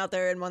Rodgers until he went out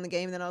there and won the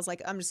game. And then I was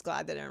like, I'm just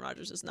glad that Aaron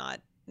Rodgers is not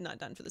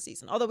done for the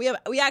season. Although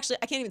we actually,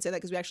 I can't even say that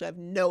because we actually have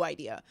no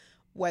idea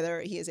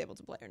whether he is able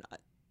to play or not.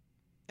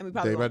 And we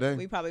probably day by day.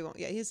 We probably won't.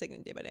 Yeah, he's taking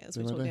it day by day. That's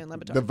what we told Dan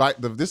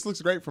Lebatard. This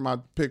looks great for my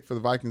pick for the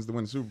Vikings to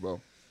win the Super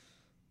Bowl.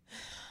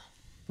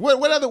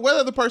 What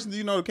other person do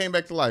you know that came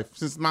back to life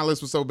since my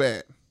list was so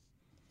bad?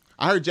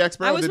 I heard Jack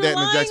Sparrow did that in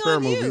the Jack Sparrow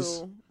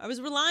movies. I was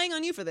relying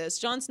on you for this.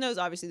 Jon Snow's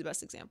obviously the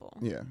best example.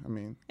 Yeah, I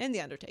mean. And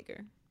The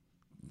Undertaker.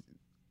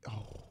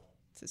 Oh.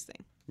 It's his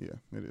thing. Yeah,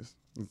 it is.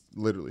 It's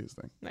literally his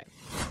thing. Right.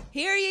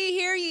 Hear ye,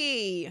 hear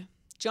ye.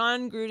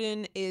 Jon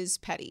Gruden is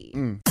petty.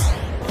 And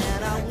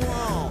I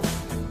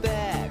won't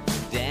back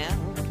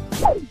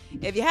down.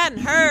 If you hadn't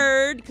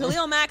heard,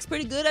 Khalil Mack's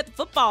pretty good at the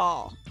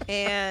football.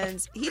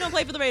 And he don't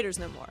play for the Raiders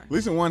no more. At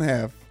least in one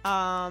half.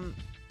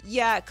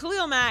 Yeah,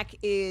 Khalil Mack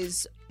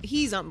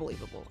he's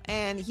unbelievable.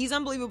 And he's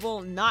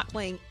unbelievable not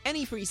playing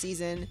any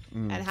preseason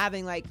and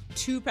having like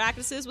 2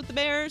 practices with the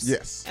Bears.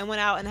 Yes. And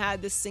went out and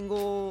had the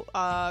single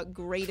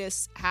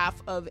greatest half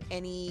of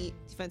any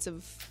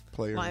defensive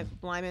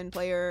lineman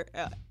player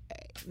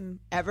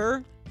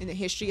ever in the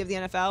history of the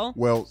NFL.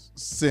 Well,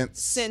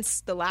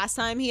 since the last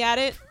time he had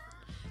it.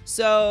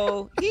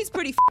 So he's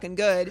pretty fucking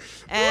good.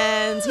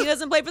 And he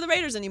doesn't play for the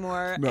Raiders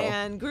anymore. No.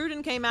 And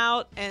Gruden came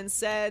out and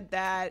said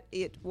that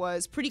it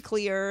was pretty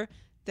clear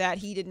that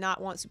he did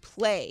not want to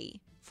play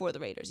for the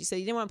Raiders. He said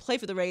he didn't want to play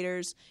for the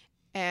Raiders,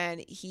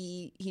 and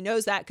he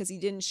knows that because he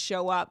didn't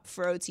show up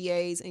for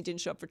OTAs and he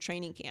didn't show up for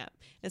training camp.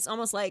 And it's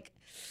almost like,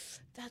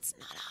 that's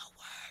not how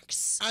it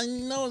works. I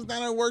know it's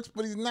not how it works,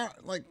 but he's not.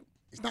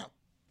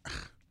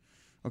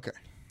 Okay.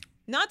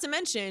 Not to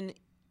mention,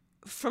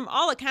 from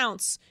all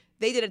accounts,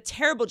 they did a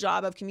terrible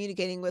job of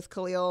communicating with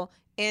Khalil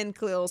and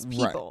Khalil's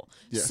people.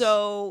 Right. Yes.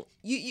 So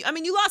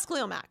you lost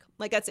Khalil Mack.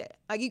 Like, that's it.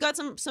 Like, you got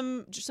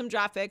some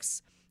draft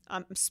picks.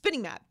 I'm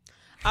spitting mad.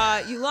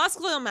 You lost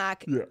Khalil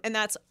Mack, and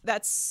that's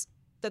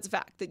a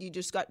fact that you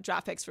just got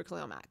draft picks for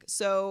Khalil Mack.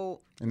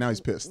 So and now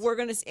he's pissed. We're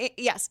gonna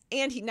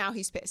and now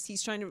he's pissed.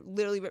 He's trying to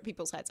literally rip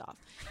people's heads off,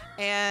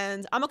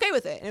 and I'm okay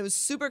with it. And it was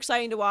super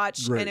exciting to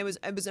watch, and it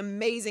was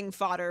amazing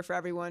fodder for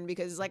everyone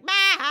because it's like,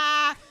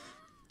 bah!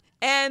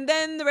 And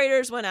then the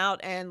Raiders went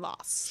out and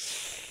lost.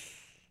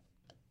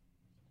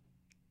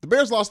 The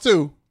Bears lost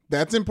too.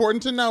 That's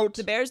important to note.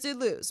 The Bears did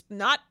lose,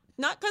 not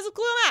because of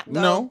Khalil Mack,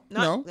 though.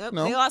 No.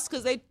 They lost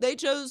because they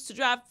chose to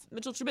draft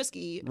Mitchell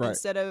Trubisky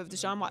instead of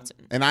Deshaun Watson.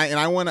 And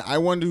I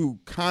want to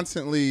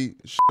constantly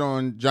shit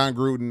on Jon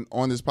Gruden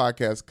on this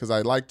podcast because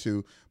I like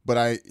to,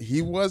 but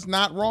he was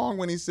not wrong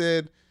when he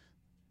said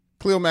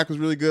Khalil Mack was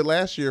really good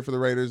last year for the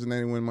Raiders and they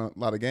didn't win a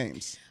lot of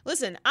games.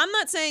 Listen, I'm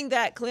not saying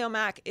that Khalil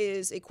Mack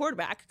is a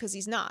quarterback because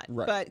he's not,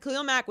 but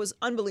Khalil Mack was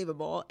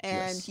unbelievable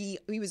and he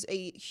was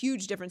a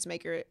huge difference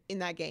maker in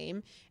that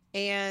game.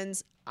 And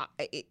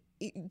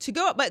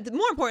but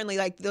more importantly,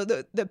 like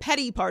the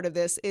petty part of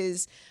this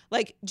is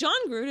like Jon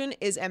Gruden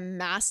is a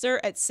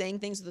master at saying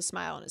things with a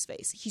smile on his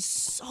face. He's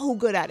so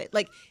good at it.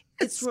 Like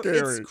it's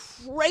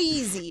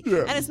crazy. Yeah.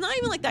 And it's not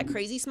even like that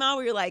crazy smile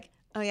where you're like,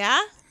 oh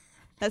yeah,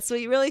 that's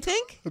what you really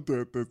think?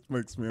 That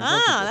makes me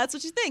uncomfortable. That's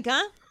what you think,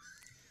 huh?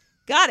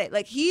 Got it.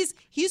 Like he's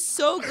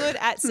so good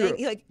at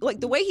saying like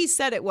the way he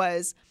said it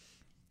was,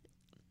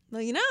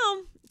 well,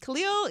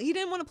 Khalil, he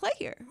didn't want to play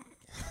here.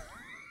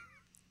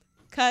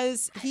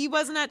 Because he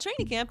wasn't at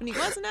training camp and he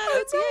wasn't at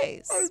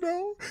OTAs. I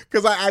know.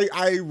 Because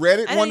I read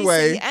it one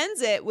way. He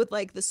ends it with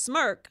like the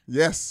smirk.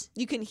 Yes.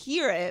 You can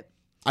hear it.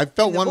 I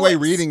felt one way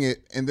reading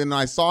it, and then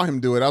I saw him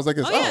do it. I was like,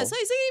 yeah, so he didn't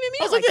even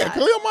mean it like that.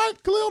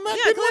 Khalil Mack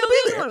didn't want to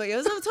be there.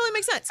 It totally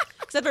makes sense.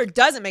 Except for it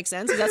doesn't make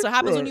sense, because that's what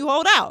happens when you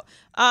hold out.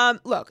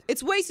 Look,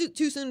 it's way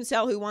too soon to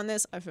tell who won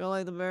this. I feel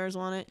like the Bears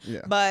won it.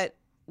 Yeah. But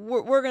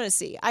we're gonna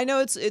see. I know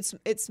it's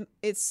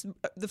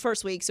the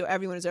first week, so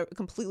everyone is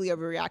completely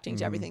overreacting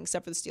to everything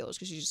except for the Steelers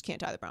because you just can't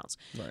tie the Browns.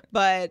 Right.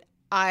 But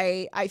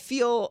I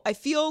feel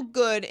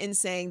good in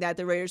saying that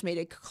the Raiders made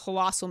a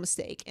colossal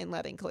mistake in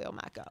letting Khalil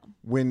Mack go.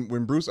 When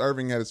Bruce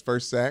Irving had his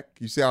first sack,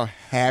 you see how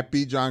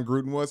happy Jon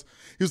Gruden was?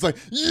 He was like,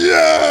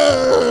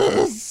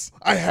 yes!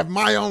 I have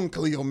my own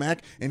Khalil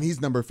Mack, and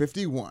he's number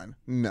 51.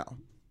 No.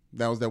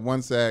 That was that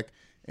one sack,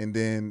 and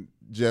then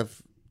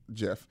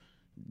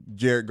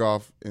Jared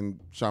Goff and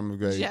Sean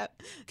McVay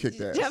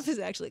kicked ass. Jeff is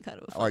actually kind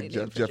of a funny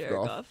name for Jeff Jared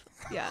Goff. Goff.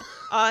 Yeah.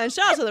 And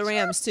shout out to the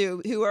Rams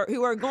too, who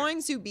are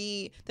going to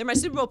be. They're my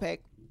Super Bowl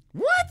pick.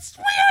 What?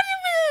 We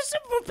already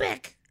Super Bowl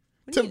pick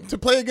to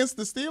play against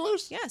the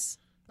Steelers? Yes.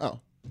 Oh,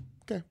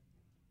 okay.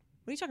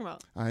 What are you talking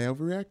about? I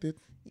overreacted.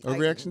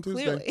 Overreaction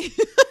Tuesday. Clearly.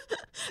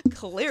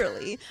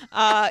 Clearly.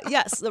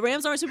 Yes, the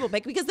Rams are a Super Bowl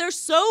pick because they're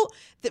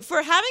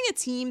for having a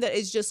team that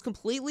is just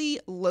completely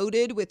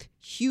loaded with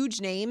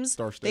huge names,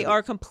 they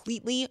are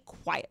completely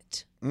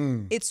quiet.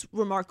 It's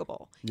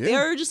remarkable. Yeah. They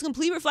are just a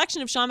complete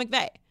reflection of Sean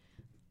McVay.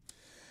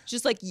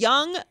 Just like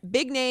young,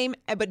 big name,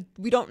 but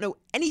we don't know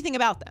anything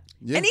about them.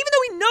 Yeah. And even though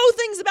we know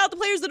things about the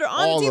players that are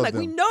on the team, like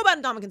we know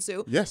about Ndamukong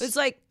Suh, yes. It's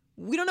like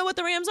we don't know what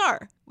the Rams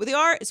are. What they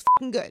are is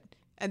fucking good.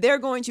 And they're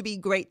going to be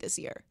great this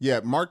year.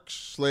 Yeah, Mark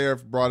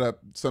Schlereth brought up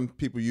some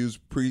people use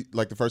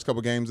the first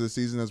couple games of the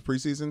season as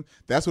preseason.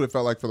 That's what it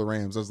felt like for the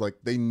Rams. It was like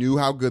they knew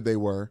how good they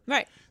were.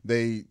 Right.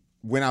 They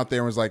went out there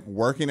and was like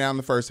working out in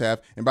the first half.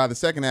 And by the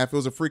second half, it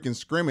was a freaking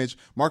scrimmage.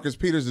 Marcus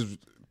Peters is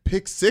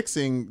pick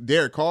sixing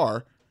Derek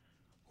Carr,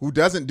 who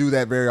doesn't do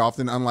that very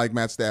often, unlike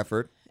Matt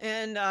Stafford.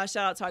 And shout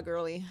out Todd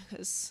Gurley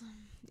because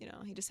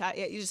you just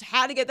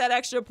had to get that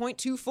extra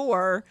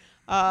 0.24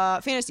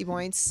 fantasy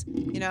points.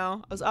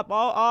 I was up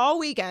all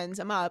weekend.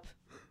 I'm up.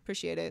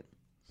 Appreciate it.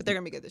 But they're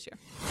gonna be good this year.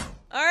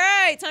 All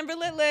right, time for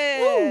Lit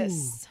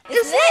List.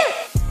 It's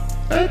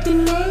lit at the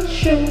live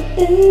show.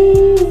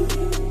 Ooh.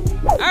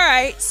 All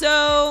right,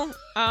 so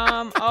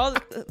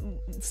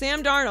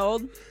Sam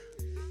Darnold.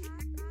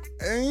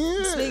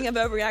 Speaking of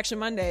overreaction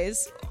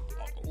Mondays.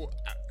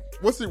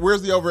 Where's the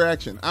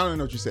overreaction? I don't even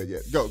know what you said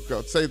yet. Go.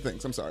 Say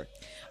things. I'm sorry.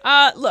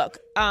 Look,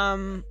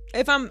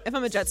 if I'm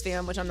a Jets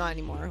fan, which I'm not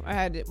anymore, I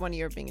had 1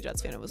 year of being a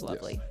Jets fan. It was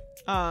lovely.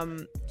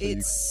 Yes.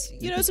 It's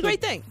it's a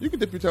great thing. You can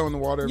dip your toe in the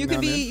water. You can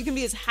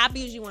be as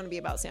happy as you want to be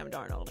about Sam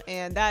Darnold,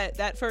 and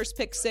that first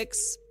pick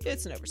six,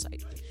 it's an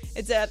oversight.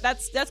 It's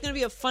that's gonna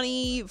be a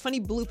funny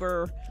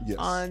blooper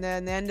on the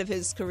end of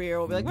his career.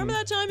 We'll be like, remember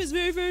that time his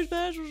very first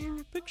pass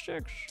was pick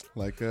six?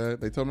 Like they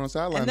told him on the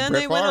sideline. And then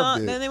they went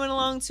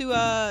along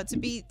to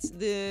beat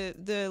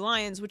the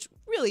Lions, which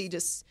really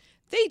just.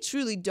 They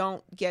truly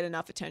don't get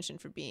enough attention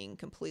for being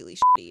completely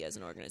shitty as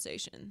an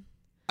organization.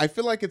 I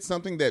feel like it's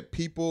something that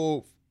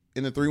people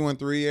in the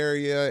 313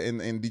 area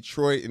in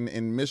Detroit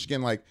and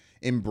Michigan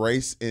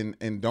embrace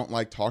and don't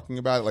like talking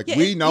about it.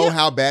 We know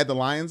how bad the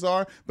Lions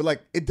are,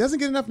 but it doesn't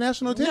get enough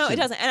national attention. No, it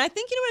doesn't. And I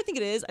think what I think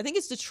it is? I think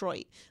it's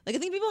Detroit. I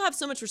think people have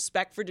so much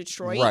respect for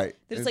Detroit that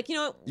it's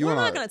we're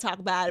not going to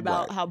talk bad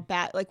about how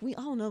bad. We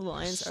all know the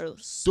Lions are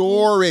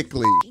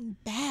historically so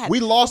bad. We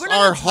lost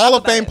our Hall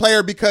of Fame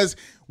player because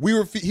we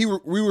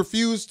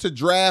refused to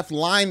draft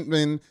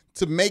linemen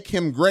to make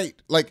him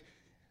great.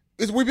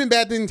 We've been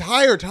bad the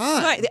entire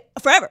time. Right,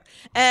 forever.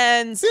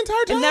 And the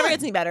entire time. It never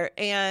gets any better.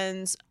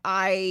 And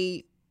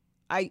I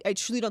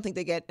truly don't think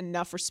they get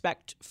enough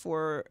respect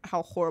for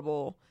how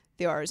horrible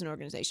they are as an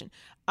organization.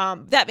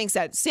 That being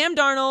said, Sam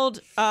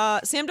Darnold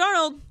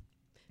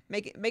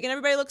making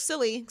everybody look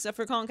silly except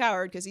for Colin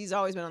Cowherd because he's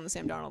always been on the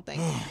Sam Darnold thing.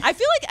 I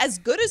feel like as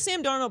good as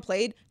Sam Darnold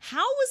played,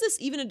 how was this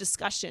even a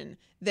discussion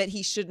that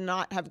he should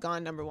not have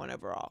gone number one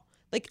overall?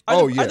 Is it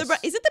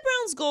the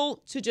Browns'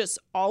 goal to just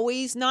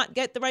always not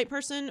get the right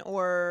person,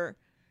 or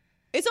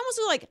it's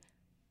almost like,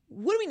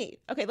 what do we need?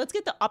 Okay, let's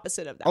get the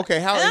opposite of that. Okay,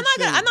 how? And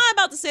I'm not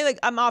about to say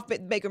I'm off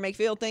Baker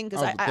Mayfield thing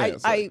because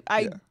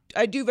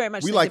I do very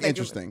much think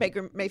that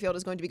Baker Mayfield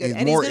is going to be good,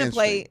 and he's going to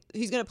play.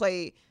 He's going to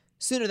play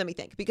sooner than we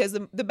think because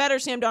the better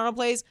Sam Darnold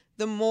plays,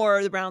 the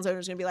more the Browns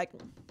owners are going to be like,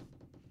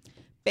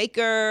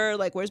 Baker,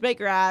 where's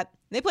Baker at?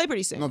 And they play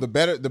pretty soon. No, the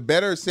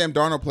better Sam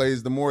Darnold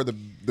plays, the more the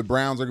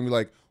Browns are going to be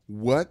like,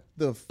 what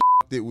the f***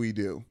 did we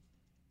do?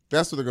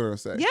 That's what they're going to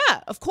say.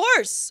 Yeah, of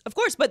course.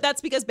 But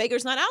that's because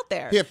Baker's not out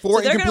there. He had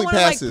 4 incomplete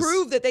passes. They're going to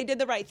prove that they did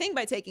the right thing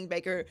by taking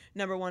Baker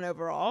number one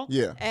overall.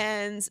 Yeah.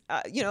 And,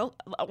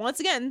 once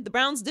again, the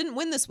Browns didn't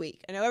win this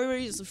week. I know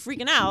everybody's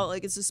freaking out.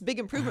 It's this big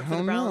improvement for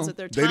the Browns that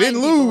they're tying They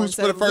didn't lose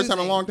for the first time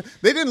in a long time.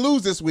 They didn't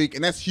lose this week,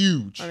 and that's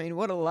huge. I mean,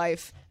 what a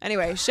life.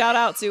 Anyway, shout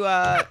out to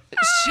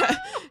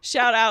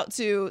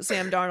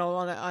Sam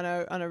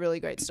Darnold on a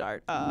really great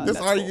start.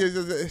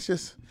 It's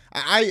just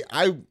I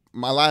have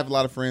a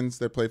lot of friends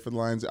that play for the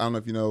Lions. I don't know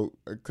if you know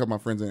a couple of my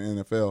friends in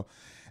the NFL.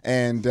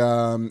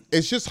 And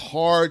it's just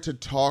hard to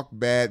talk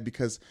bad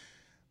because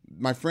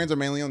my friends are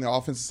mainly on the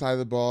offensive side of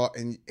the ball,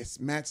 and it's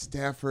Matt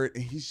Stafford,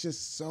 and he's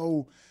just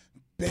so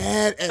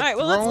bad at throwing. All right,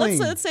 well,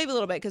 let's save a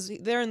little bit because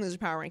they're in loser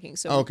power rankings,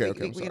 so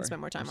we can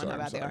spend more time on how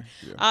bad they are.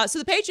 Yeah. So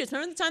the Patriots,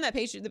 remember the time that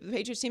the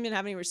Patriots team didn't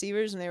have any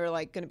receivers, and they were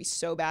going to be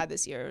so bad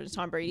this year. There's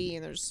Tom Brady,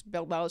 and there's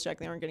Bill Belichick.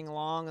 They weren't getting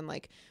along,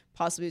 and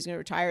possibly he's going to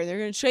retire. They're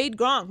going to trade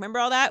Gronk. Remember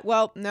all that?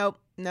 Well, nope,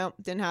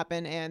 didn't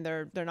happen, and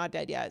they're not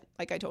dead yet.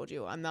 Like I told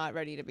you, I'm not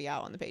ready to be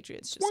out on the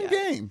Patriots just yet.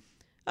 One game.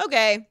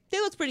 Okay, they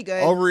look pretty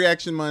good.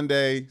 Overreaction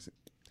Monday.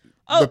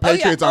 The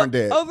Patriots aren't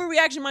dead.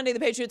 Overreaction Monday. The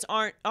Patriots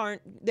aren't.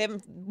 They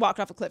haven't walked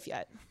off a cliff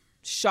yet.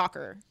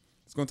 Shocker.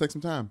 It's going to take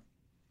some time.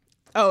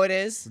 Oh, it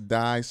is?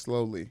 Die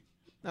slowly.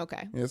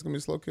 Okay. Yeah, it's going to be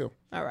a slow kill.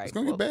 All right. It's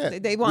going to get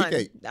bad. They won.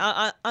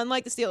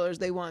 Unlike the Steelers,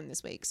 they won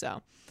this week,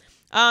 so.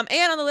 And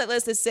on the lit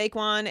list is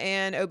Saquon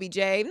and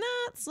OBJ.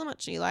 Not so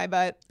much Eli,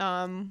 but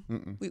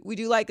we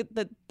do like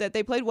that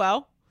they played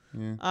well.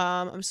 Yeah.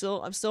 I'm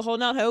still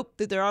holding out hope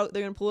that they're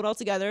going to pull it all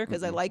together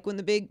because I like when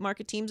the big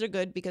market teams are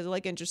good because I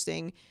like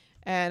interesting.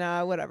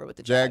 And whatever with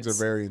the Jags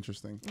Jags. are very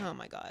interesting. Oh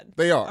my God.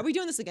 They are. Are we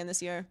doing this again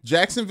this year?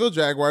 Jacksonville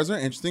Jaguars are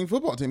an interesting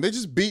football team. They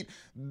just beat.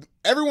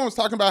 Everyone was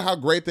talking about how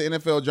great the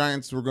NFL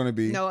Giants were going to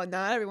be. No,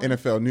 not everyone.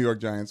 NFL, New York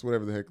Giants,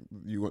 whatever the heck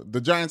you want.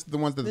 The Giants, the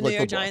ones that The play New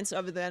York football. Giants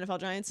over the NFL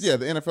Giants? Yeah,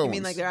 the NFL ones. You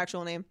mean like their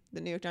actual name,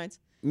 the New York Giants?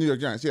 New York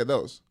Giants, yeah,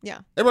 those. Yeah.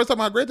 Everybody's talking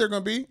about how great they're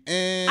going to be,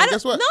 and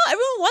guess what? No,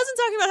 everyone wasn't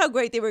talking about how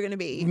great they were going to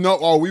be.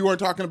 No, we weren't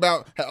talking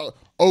about how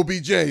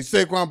OBJ,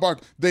 Saquon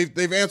Barkley.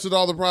 They've answered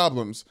all the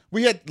problems.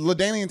 We had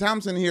LaDainian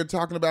Thompson here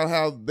talking about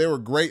how they were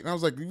great, and I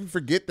was like, you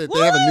forget that they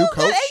have a new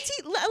coach.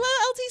 Let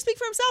LT speak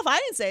for himself. I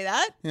didn't say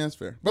that. Yeah, that's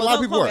fair. But a lot of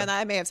Don't people quote me are. on that.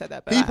 I may have said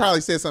that, but He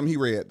probably said something he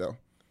read though,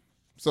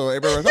 so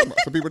everybody was talking about.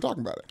 So people were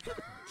talking about it.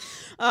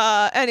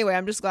 Anyway,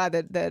 I'm just glad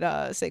that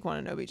Saquon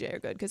and OBJ are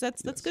good because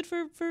that's good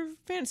for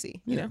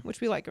fantasy, you know,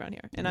 which we like around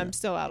here. And I'm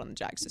still out on the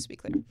Jags, just to be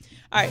clear.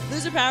 All right,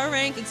 loser power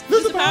rankings.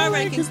 Loser power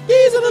rankings.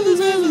 These are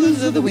the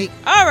losers of the week.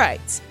 All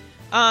right.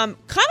 Kind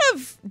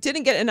of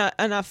didn't get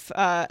enough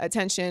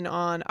attention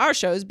on our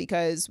shows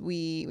because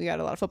we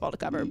got a lot of football to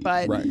cover.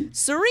 But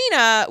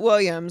Serena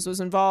Williams was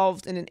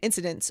involved in an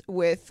incident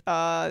with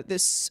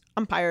this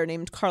umpire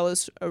named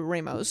Carlos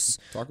Ramos,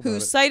 who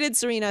cited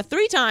Serena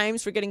 3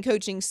 times for getting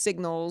coaching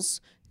signals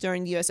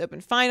during the U.S.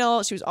 Open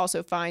final. She was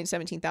also fined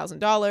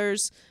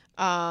 $17,000,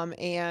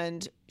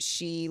 and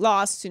she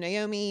lost to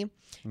Naomi.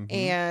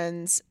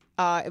 And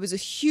it was a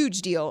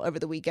huge deal over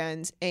the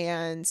weekend,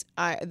 and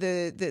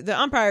the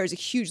umpire is a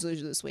huge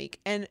loser this week,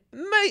 and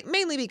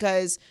mainly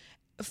because,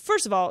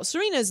 first of all,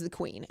 Serena is the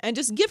queen, and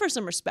just give her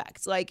some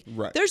respect. Like,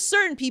 there's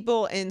certain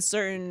people in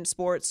certain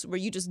sports where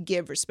you just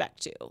give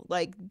respect to,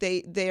 like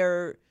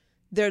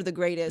they're the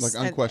greatest,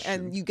 like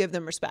unquestioned, and you give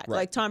them respect.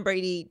 Like Tom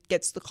Brady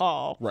gets the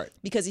call,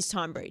 because he's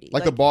Tom Brady.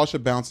 Like the ball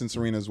should bounce in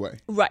Serena's way,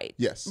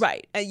 Yes,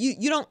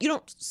 You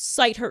don't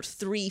cite her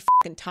 3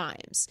 fucking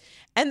times,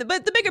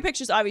 but the bigger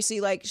picture is obviously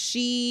like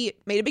she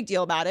made a big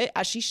deal about it,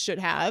 as she should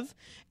have.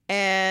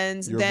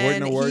 And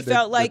then he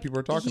felt like people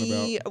are talking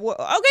about.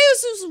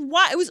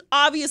 It was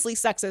obviously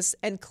sexist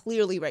and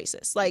clearly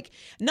racist. Like,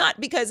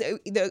 not because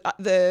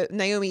the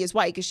Naomi is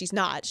white, because she's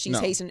not. She's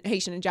Haitian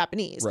and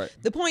Japanese. Right.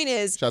 The point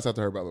is, shouts out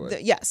to her, by the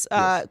way. Yes,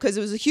 because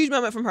it was a huge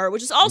moment from her,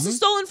 which is also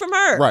stolen from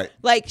her. Right.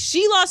 Like,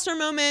 she lost her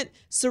moment.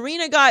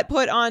 Serena got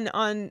put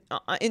on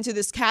into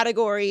this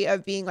category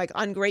of being like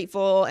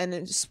ungrateful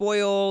and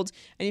spoiled.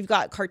 And you've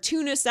got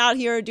cartoonists out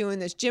here doing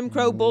this Jim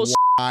Crow bullshit.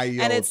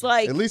 And it's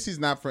like, at least he's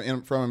not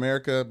from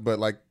America, but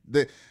like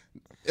the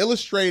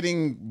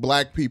illustrating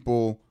black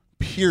people,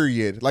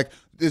 period. Like,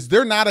 is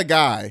there not a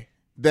guy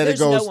that there's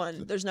it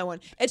goes? There's no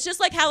one. It's just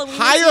like Halloween.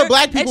 Hire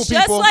black people.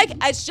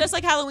 It's just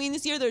like Halloween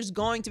this year. There's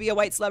going to be a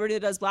white celebrity that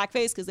does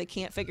blackface because they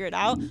can't figure it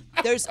out.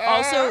 There's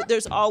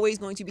always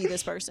going to be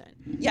this person.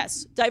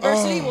 Yes,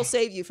 diversity will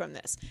save you from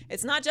this.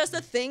 It's not just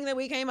a thing that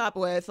we came up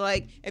with.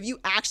 Like, if you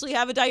actually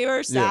have a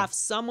diverse staff,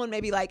 someone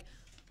may be like,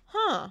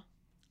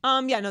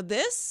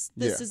 this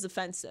is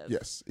offensive.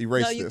 Yes,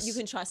 erase this. You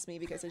can trust me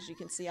because, as you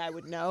can see, I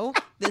would know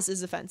this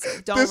is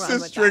offensive. Don't this run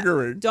is with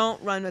triggering. That.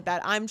 Don't run with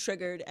that. I'm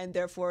triggered, and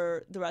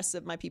therefore the rest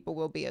of my people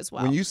will be as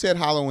well. When you said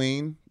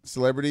Halloween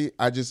celebrity,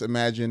 I just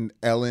imagined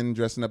Ellen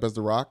dressing up as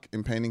The Rock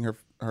and painting her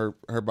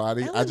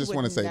body. Ellen I just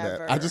want to say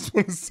never. that. I just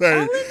want to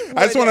say.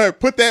 I just want to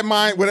put that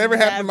mind. Whatever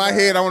happened in my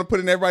head, I want to put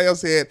in everybody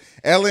else's head.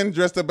 Ellen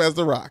dressed up as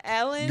The Rock.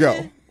 Ellen.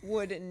 Go.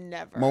 Would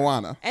never.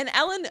 Moana. And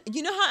Ellen,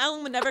 you know how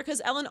Ellen would never,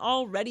 because Ellen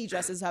already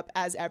dresses up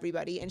as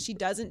everybody, and she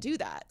doesn't do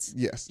that.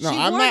 Yes. No,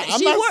 I'm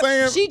not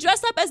saying. She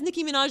dressed up as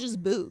Nicki Minaj's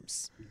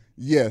boobs.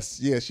 Yes.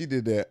 Yeah, she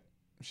did that.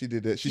 She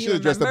should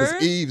have dressed up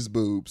as Eve's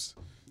boobs.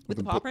 With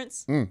the paw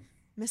prints?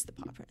 Missed the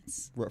paw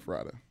prints. Rough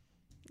Rider.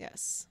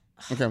 Yes.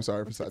 Okay, I'm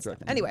sorry for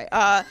sidetracking. Anyway,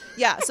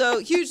 so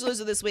huge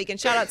loser this week, and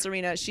shout out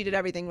Serena. She did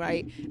everything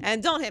right.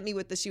 And don't hit me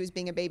with she was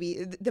being a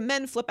baby. The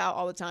men flip out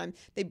all the time.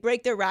 They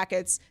break their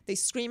rackets. They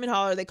scream and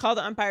holler. They call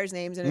the umpires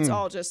names, and it's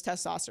all just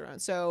testosterone.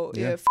 So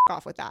f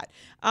off with that.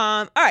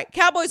 All right,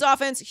 Cowboys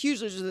offense,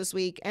 huge loser this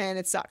week, and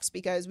it sucks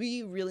because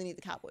we really need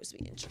the Cowboys to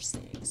be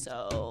interesting.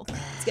 So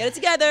let's get it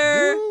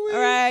together. All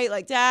right,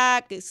 like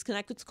Dak,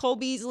 connect with Cole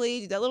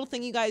Beasley, do that little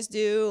thing you guys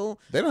do.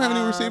 They don't have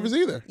any receivers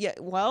either. Yeah,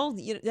 well,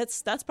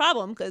 that's a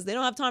problem because they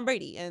don't have Tom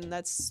Brady, and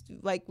that's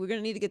like we're gonna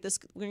need to get this.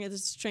 We're gonna get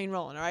this train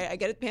rolling. All right, I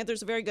get it.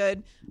 Panthers are very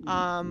good.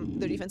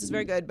 Their defense is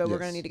very good, but we're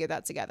gonna need to get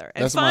that together.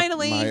 And that's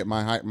finally,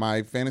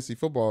 my fantasy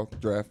football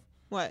draft.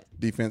 What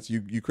defense?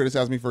 You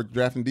criticized me for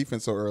drafting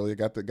defense so early.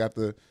 Got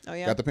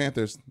the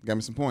Panthers. Got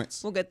me some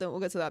points. We'll get to the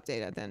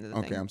update at the end of the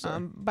thing. Okay, I'm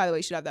sorry. By the way,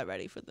 you should have that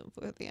ready for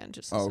the end.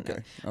 Just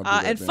okay.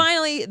 And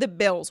finally, the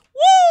Bills.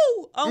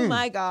 Woo! Oh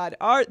my God,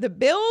 the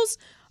Bills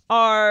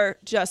are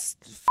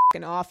just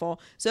fucking awful.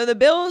 So the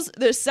Bills,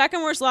 their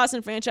second worst loss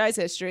in franchise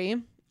history.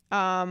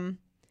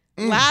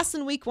 Last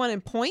in week 1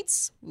 in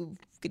points. Ooh,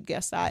 could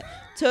guess that.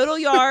 Total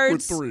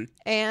yards 3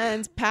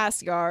 and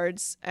pass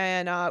yards.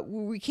 And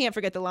we can't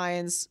forget the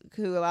Lions,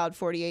 who allowed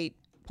 48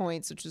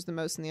 points, which was the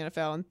most in the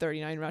NFL, and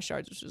 39 rush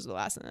yards, which was the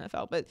last in the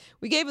NFL. But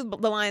we gave the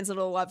Lions a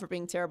little love for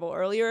being terrible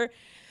earlier.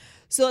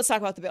 So let's talk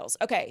about the Bills.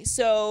 Okay,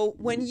 so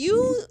when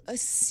you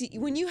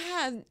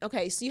had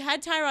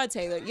Tyrod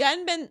Taylor, you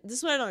hadn't been. This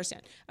is what I don't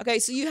understand. Okay,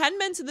 so you hadn't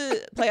been to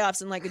the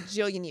playoffs in like a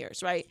jillion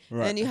years, right? And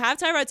then you have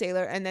Tyrod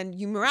Taylor, and then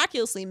you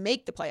miraculously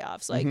make the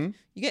playoffs. Like you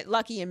get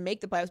lucky and make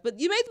the playoffs, but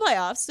you made the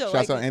playoffs. So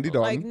Shouts out Andy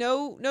Dalton. Like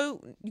no,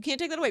 you can't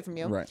take that away from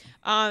you. Right.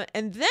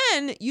 And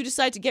then you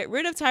decide to get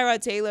rid of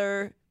Tyrod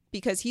Taylor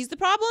because he's the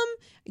problem.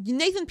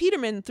 Nathan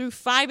Peterman threw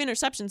 5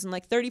 interceptions in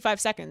like 35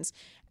 seconds,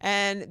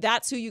 and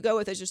that's who you go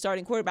with as your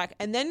starting quarterback.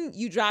 And then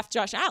you draft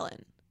Josh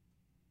Allen.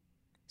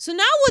 So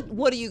now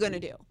what are you going to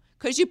do?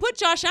 Because you put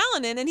Josh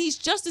Allen in, and he's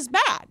just as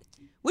bad,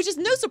 which is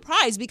no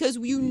surprise because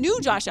you knew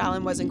Josh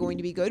Allen wasn't going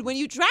to be good when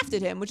you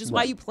drafted him, which is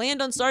why you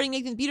planned on starting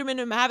Nathan Peterman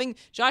and having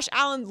Josh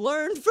Allen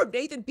learn from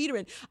Nathan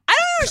Peterman. I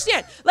don't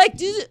understand. Like,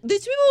 do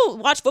people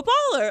watch football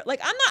or like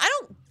I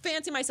don't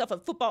fancy myself a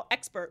football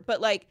expert, but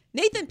like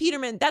Nathan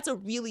Peterman, that's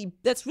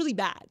really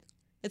bad.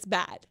 It's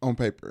bad on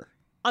paper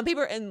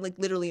and like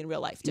literally in real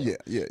life too.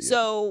 Yeah.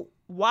 So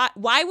why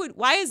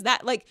is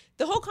that? Like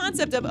the whole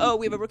concept of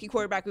we have a rookie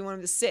quarterback, we want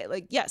him to sit.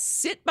 Like yes,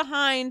 sit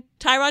behind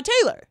Tyrod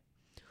Taylor,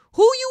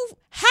 who you've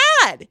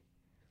had,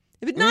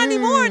 but not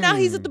anymore. Now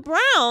he's at the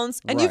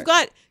Browns, and you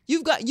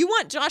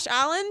want Josh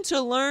Allen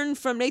to learn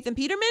from Nathan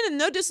Peterman, and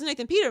no diss to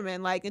Nathan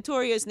Peterman, like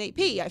notorious Nate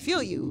P. I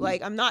feel you.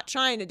 Like I'm not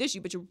trying to diss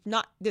you, but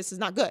this is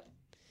not good.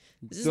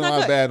 This is Still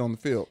not good. bad on the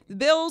field. The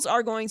Bills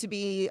are going to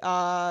be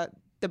the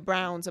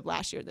Browns of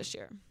last year this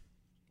year.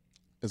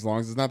 As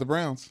long as it's not the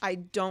Browns. I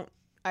don't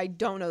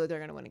know that they're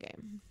going to win a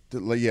game.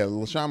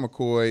 LaShawn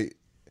McCoy.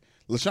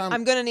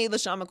 I'm going to need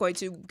LaShawn McCoy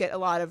to get a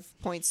lot of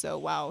points, though,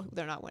 while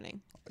they're not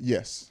winning.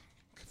 Yes.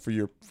 For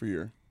your.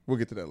 We'll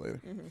get to that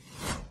later.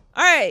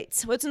 All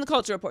right. What's in the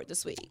culture report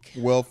this week?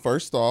 Well,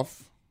 first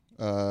off,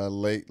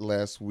 late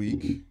last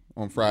week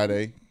on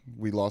Friday,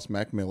 we lost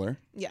Mac Miller.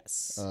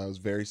 Yes. It was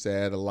very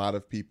sad. A lot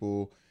of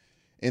people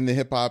in the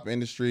hip-hop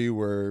industry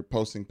were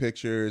posting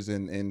pictures,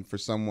 and for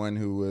someone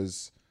who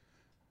was,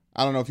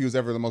 I don't know if he was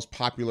ever the most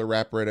popular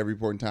rapper at every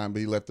point in time, but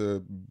he left a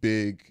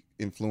big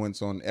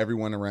influence on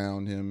everyone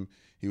around him.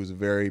 He was a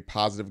very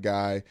positive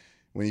guy.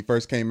 When he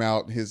first came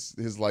out,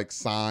 his like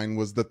sign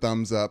was the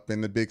thumbs up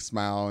and the big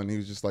smile, and he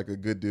was just like a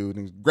good dude. And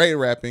he was great at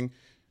rapping.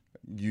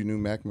 You knew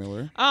Mac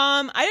Miller?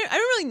 I don't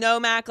really know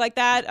Mac like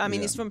that. I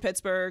mean, he's from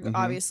Pittsburgh,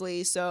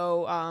 obviously,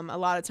 so a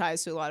lot of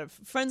ties to a lot of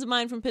friends of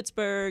mine from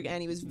Pittsburgh,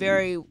 and he was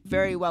very,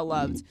 very well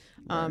loved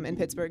in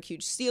Pittsburgh.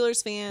 Huge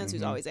Steelers fans,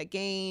 who's always at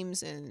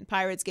games and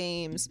Pirates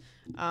games,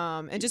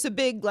 and just a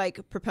big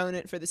like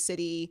proponent for the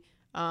city.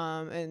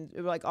 And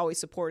like always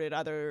supported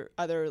other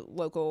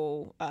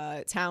local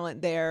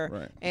talent there,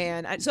 right.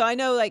 And so I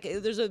know like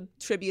there's a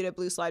tribute at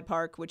Blue Slide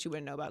Park, which you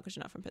wouldn't know about because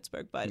you're not from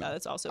Pittsburgh, but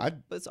it's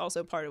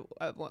also part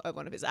of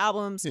one of his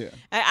albums. Yeah,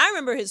 I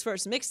remember his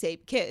first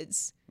mixtape,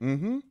 Kids.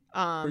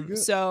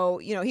 So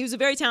he was a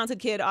very talented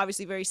kid,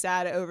 obviously very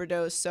sad at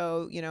overdose.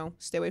 So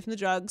stay away from the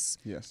drugs.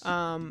 Yes.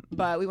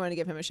 But we wanted to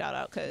give him a shout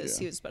out because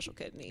he was a special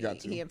kid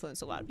and he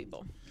influenced a lot of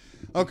people.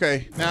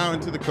 Okay, now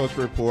into the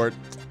culture report.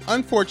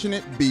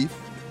 Unfortunate beef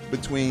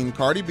between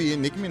Cardi B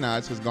and Nicki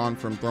Minaj has gone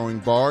from throwing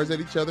bars at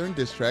each other in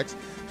diss tracks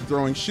to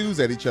throwing shoes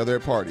at each other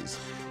at parties.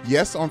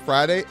 Yes, on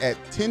Friday at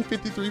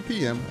 10:53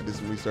 p.m., I did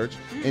some research,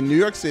 in New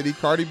York City,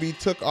 Cardi B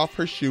took off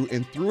her shoe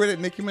and threw it at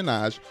Nicki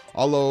Minaj,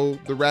 although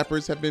the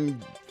rappers have been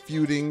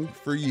feuding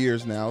for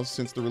years now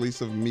since the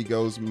release of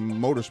Migos'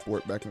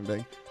 Motorsport back in the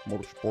day.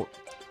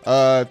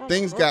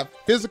 Things got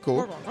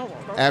physical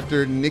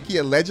after Nicki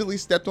allegedly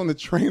stepped on the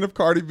train of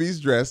Cardi B's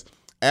dress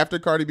after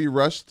Cardi B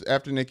rushed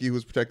after Nicki, who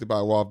was protected by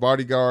a wall of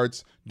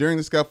bodyguards. During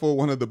the scuffle,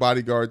 one of the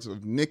bodyguards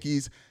of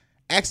Nicki's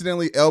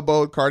accidentally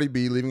elbowed Cardi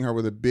B, leaving her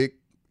with a big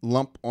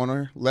lump on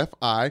her left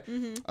eye.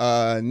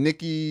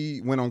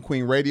 Nicki went on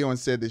Queen Radio and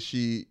said that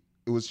she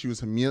was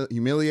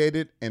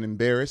humiliated and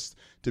embarrassed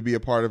to be a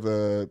part of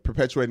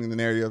perpetuating the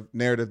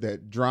narrative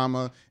that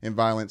drama and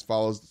violence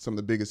follows some of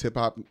the biggest hip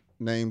hop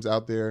names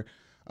out there.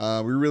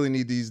 We really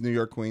need these New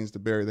York queens to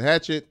bury the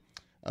hatchet.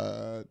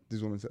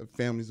 These women have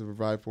families to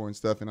provide for and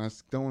stuff, and I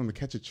don't want them to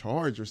catch a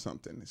charge or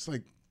something. It's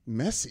like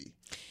messy.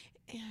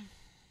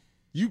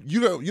 It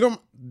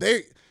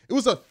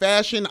was a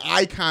fashion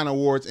icon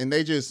awards, and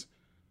they just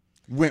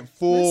went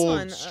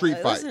full street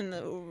fight.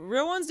 Listen,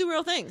 real ones do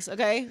real things,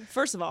 okay?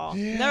 First of all,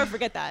 never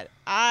forget that.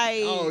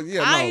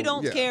 I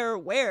don't care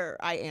where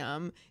I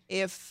am.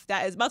 If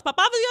that is about to pop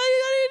off, you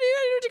do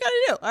what you gotta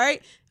do, all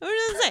right? What are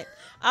you saying?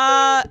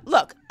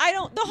 Look,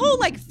 the whole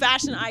like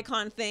fashion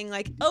icon thing,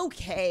 like,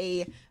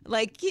 okay,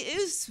 like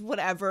it's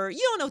whatever. You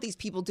don't know what these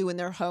people do in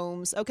their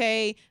homes,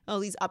 okay?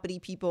 Oh, these uppity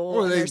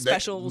people and their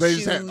special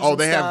shoes and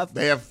stuff.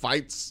 They have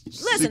fights.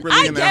 Listen,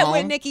 I get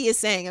what Nicki is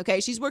saying,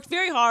 okay? She's worked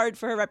very hard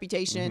for her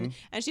reputation,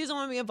 and she doesn't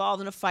want to be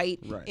involved in a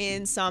fight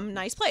in some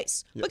nice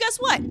place. Yep. But guess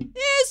what?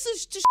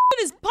 This shit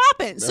is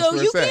popping, so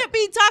you can't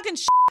be talking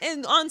shit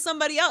on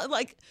somebody else,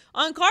 like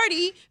on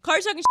Cardi.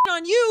 Cardi's talking shit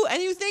on you,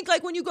 and you think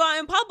like when you go out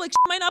in public, shit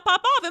might not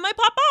pop off. It might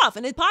pop off,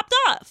 and it popped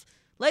off.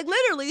 Like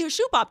literally, her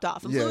shoe popped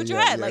off and flew at your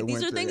head. Like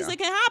these are things that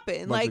can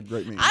happen. Like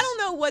I don't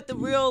know what the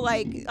real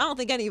I don't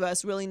think any of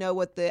us really know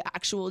what the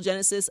actual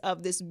genesis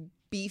of this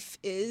beef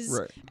is.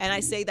 Right. And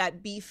I say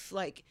that beef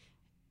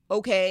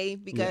okay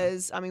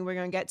because I mean we're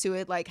gonna get to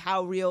it. Like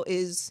how real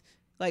is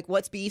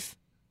what's beef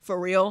for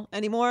real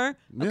anymore?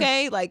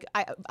 Okay, like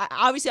I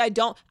obviously I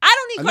don't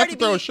need Cardi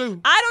B.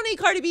 I don't need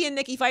Cardi B and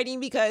Nicki fighting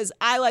because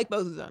I like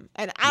both of them,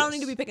 and I don't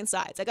need to be picking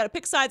sides. I got to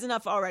pick sides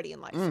enough already in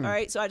life. All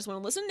right, so I just want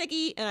to listen to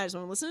Nicki and I just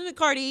want to listen to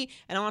Cardi,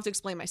 and I don't have to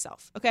explain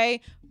myself.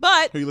 Okay,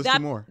 but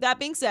that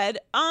being said,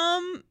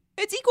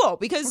 it's equal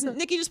because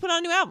Nicki just put out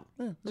a new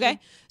album. Okay,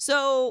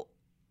 so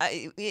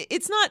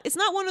it's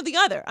not one or the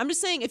other. I'm just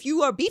saying if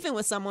you are beefing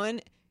with someone,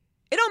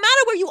 it don't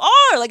matter where you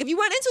are. Like if you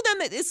run into them,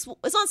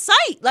 it's on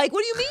site. Like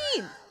what do you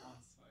mean?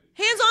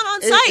 Hands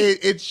on site.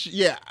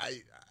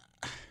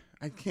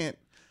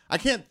 I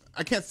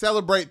can't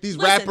celebrate these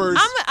rappers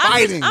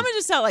fighting. I'm gonna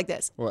just tell it like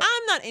this. What?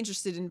 I'm not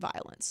interested in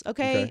violence.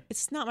 Okay?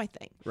 It's not my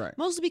thing. Right.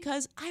 Mostly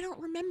because I don't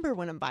remember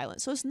when I'm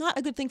violent, so it's not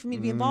a good thing for me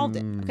to be involved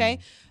in. Okay.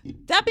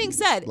 That being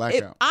said,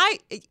 if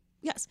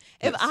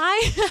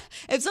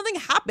something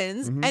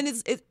happens and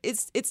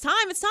it's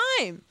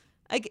time.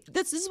 Like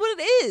this is what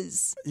it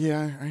is.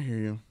 Yeah, I hear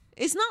you.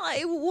 It's not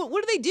like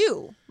what do they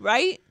do,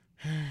 right?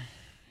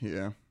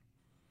 Yeah.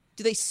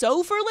 Do they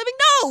sew for a living?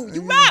 No,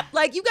 you rap.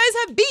 Like you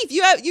guys have beef.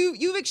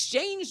 You've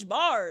exchanged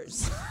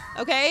bars,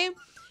 okay?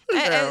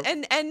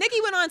 And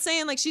Nicki went on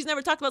saying like she's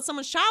never talked about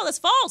someone's child. That's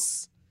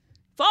false.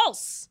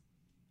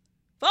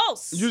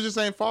 You're just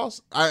saying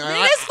false?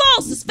 It is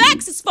false. It's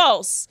facts. It's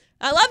false.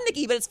 I love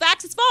Nicki, but it's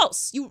facts. It's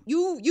false. You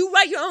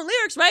write your own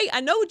lyrics, right?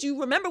 I know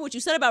remember what you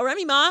said about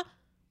Remy Ma.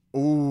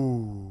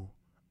 Ooh.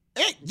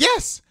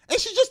 Yes. And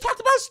she just talked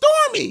about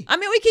Stormy. I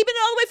mean, we keeping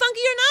it all the way funky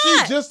or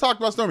not? She just talked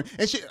about Stormy.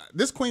 And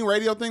this Queen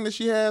Radio thing that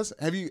she has,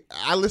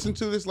 I listened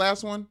to this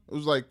last one. It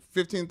was like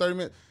 15, 30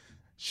 minutes.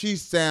 She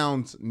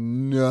sounds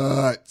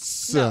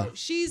nuts. No,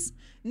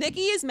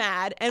 Nicki is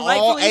mad, and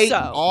rightfully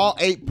so. All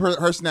 8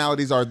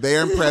 personalities are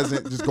there and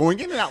present, just going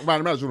in and out. I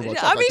mean, she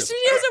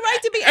has a right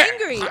to be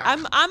angry.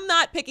 I'm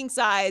not picking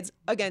sides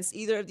against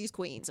either of these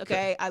queens,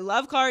 okay? I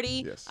love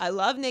Cardi. Yes. I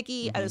love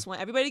Nicki. I just want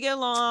everybody to get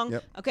along,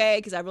 okay?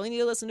 Because I really need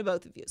to listen to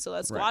both of you. So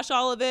let's squash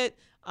all of it.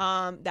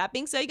 That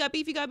being said, you got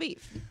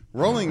beef.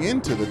 Rolling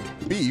into the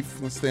beef,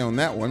 let's stay on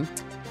that one.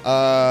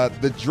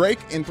 The Drake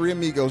and Three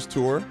Amigos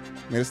tour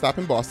made a stop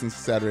in Boston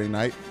Saturday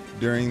night.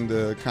 During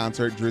the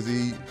concert,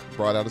 Drizzy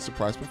brought out a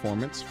surprise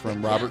performance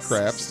from Robert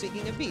Kraft's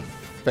speaking of beef,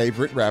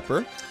 favorite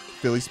rapper,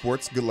 Philly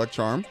sports good luck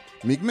charm,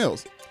 Meek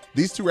Mills.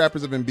 These two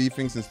rappers have been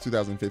beefing since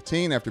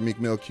 2015 after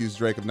Meek Mill accused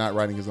Drake of not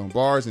writing his own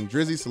bars, and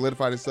Drizzy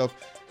solidified himself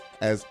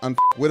as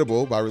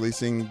unwittable by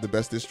releasing the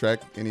best diss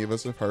track any of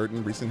us have heard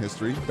in recent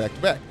history, back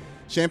to back.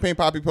 Champagne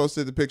Poppy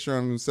posted the picture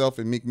of himself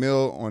and Meek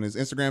Mill on his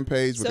Instagram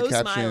page with the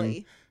caption.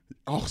 Smiley.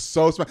 Oh,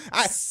 so smart.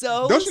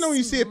 Don't you know when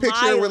you see a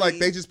picture where like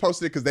they just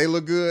posted it because they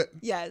look good?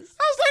 Yes. I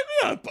was like,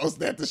 you don't post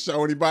that to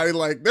show anybody.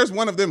 Like, there's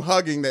one of them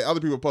hugging that other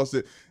people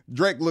posted.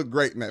 Drake looked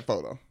great in that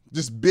photo.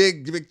 Just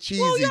big,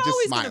 cheesy, well, you're just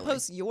always smiling. Gonna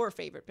post your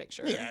favorite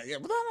picture. Yeah.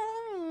 But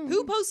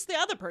who posts the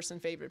other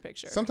person's favorite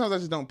picture? Sometimes I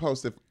just don't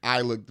post if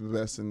I look the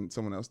best and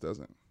someone else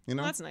doesn't. You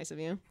know? Well, that's nice of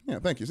you. Yeah,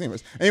 thank you.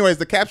 Anyways,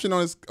 the caption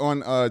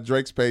on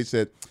Drake's page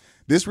said,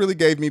 "This really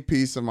gave me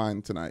peace of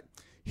mind tonight.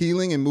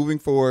 Healing and moving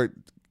forward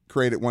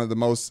created one of the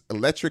most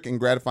electric and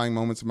gratifying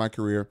moments of my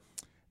career.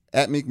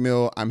 At Meek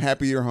Mill, I'm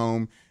happy you're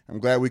home. I'm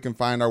glad we can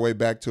find our way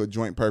back to a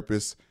joint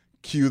purpose.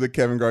 Cue the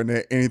Kevin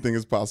Garnett, anything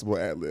is possible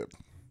ad-lib."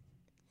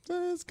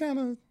 So it's kind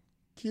of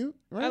cute,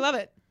 right? I love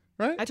it.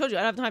 Right? I told you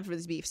I don't have time for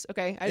these beefs,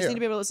 okay? I just need to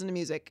be able to listen to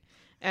music.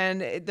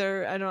 And I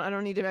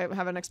don't need to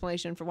have an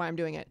explanation for why I'm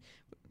doing it.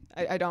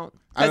 I don't.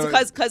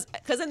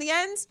 Because in the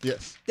end,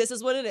 this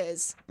is what it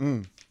is.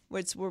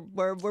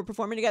 We're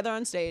performing together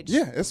on stage.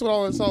 Yeah, that's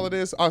all it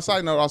is.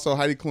 Side note, also,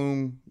 Heidi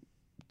Klum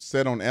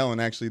said on Ellen,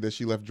 actually, that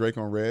she left Drake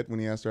on red when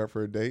he asked her out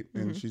for a date.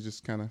 And she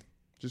just want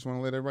to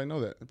let everybody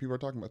know that. People are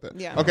talking about that.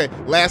 Yeah. Okay,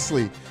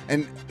 lastly,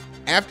 and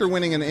after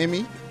winning an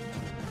Emmy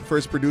for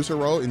his producer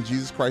role in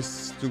Jesus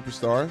Christ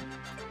Superstar,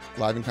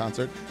 live in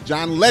concert,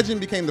 John Legend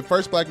became the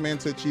first black man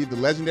to achieve the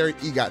legendary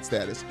EGOT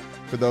status.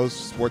 For those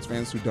sports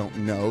fans who don't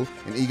know,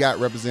 an EGOT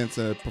represents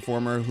a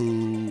performer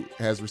who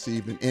has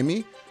received an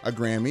Emmy, a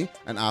Grammy,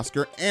 an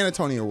Oscar, and a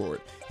Tony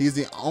Award. He's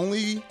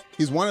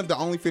one of the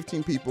only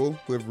 15 people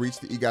who have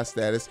reached the EGOT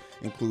status,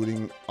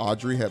 including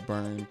Audrey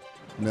Hepburn,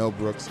 Mel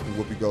Brooks, and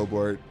Whoopi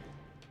Goldberg.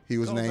 He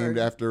was named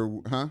after,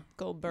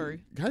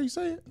 Goldberg. How do you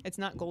say it? It's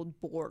not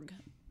Goldberg.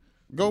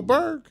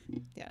 Goldberg?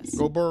 Yes.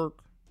 Goldberg.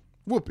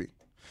 Whoopi.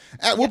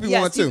 Whoopi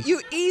won too.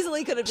 You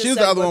easily could have just said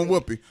the other one,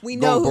 Whoopi. We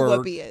know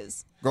Goldberg. who Whoopi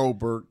is.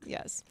 Goldberg.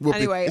 Yes. Whoopi.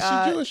 Anyway, is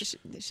she Jewish?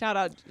 shout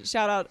out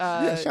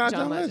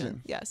John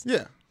Legend. Yes.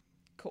 Yeah.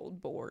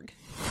 Goldberg.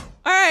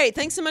 All right.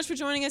 Thanks so much for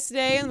joining us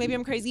today on the Maybe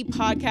I'm Crazy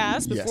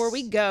podcast. Before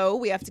we go,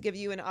 we have to give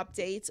you an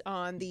update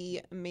on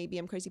the Maybe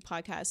I'm Crazy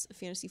podcast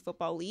Fantasy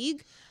Football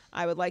League.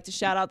 I would like to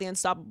shout out the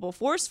Unstoppable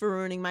Force for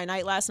ruining my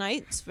night last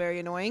night. It's very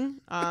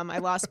annoying. I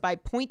lost by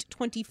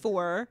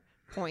 0.24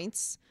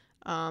 points.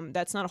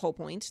 That's not a whole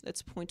point.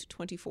 That's point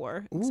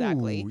 24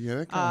 exactly. Ooh, yeah,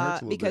 that kind of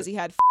hurts a little because bit. he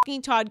had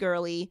fucking Todd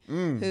Gurley,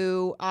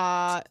 who,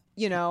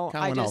 you know,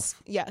 Kinda I went just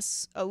off.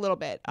 yes, a little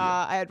bit.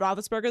 I had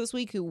Roethlisberger this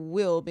week, who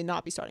will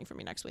not be starting for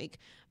me next week.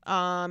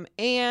 Evan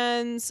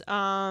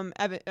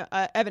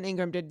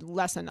Ingram did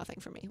less than nothing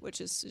for me,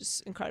 which is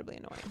just incredibly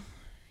annoying.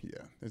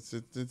 Yeah, it's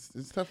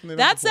tough. When they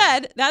don't That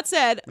perform.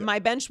 said, my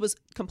bench was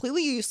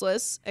completely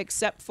useless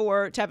except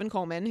for Tevin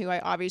Coleman, who I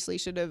obviously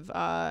should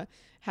have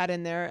had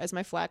in there as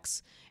my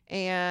flex,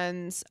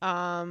 and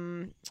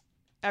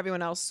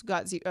everyone else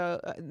got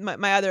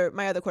my other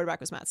quarterback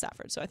was Matt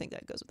Stafford, so I think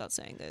that goes without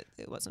saying that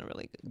it wasn't a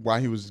really good. While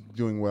he was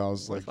doing well, I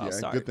was like, Worthwhile yeah,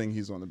 start. good thing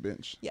he's on the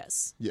bench.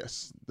 Yes,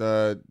 Yes.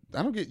 You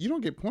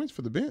don't get points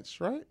for the bench,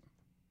 right?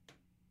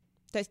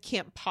 that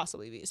can't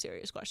possibly be a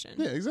serious question.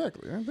 Yeah,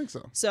 exactly. I don't think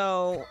so.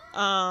 So,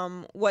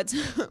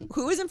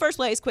 who is in first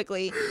place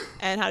quickly,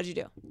 and how did you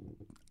do?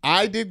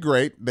 I did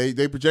great.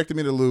 They projected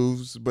me to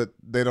lose, but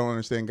they don't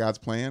understand God's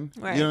plan.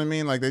 Right. You know what I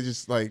mean? Like they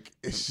just like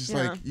it's just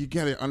Yeah. like you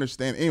gotta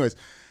understand. Anyways,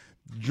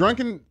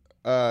 drunk.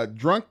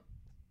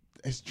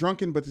 It's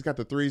drunken, but it's got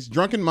the threes.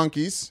 Drunken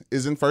Monkeys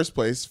is in first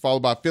place,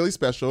 followed by Philly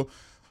Special.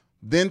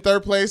 Then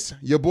third place,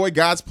 your boy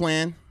God's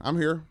Plan. I'm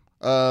here.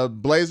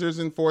 Blazers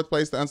in fourth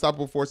place. The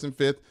Unstoppable Force in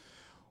fifth.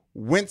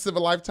 Wints of a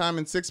Lifetime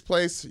in sixth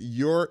place.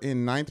 You're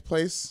in ninth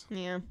place.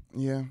 Yeah.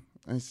 Yeah.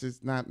 It's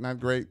just not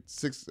great.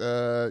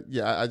 I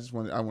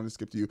want to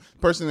skip to you. The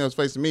person that was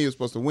facing me was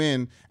supposed to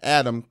win,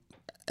 Adam,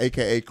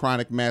 aka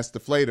Chronic Mass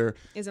Deflator,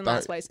 Is in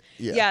last place.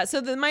 Yeah.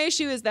 So my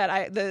issue is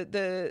that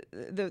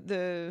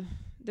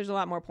there's a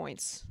lot more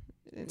points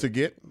to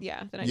get.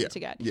 Yeah, that I need to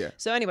get. Yeah.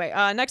 So anyway,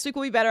 next week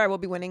will be better. I will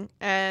be winning,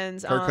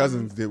 and Kirk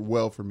Cousins did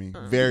well for me,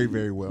 very,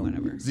 very well.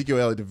 Whatever. Ezekiel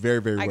Elliott did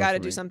very, very well. I got to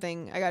for do me.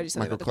 something. I got to do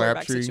something Michael with the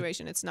quarterback Crabtree.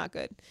 situation. It's not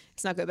good.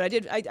 But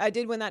I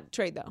did win that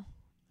trade though.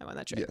 I won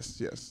that trade.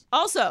 Yes.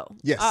 Also,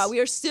 Yes. We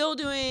are still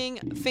doing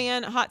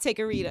fan hot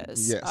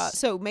takeeritas. Yes.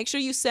 So make sure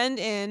you send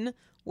in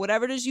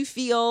whatever it is you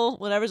feel,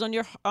 whatever's on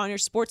your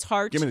sports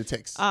heart. Give me the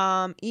text.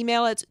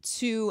 Email it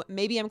to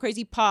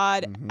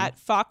maybeI'mcrazypod at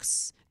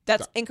Fox.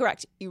 That's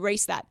incorrect.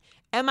 Erase that.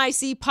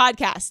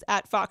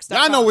 MICpodcast@fox.com.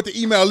 I know what the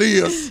email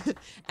is.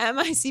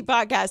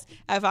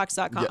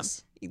 MICpodcast@fox.com.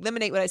 Yes.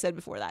 Eliminate what I said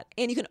before that.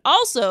 And you can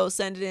also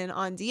send it in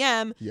on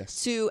DM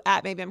Yes. to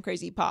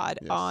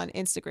 @maybeI'mcrazypod on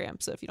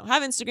Instagram. So if you don't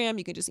have Instagram,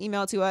 you can just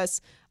email to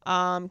us.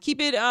 Keep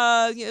it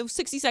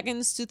 60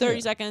 seconds to 30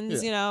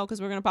 seconds,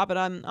 because we're going to pop it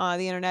on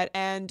the internet.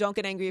 And don't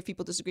get angry if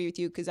people disagree with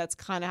you, because that's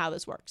kind of how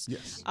this works.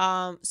 Yes.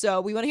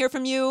 So we want to hear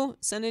from you.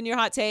 Send in your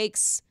hot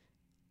takes.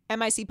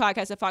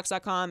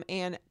 MICpodcast@fox.com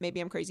and Maybe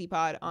I'm Crazy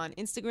Pod on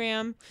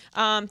Instagram.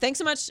 Thanks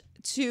so much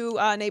to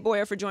Nate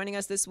Boyer for joining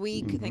us this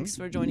week. Thanks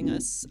for joining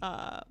us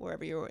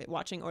wherever you're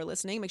watching or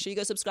listening. Make sure you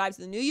go subscribe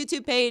to the new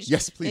YouTube page.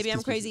 Yes, please, Maybe I'm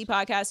please, Crazy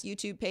Podcast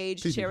YouTube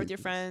page. Please, Share please, with your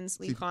please. friends.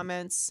 Leave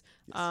comments.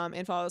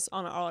 And follow us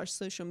on all our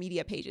social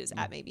media pages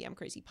 @Maybe I'm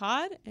Crazy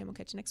Pod. And we'll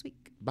catch you next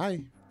week.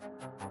 Bye.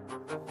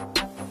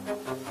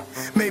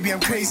 Maybe I'm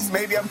crazy,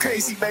 maybe I'm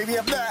crazy, maybe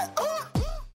I'm not.